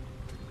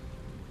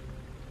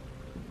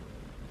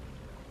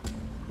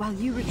 While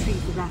you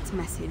retrieve the rat's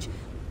message,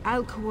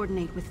 I'll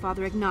coordinate with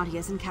Father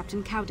Ignatius and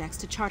Captain Caudex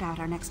to chart out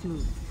our next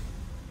move.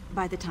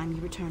 By the time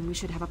you return, we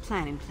should have a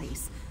plan in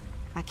place.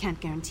 I can't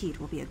guarantee it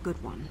will be a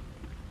good one.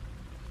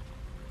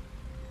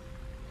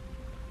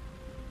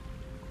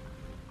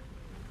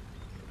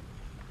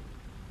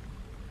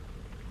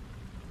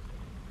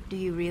 Do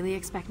you really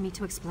expect me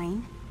to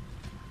explain?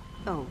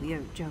 Oh, you're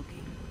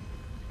joking.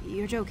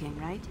 You're joking,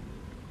 right?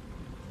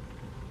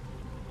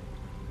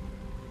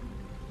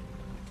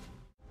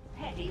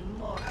 Petty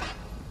Lord.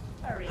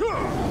 Hurry.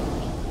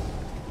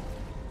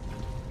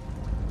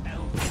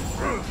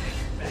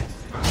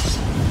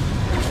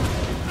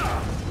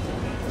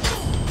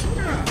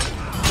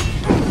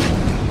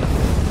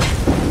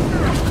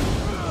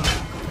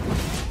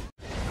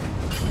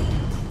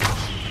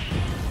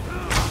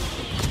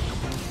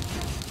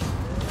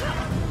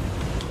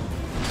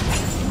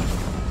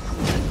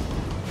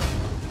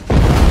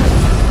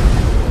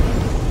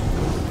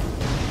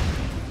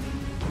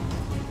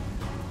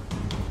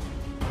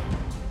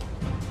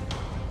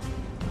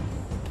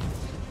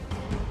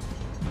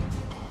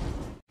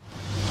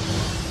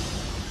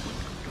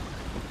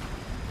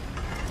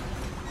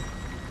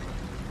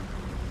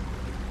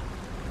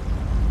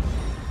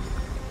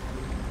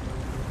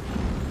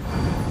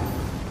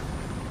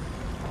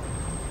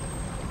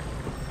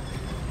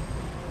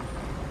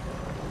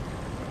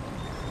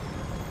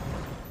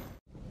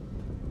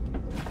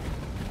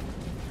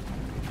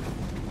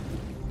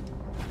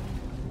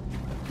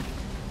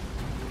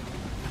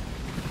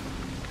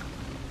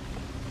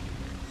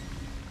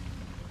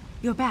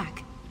 You're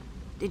back.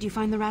 Did you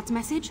find the rat's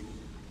message?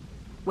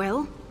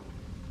 Well?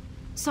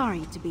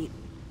 Sorry to be...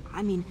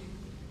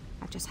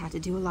 I've just had to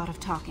do a lot of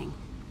talking.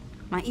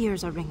 My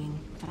ears are ringing,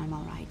 but I'm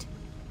all right.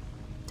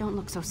 Don't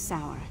look so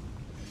sour.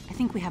 I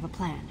think we have a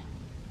plan.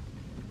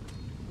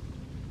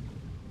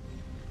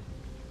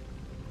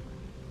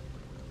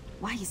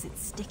 Why is it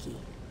sticky?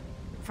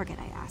 Forget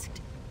I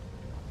asked.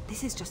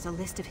 This is just a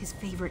list of his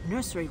favorite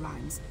nursery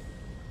rhymes.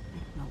 I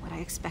don't know what I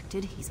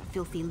expected. He's a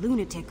filthy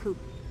lunatic who...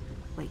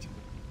 Wait.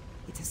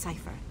 It's a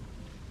cipher.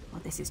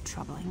 Well, this is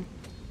troubling.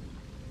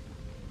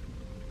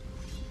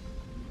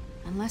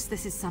 Unless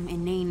this is some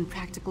inane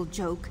practical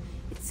joke,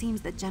 it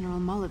seems that General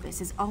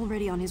Mollivis is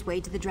already on his way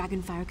to the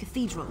Dragonfire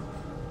Cathedral.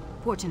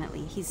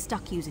 Fortunately, he's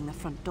stuck using the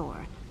front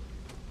door.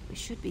 We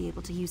should be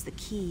able to use the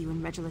key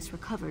when Regulus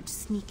recovered to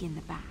sneak in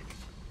the back.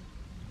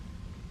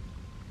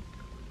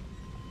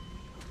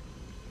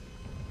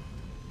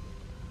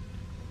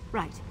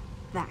 Right,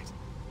 that.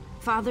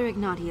 Father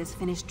Ignatius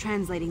finished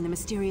translating the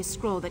mysterious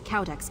scroll that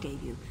Caudex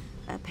gave you.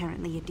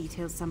 Apparently it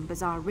details some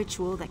bizarre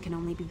ritual that can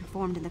only be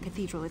performed in the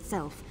cathedral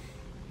itself.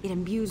 It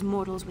imbues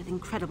mortals with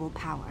incredible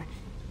power,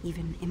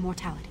 even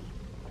immortality.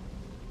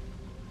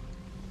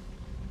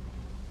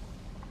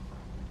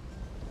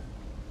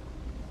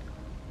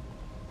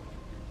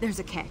 There's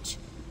a catch.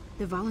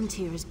 The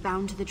volunteer is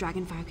bound to the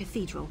Dragonfire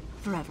Cathedral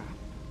forever.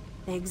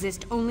 They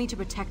exist only to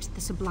protect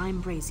the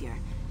Sublime Brazier.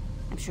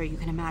 I'm sure you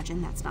can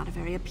imagine that's not a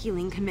very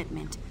appealing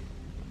commitment.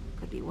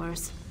 Could be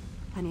worse.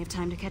 Plenty of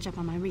time to catch up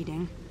on my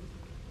reading.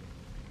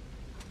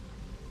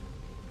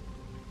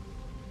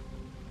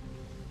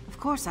 Of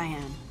course I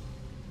am.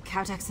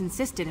 Caudex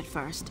insisted at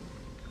first.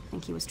 I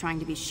think he was trying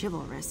to be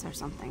chivalrous or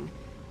something.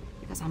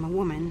 Because I'm a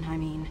woman, I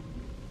mean,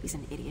 he's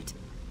an idiot.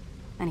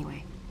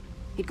 Anyway,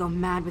 he'd go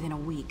mad within a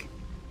week.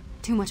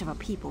 Too much of a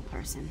people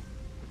person.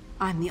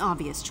 I'm the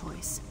obvious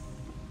choice.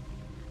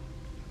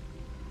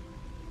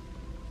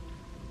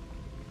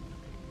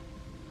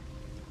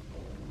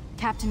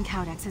 Captain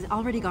Caudex has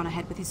already gone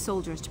ahead with his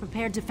soldiers to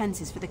prepare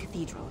defenses for the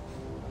cathedral.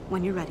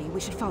 When you're ready, we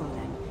should follow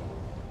them.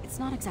 It's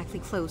not exactly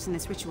close, and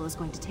this ritual is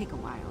going to take a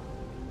while.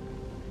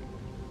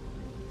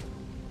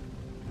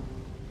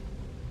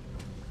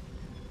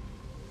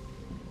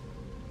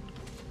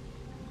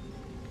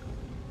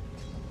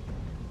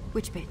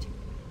 Which bit?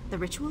 The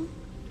ritual?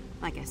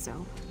 I guess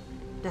so.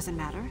 Doesn't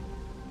matter.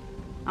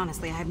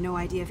 Honestly, I have no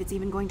idea if it's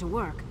even going to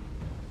work.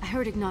 I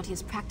heard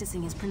Ignatius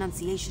practicing his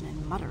pronunciation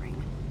and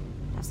muttering.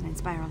 Doesn't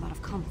inspire a lot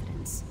of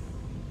confidence.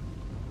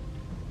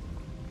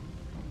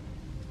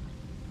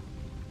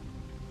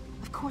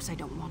 Of course I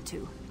don't want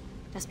to.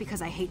 Just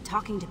because I hate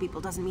talking to people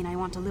doesn't mean I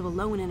want to live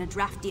alone in a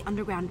drafty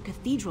underground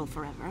cathedral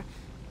forever.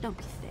 Don't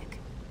be thick.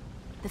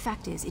 The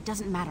fact is, it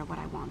doesn't matter what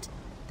I want.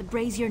 The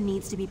Brazier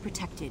needs to be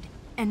protected.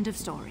 End of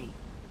story.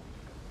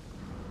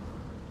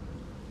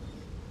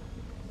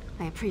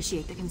 I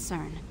appreciate the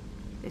concern.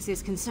 This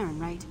is concern,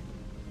 right?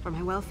 For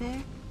my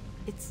welfare?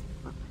 It's...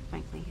 well,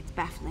 frankly, it's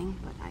baffling,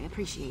 but I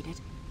appreciate it.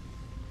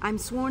 I'm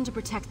sworn to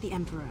protect the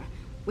Emperor.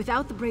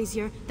 Without the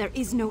Brazier, there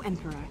is no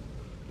Emperor.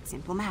 It's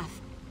simple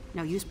math.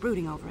 No use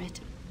brooding over it.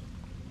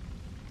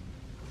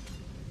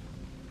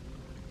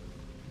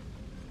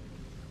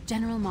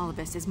 General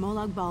Mollivis is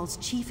Molag Bal's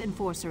chief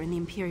enforcer in the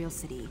Imperial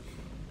city.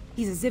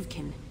 He's a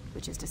Zivkin,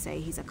 which is to say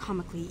he's a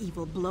comically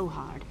evil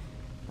blowhard.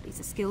 But he's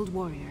a skilled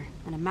warrior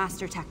and a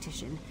master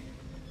tactician.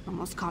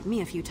 Almost caught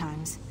me a few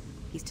times.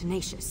 He's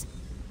tenacious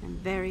and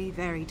very,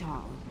 very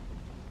tall.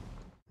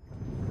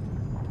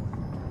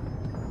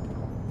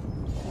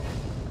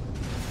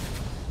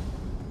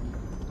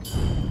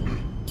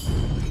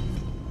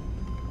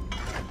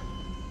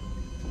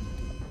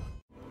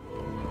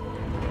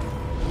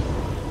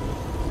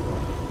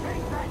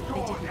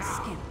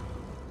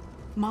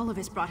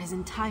 Mollivis brought his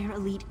entire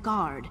elite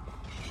guard.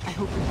 I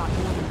hope we brought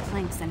more than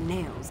planks and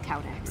nails,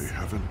 Caudex. They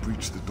haven't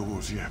breached the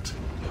doors yet.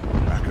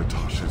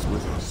 Akatosh is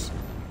with us.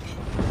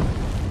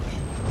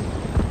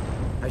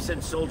 I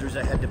sent soldiers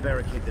ahead to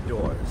barricade the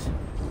doors.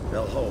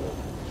 They'll hold.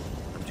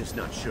 I'm just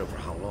not sure for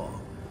how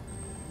long.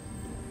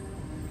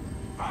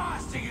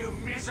 Faster, you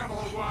miserable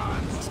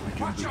ones! Let's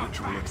begin Put the your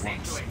ritual backs at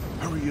once. into it!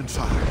 Hurry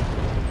inside.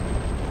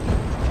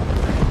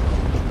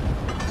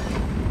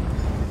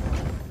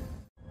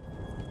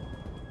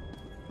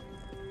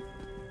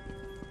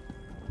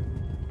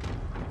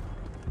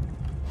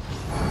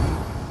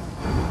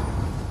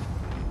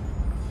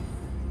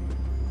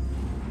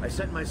 I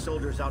sent my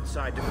soldiers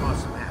outside to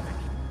cause some havoc.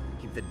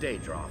 Keep the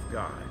Daedra off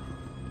guard.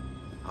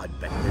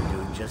 I'd bet they're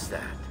doing just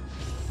that.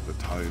 The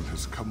time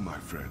has come, my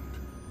friend.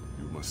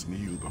 You must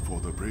kneel before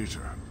the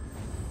brazier.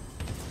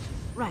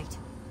 Right.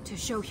 To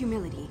show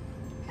humility.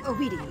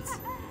 Obedience.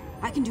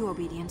 I can do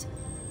obedient.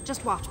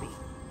 Just watch me.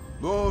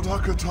 Lord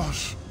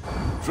Akatosh,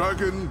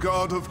 Dragon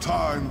God of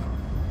Time,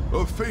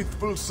 a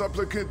faithful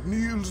supplicant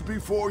kneels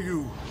before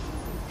you.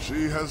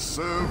 She has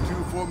served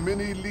you for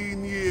many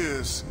lean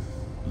years.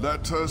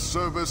 Let her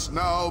service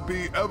now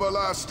be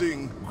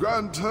everlasting.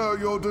 Grant her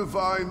your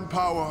divine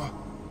power.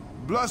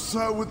 Bless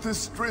her with the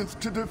strength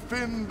to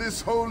defend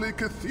this holy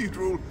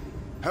cathedral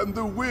and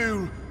the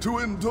will to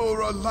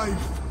endure a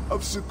life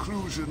of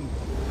seclusion.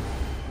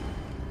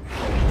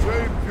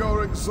 Drape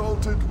your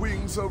exalted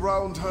wings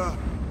around her,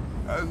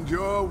 and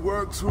your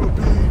works will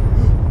be...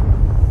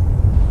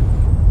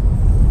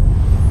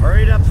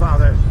 Hurry it up,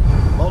 Father.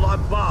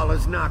 Molag Bal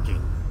is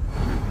knocking.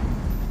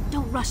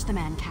 Don't rush the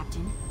man,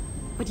 Captain.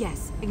 But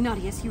yes,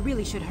 Ignatius, you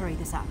really should hurry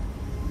this up.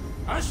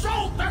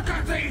 Assault the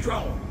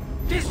cathedral!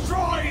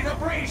 Destroy the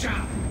brazier!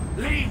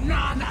 Leave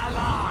none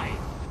alive!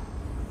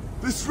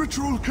 This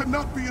ritual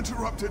cannot be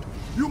interrupted.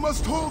 You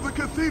must hold the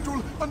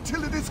cathedral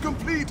until it is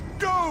complete.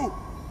 Go!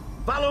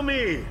 Follow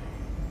me!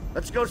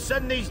 Let's go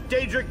send these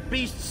Daedric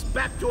beasts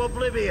back to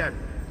oblivion!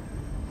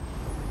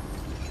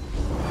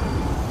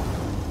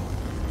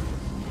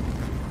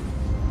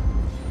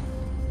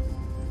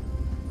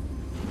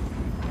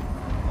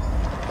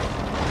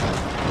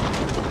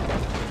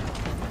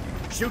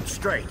 Shoot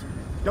straight.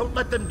 Don't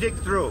let them dig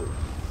through.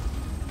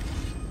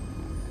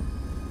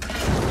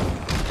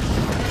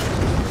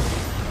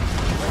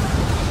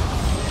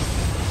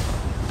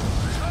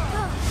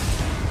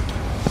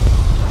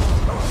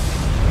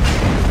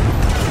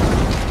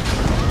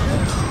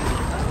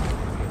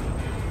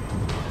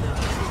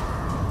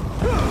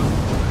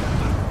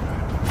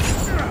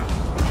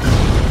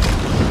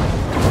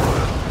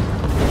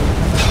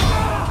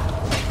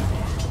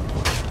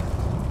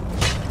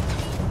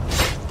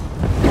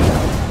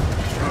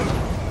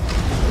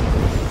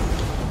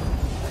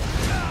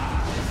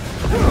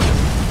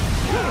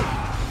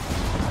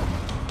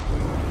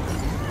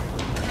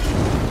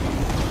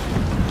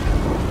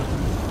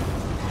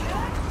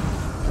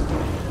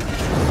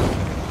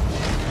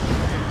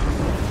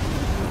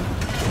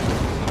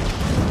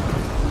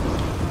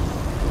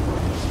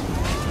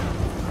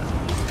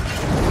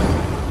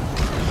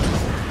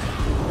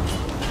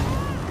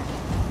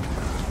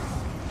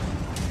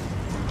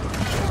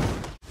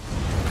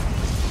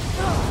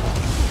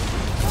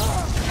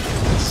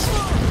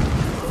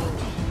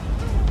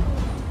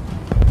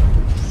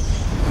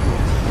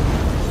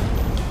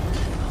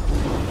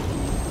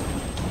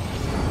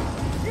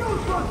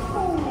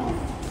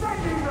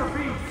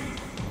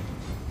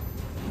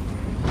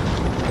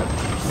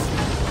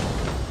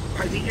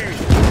 By the gate!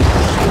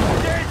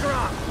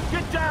 Daedra!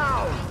 Get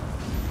down!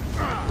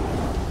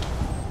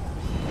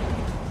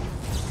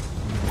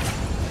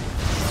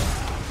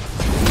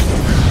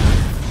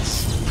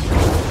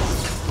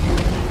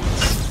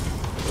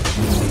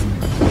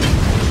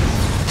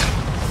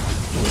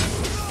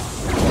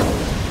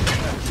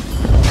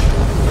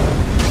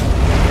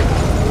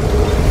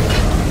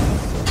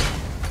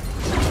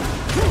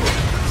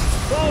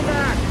 Fall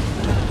back!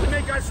 We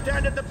make our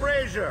stand at the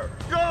brazier!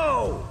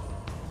 Go!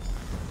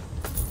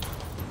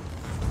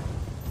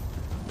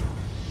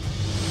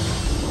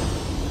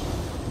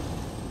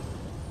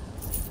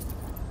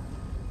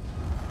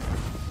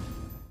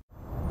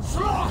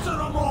 Slaughter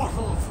the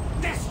mortals!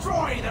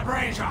 Destroy the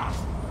brazier!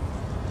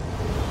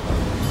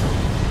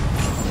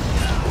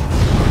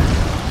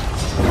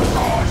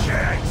 Oh,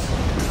 shit!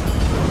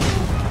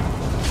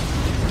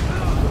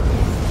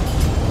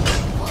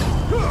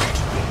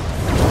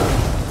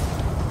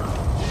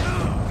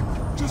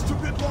 Just a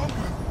bit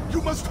longer.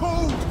 You must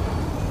hold!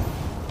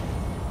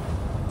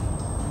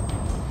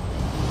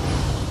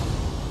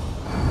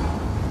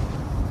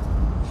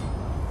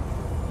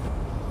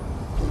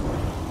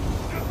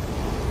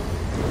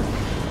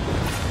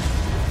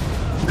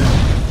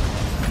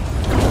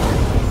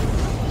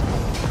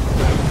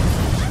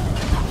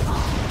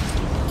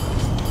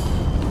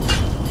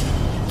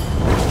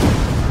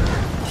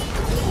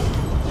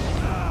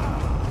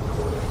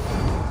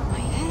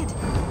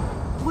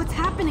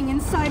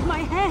 Inside my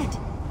head.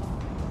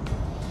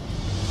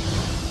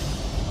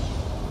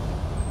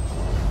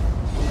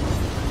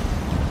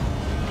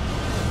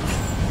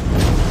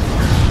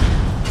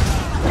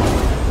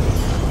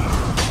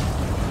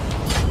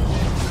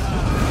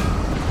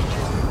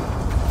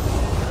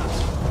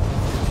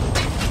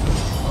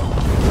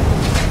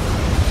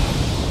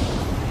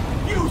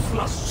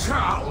 Useless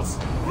Charles!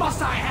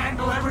 Must I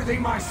handle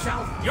everything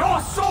myself?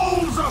 Your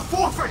souls are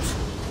forfeit!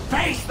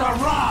 Face the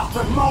wrath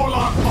of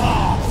Moloch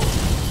Ball!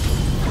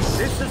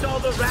 This is all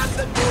the wrath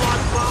that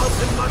Moloch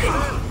Balls and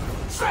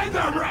muster? Send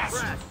the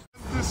rest!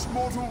 This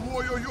mortal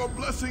warrior your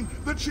blessing,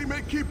 that she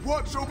may keep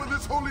watch over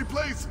this holy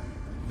place.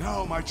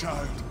 Now, my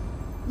child.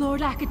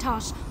 Lord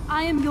Akatosh,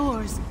 I am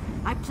yours.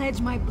 I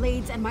pledge my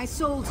blades and my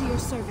soul to your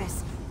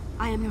service.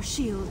 I am your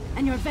shield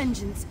and your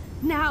vengeance,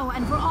 now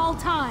and for all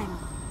time.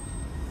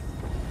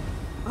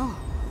 Oh,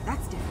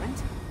 that's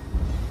different.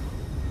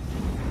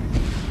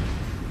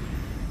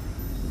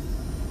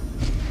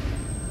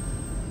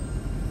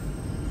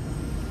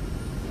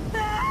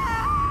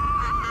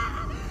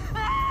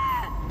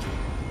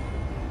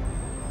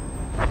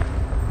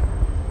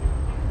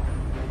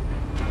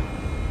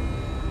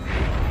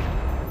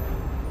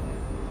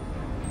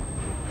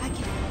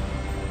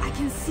 I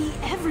can see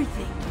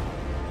everything.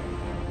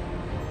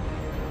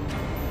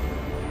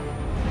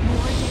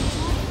 More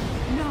danger?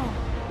 No,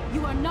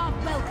 you are not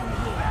welcome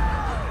here.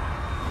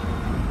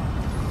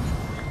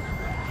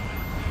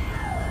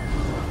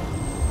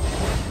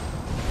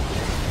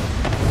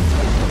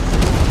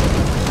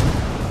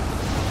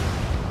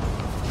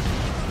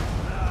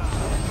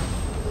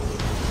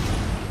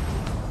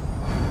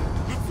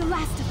 That's the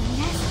last of them,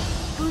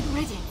 yes? Good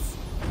riddance.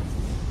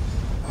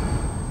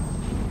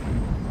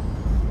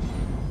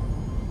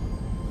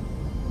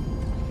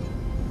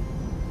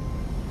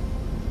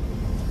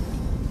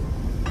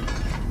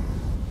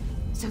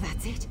 So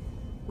that's it?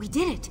 We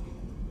did it!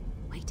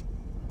 Wait,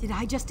 did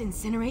I just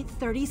incinerate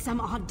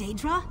 30-some-odd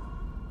Daedra?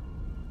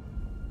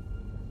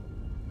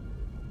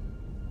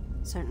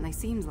 Certainly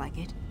seems like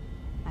it.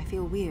 I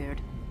feel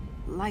weird.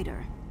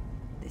 Lighter.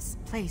 This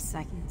place,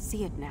 I can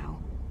see it now.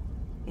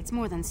 It's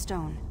more than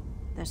stone.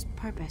 There's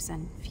purpose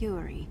and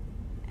fury.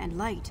 And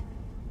light.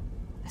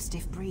 A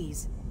stiff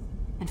breeze.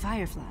 And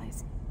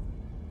fireflies.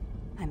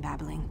 I'm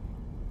babbling.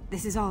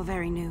 This is all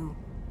very new.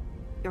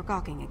 You're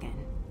gawking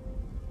again.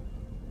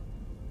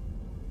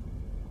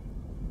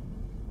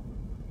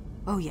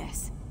 Oh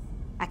yes.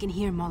 I can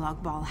hear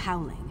Molag Bal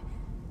howling.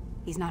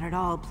 He's not at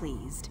all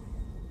pleased.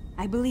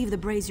 I believe the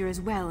brazier is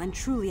well and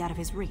truly out of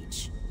his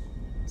reach.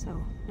 So,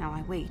 now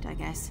I wait, I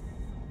guess.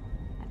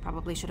 I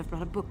probably should have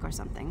brought a book or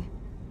something.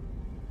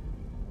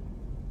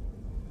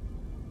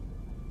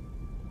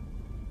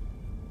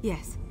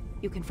 Yes,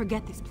 you can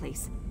forget this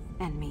place.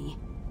 And me.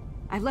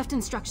 I've left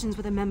instructions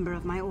with a member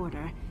of my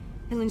order.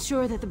 He'll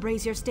ensure that the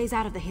brazier stays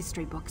out of the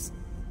history books.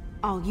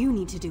 All you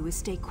need to do is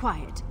stay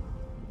quiet.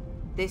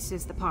 This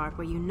is the part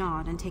where you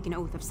nod and take an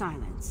oath of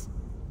silence.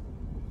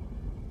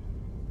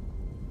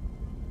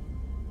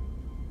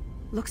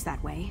 Looks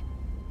that way.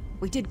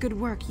 We did good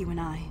work, you and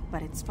I,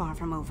 but it's far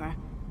from over.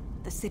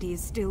 The city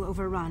is still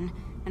overrun,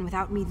 and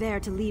without me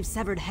there to leave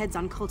severed heads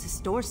on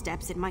cultist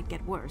doorsteps, it might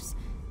get worse.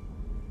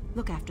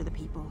 Look after the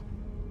people.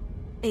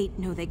 8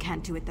 know they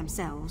can't do it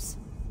themselves.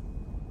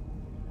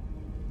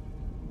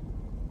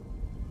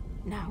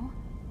 Now,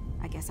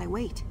 I guess I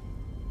wait.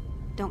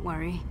 Don't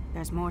worry,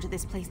 there's more to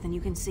this place than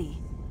you can see.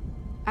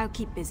 I'll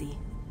keep busy,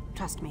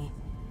 trust me.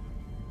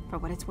 For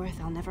what it's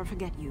worth, I'll never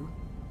forget you.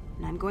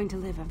 And I'm going to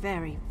live a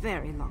very,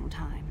 very long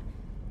time.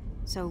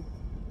 So,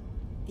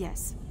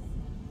 yes,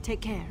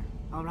 take care,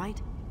 all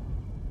right?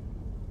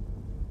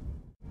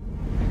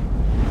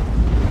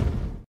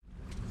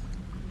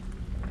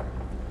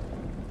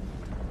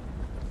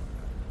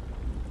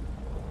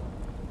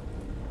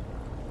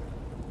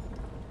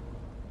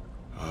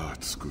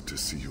 It's good to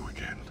see you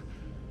again.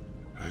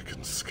 I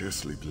can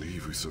scarcely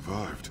believe we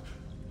survived,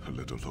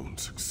 let alone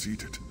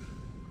succeeded.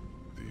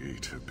 The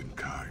 8 have been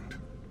kind.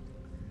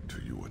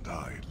 To you and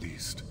I, at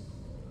least.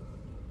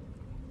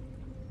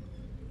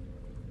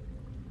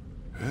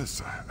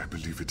 Yes, I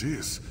believe it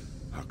is.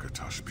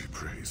 Akatosh be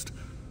praised.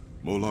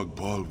 Molag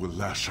Bal will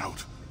lash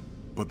out,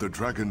 but the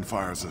dragon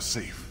fires are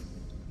safe,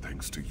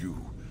 thanks to you.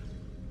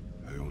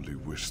 I only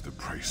wish the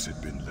price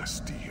had been less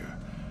dear.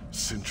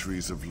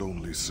 Centuries of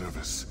lonely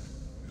service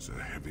is a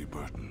heavy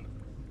burden.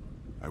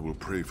 I will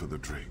pray for the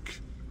Drake,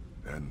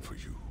 and for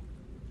you.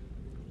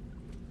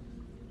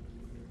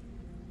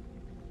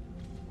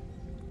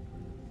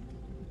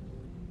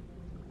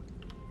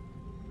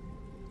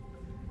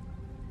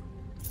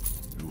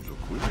 You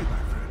look weary, my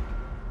friend.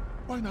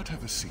 Why not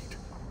have a seat?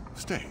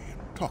 Stay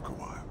and talk a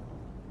while.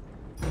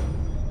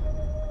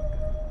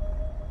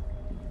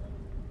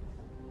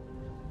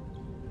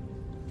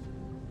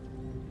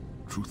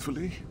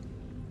 Truthfully,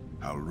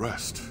 I'll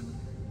rest.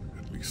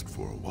 At least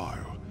for a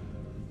while.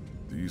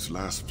 These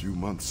last few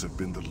months have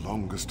been the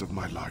longest of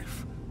my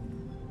life.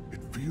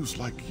 It feels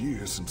like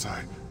years since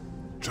I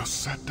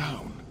just sat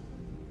down.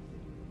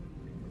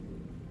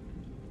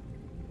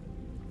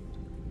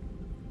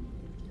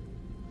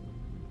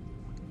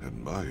 At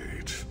my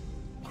age,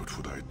 what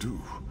would I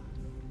do?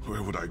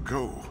 Where would I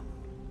go?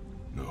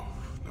 No,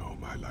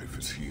 my life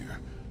is here.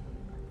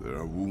 There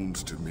are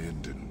wounds to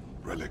mend and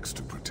relics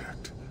to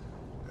protect.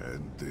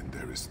 And then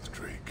there is the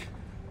Drake.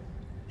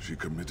 She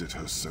committed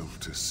herself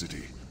to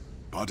city,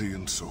 body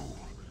and soul.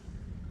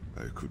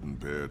 I couldn't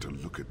bear to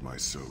look at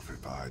myself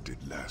if I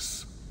did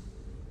less.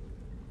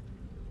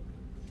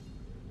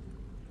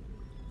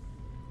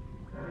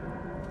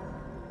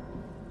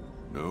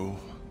 No,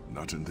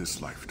 not in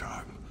this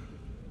lifetime.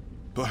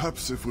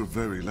 Perhaps if we're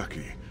very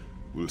lucky,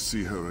 we'll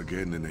see her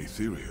again in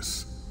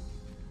Aetherius.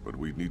 But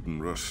we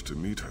needn't rush to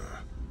meet her.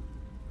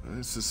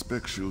 I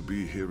suspect she'll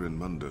be here in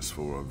Mundus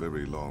for a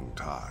very long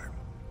time.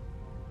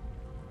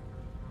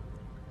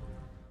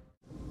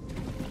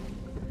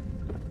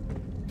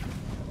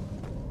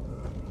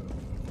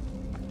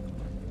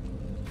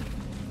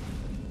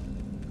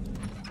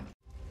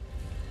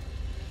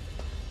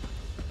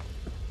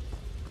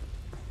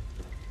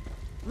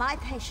 My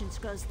patience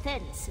grows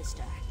thin,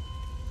 sister.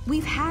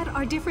 We've had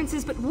our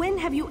differences, but when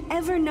have you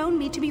ever known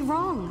me to be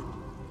wrong?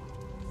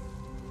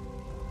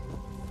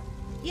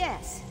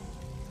 Yes,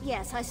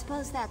 I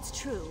suppose that's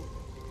true.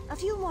 A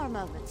few more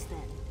moments, then.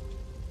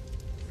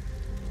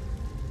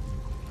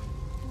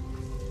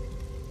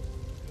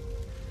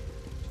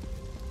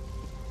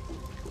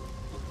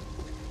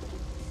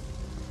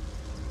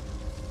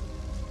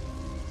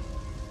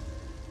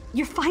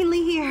 You're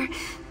finally here.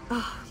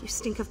 Oh, you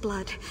stink of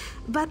blood.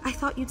 But I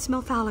thought you'd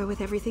smell fouler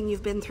with everything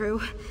you've been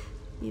through.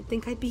 You'd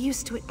think I'd be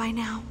used to it by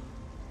now.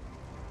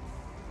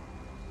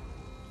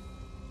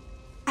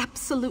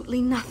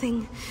 Absolutely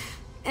nothing.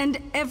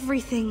 And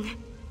everything.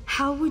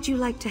 How would you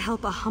like to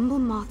help a humble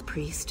moth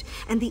priest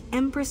and the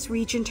Empress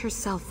Regent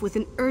herself with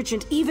an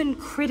urgent, even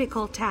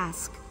critical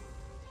task?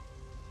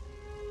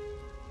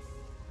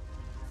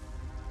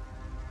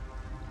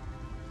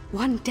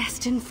 One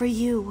destined for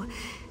you.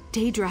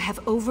 Daedra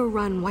have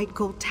overrun White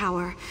Gold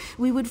Tower.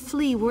 We would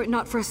flee were it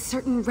not for a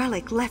certain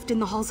relic left in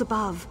the halls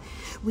above.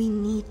 We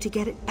need to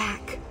get it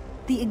back.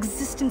 The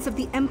existence of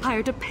the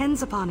Empire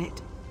depends upon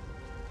it.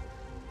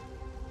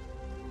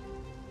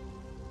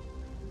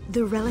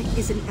 The relic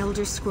is an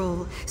Elder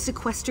Scroll,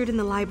 sequestered in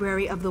the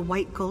library of the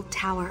White Gold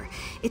Tower.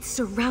 It's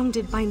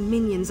surrounded by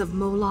minions of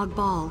Molag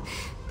Bal,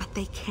 but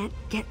they can't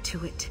get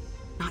to it.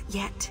 Not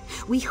yet.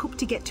 We hope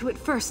to get to it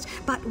first,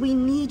 but we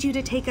need you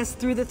to take us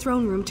through the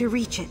throne room to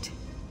reach it.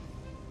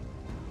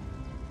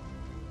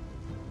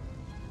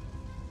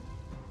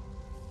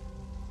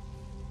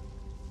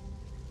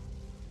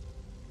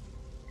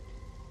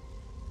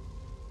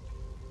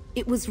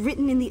 It was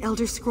written in the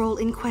Elder Scroll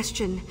in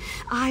question.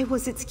 I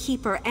was its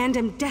keeper and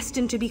am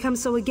destined to become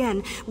so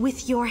again,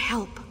 with your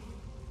help.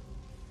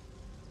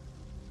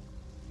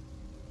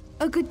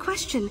 A good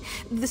question.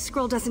 The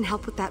scroll doesn't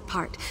help with that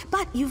part.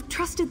 But you've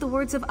trusted the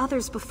words of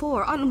others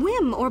before, on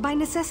whim or by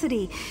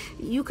necessity.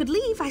 You could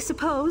leave, I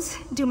suppose.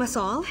 Doom us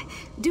all.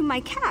 Doom my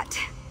cat.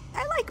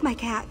 I like my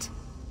cat.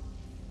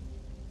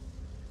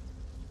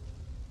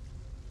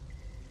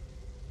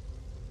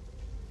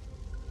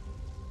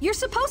 You're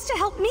supposed to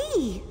help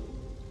me!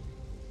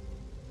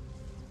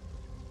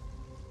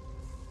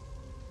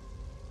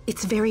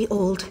 It's very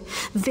old,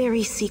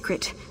 very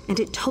secret, and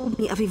it told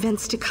me of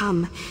events to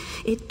come.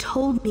 It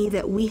told me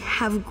that we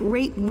have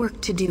great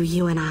work to do,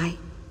 you and I.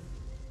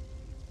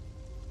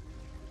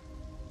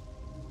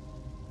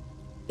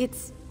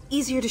 It's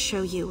easier to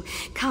show you.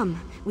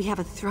 Come, we have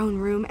a throne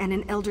room and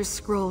an Elder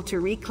Scroll to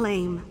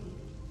reclaim.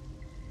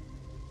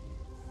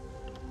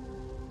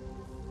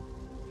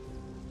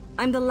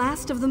 I'm the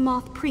last of the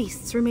Moth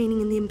priests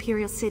remaining in the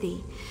Imperial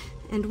City,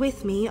 and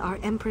with me are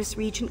Empress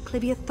Regent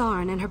Clivia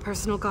Tharn and her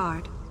personal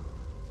guard.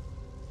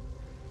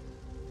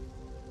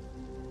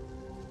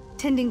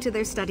 Tending to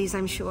their studies,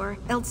 I'm sure,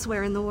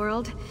 elsewhere in the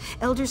world.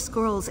 Elder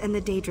Scrolls and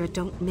the Daedra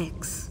don't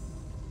mix.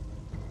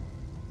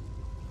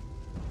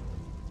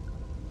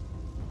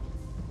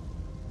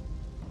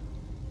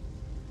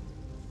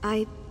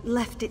 I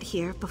left it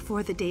here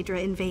before the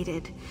Daedra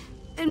invaded.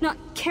 Not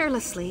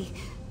carelessly,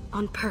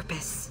 on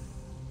purpose.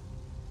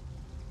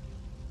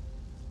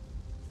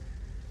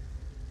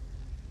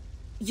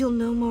 You'll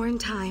know more in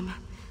time.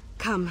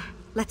 Come,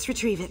 let's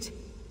retrieve it.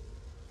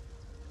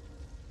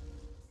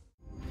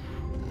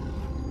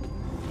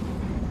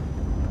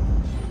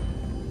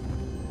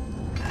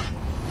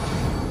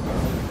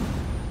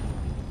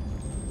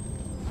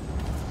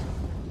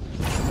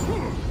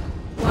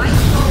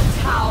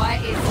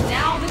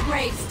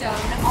 Gravestone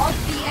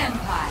of the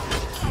Empire.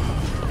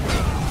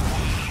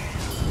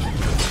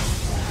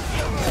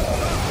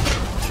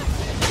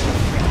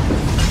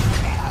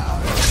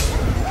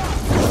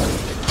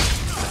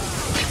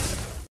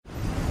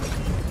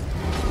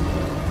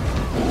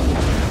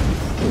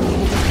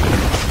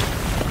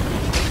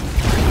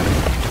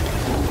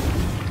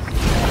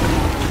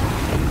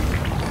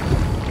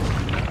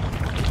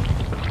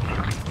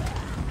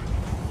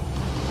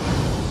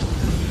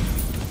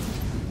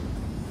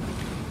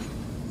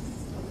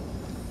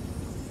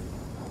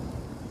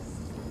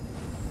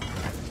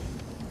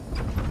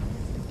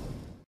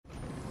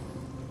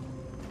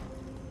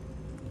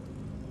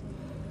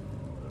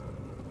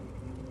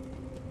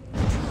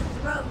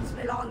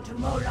 Belong to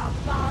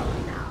Molag Bal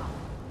now.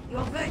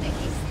 Your verdict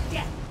is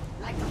death,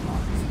 like the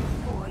ones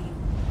before you.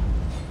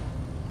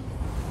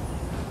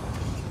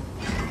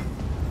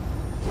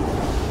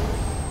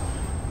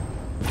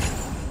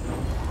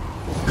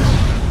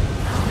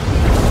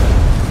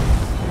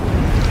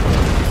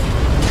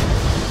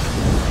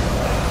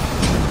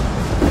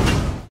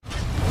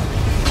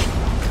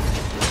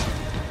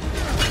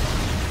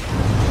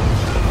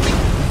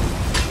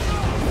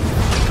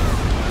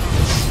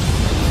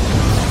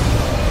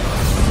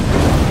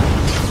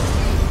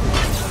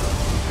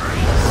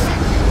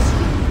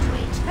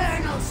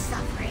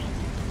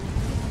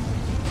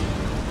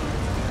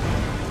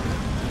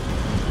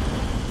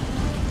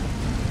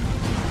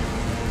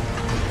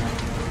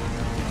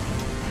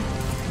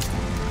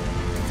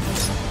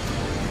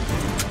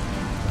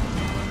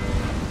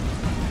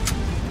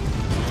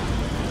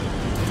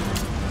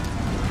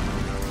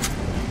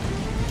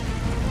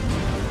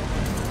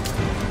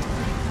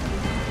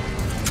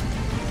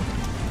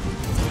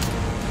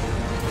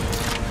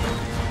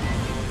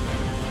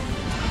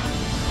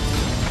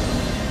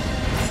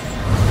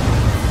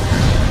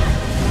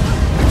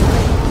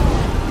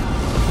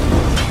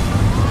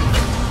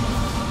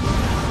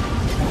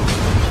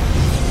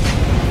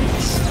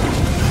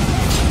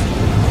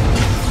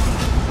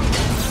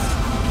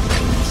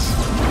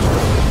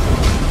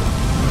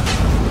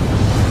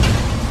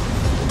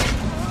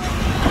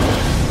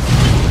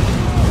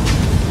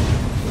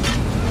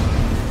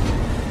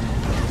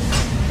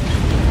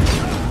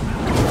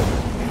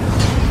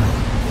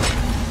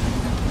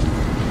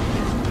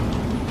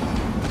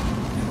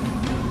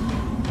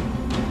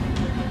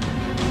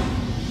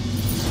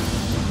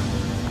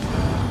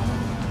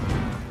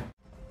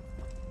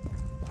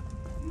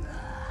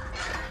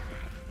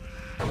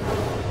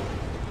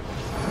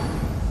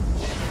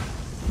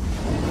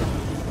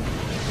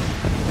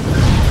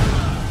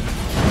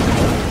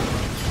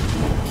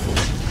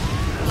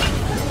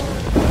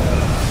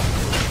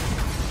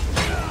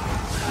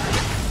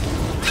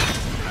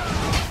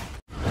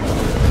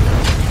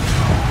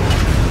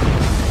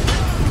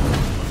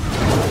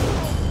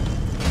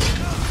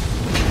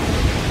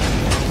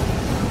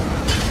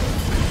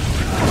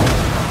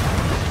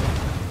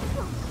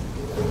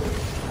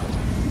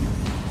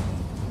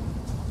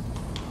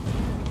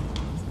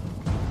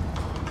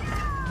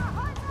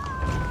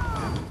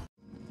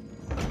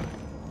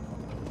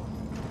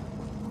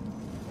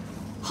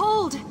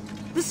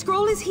 The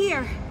scroll is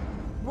here.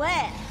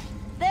 Where?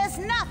 There's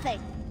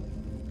nothing.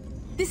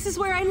 This is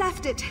where I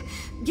left it.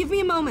 Give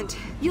me a moment.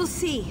 You'll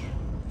see.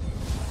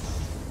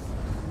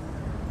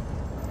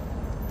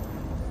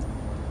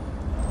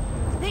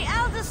 The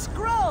Elder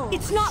Scroll!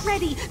 It's not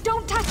ready.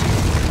 Don't touch it.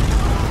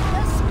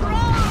 The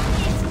scroll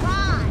is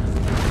mine!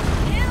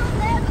 Kill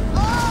them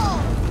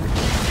all!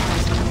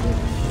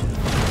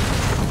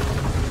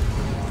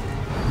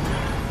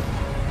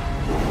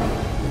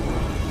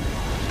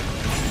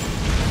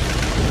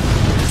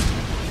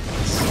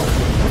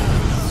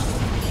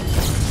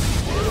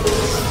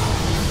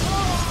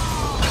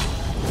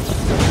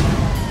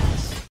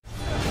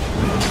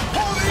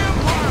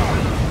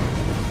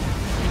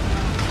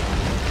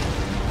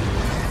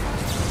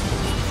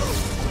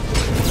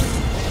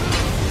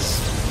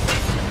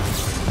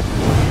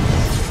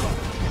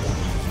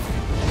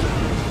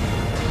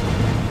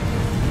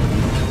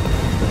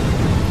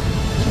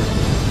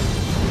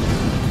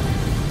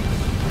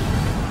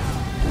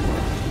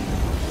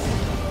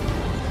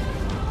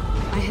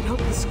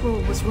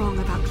 Was wrong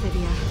about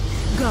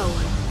Clivia. Go,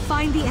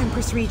 find the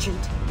Empress Regent.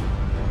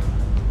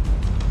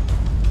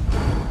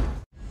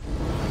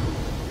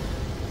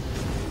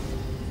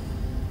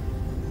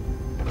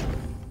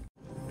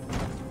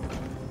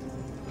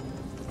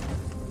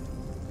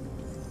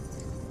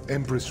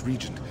 Empress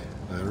Regent,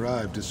 I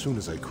arrived as soon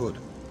as I could.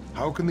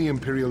 How can the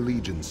Imperial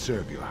Legion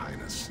serve your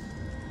highness?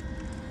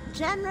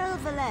 General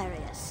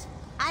Valerius,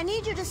 I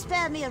need you to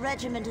spare me a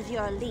regiment of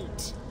your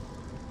elite.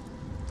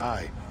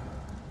 Aye.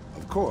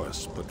 Of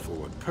course, but for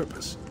what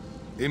purpose?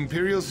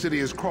 Imperial City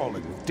is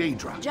crawling with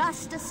Daedra.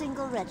 Just a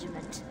single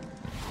regiment.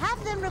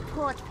 Have them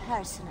report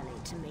personally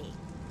to me.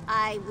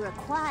 I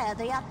require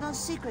the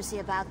utmost secrecy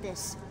about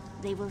this.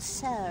 They will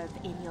serve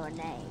in your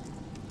name.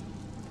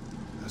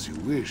 As you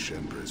wish,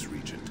 Empress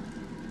Regent.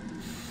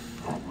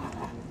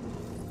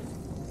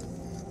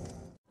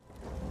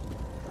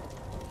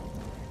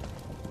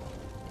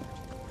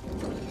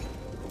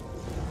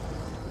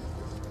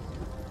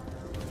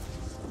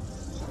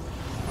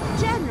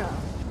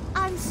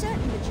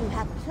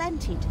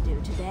 Plenty to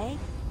do today.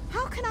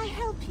 How can I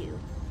help you?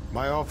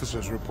 My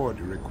officers report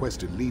you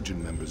requested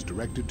Legion members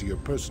directed to your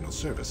personal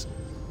service.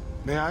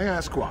 May I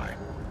ask why?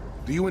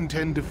 Do you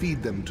intend to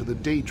feed them to the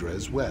Daedra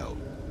as well?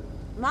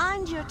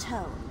 Mind your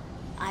tone.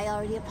 I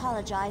already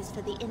apologized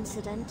for the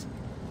incident.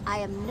 I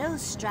am no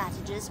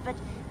strategist, but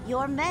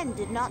your men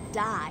did not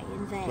die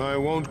in vain. I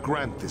won't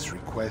grant this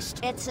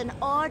request. It's an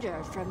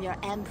order from your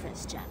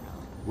Empress, General.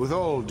 With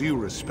all due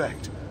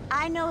respect.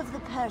 I know of the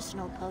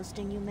personal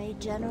posting you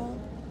made, General.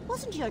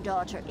 Wasn't your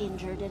daughter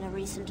injured in a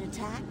recent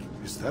attack?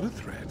 Is that a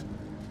threat?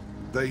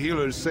 The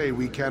healers say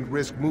we can't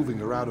risk moving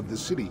her out of the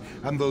city,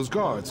 and those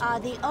guards are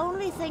the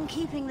only thing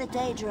keeping the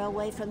Daedra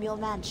away from your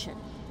mansion.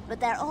 But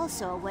they're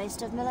also a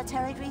waste of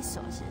military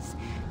resources.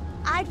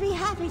 I'd be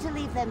happy to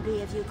leave them be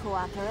if you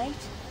cooperate.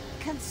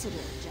 Consider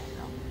it, General.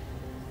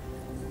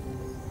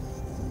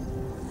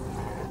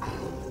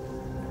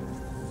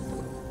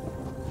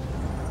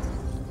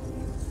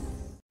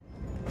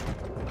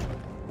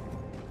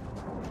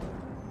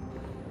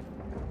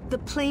 The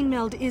plane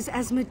meld is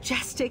as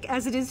majestic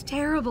as it is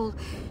terrible.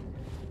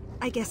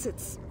 I guess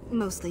it's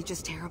mostly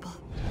just terrible.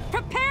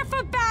 Prepare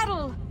for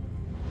battle!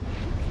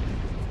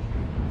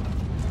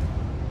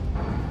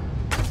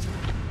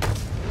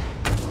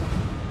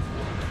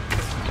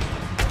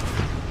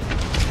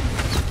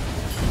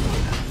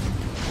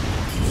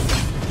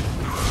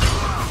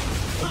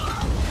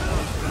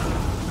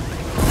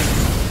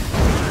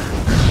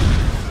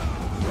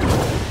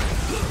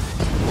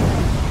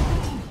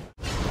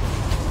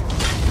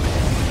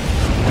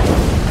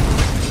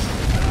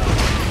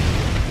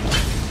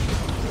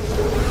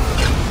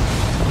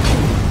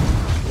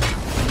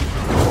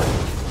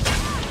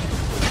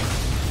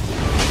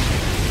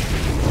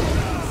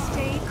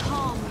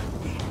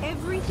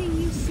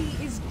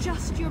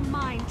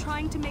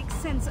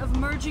 Of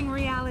merging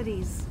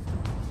realities.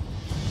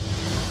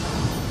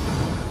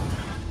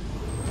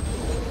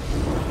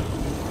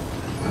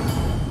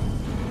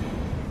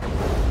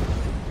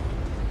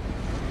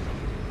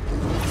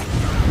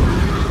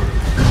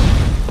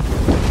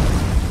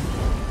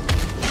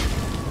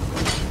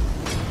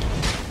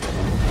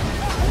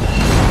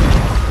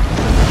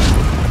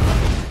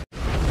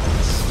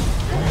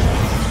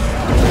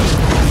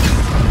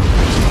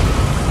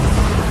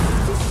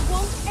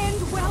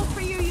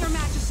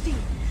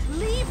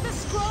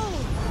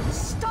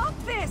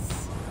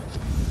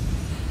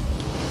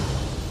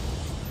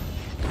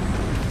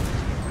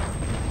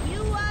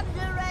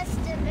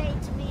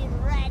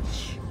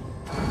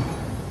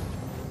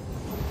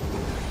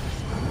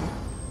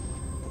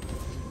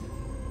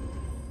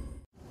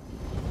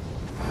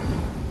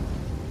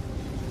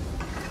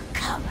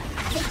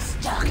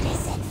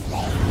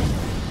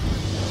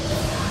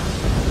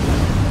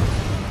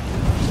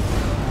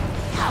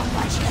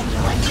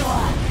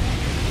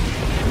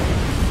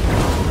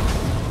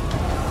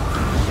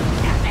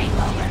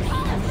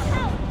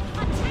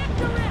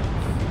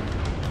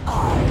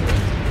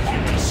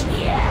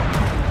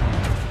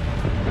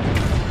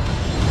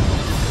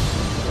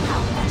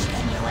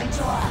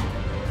 Enjoy.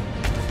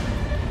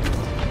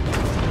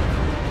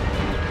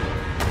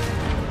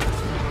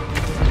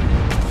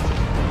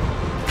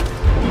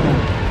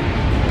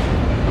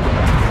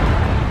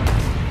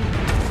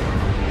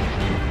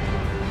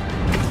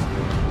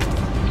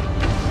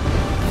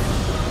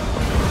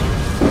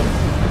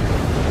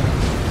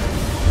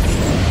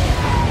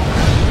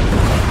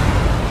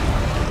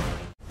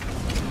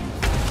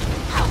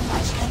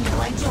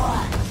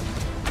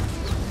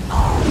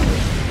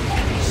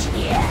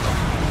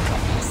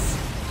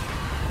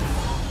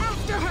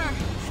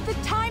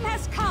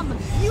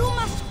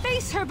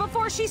 her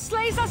before she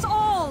slays us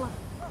all!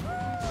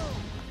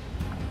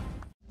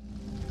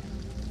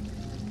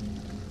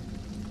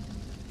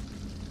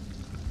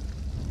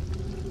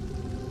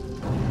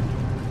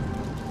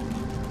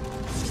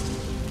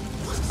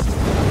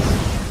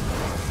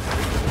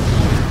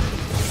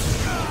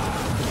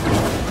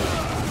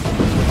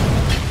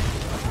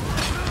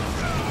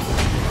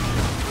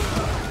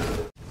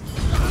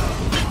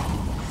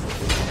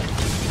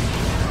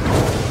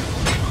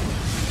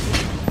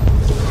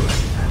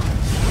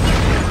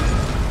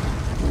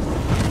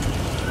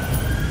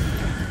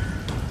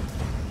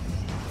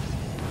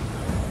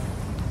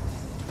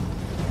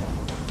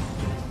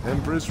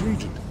 Empress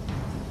Regent,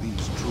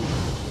 these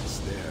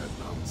droids,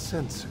 they're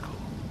nonsensical.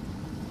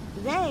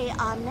 They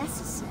are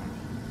necessary.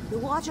 The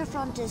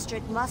waterfront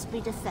district must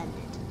be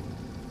defended.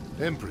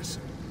 Empress,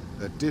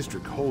 that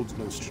district holds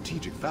no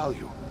strategic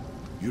value.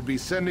 You'd be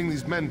sending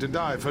these men to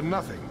die for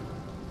nothing.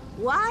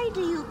 Why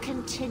do you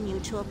continue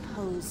to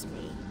oppose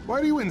me?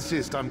 Why do you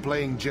insist on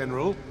playing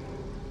general?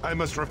 I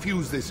must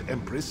refuse this,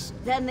 Empress.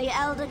 Then the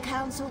Elder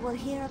Council will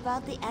hear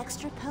about the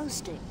extra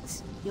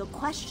postings, your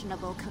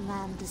questionable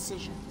command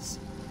decisions.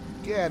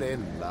 Get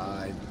in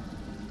line.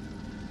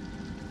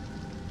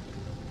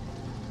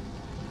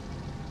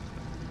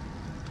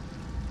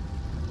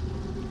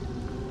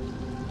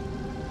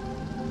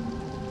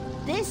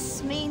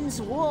 This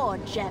means war,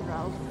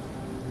 General.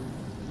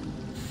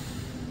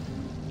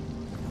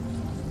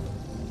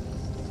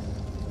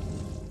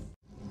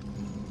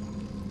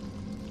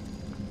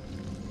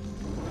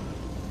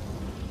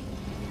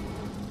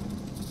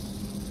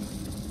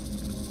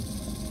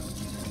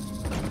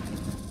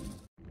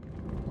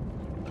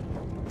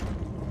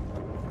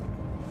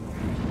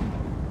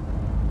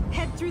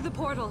 Head through the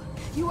portal.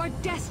 You are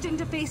destined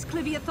to face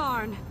Clivia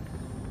Tharn.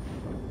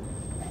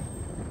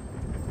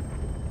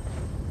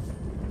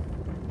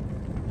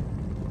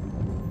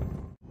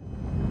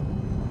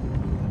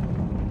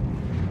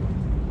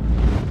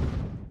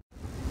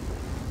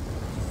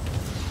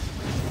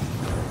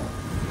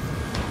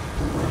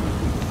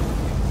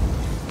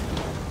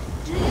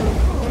 Do you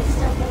fools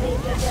still believe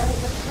you're dealing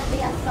with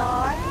Clivia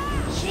Tharn?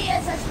 She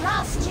is as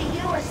lost to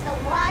you as the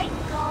White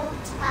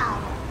Gold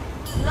Tower.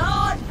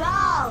 Lord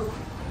Baal,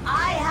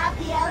 I have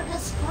the Elder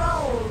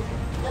Scroll.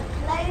 The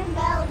Flame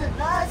Bell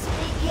verse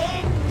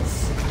begins.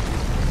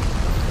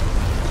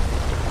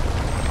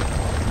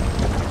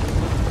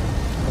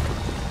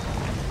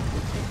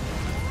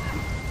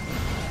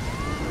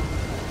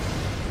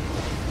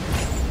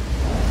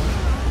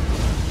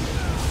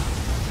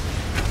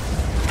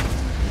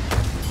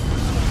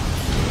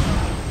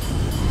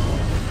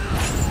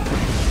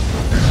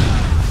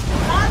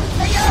 Run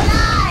for your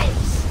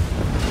lives!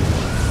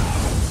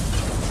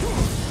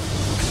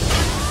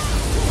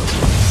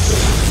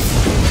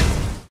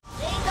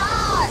 Be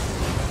gone!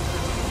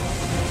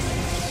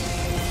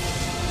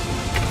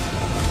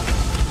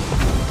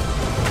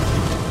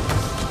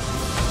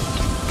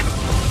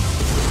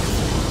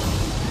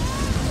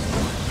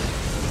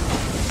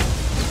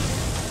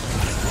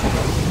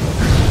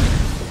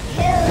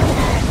 Kill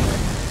them!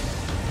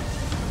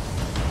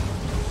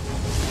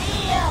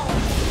 Seal!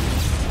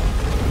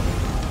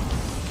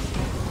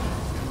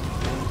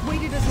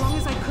 Waited as long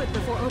as I could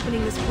before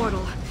opening this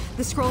portal.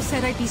 The scroll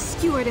said I'd be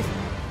skewered if...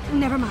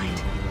 Never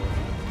mind.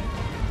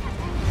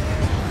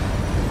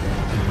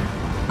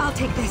 I'll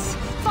take this.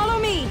 Follow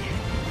me!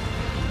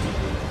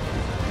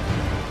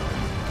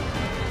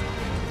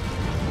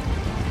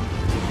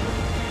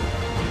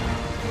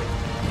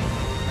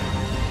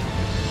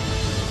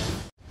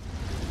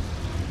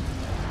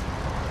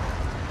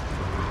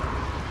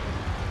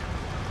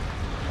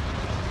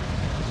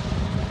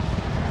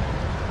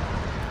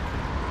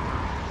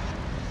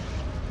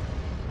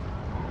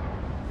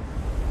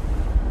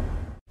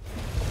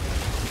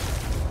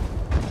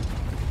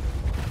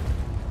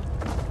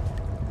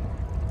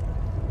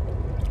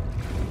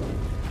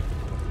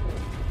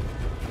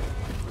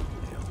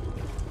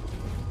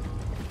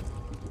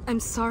 I'm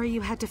sorry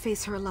you had to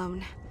face her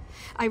alone.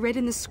 I read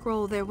in the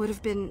scroll there would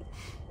have been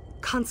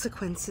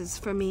consequences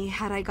for me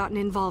had I gotten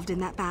involved in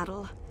that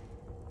battle.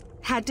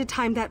 Had to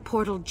time that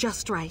portal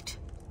just right.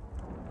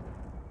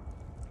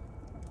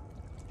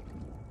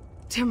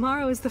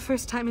 Tomorrow is the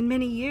first time in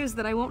many years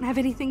that I won't have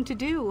anything to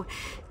do.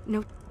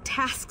 No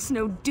tasks,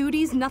 no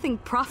duties, nothing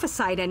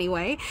prophesied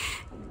anyway.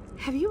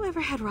 Have you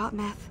ever had rot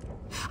meth?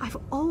 I've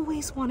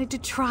always wanted to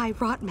try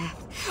rot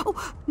meth.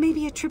 Oh,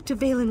 maybe a trip to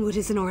Valenwood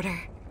is in order.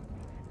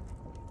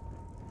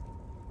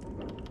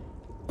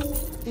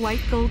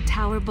 White Gold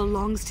Tower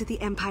belongs to the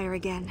Empire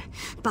again,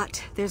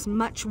 but there's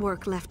much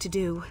work left to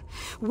do.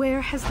 Where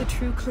has the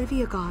true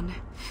Clivia gone?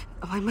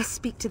 Oh, I must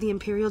speak to the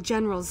Imperial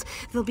generals.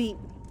 They'll be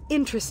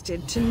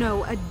interested to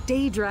know a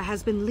Daedra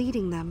has been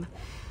leading them.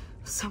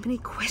 So many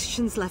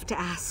questions left to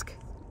ask.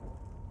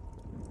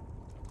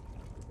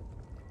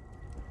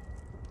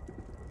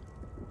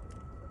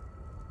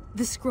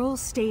 The scroll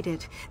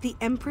stated the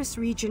Empress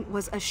Regent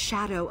was a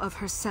shadow of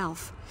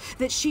herself,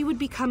 that she would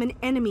become an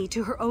enemy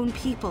to her own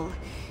people.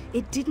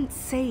 It didn't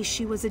say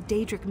she was a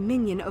Daedric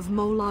minion of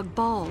Molag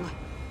Bal.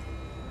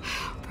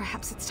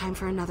 Perhaps it's time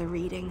for another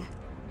reading.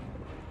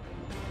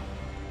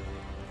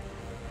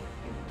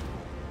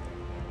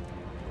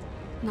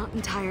 Not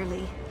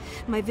entirely.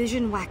 My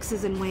vision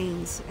waxes and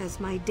wanes, as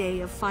my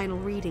day of final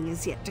reading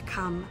is yet to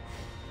come.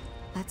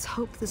 Let's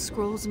hope the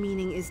scroll's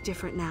meaning is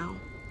different now,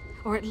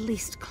 or at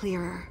least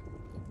clearer.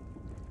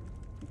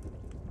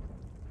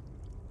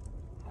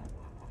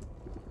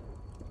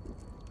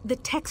 The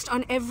text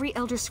on every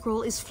Elder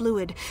Scroll is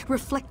fluid,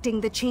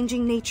 reflecting the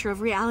changing nature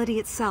of reality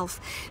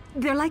itself.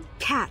 They're like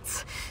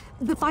cats.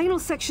 The final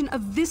section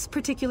of this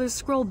particular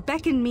scroll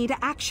beckoned me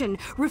to action,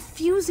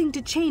 refusing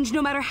to change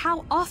no matter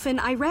how often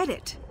I read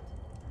it.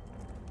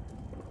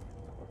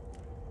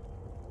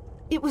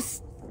 It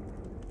was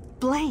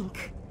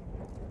blank.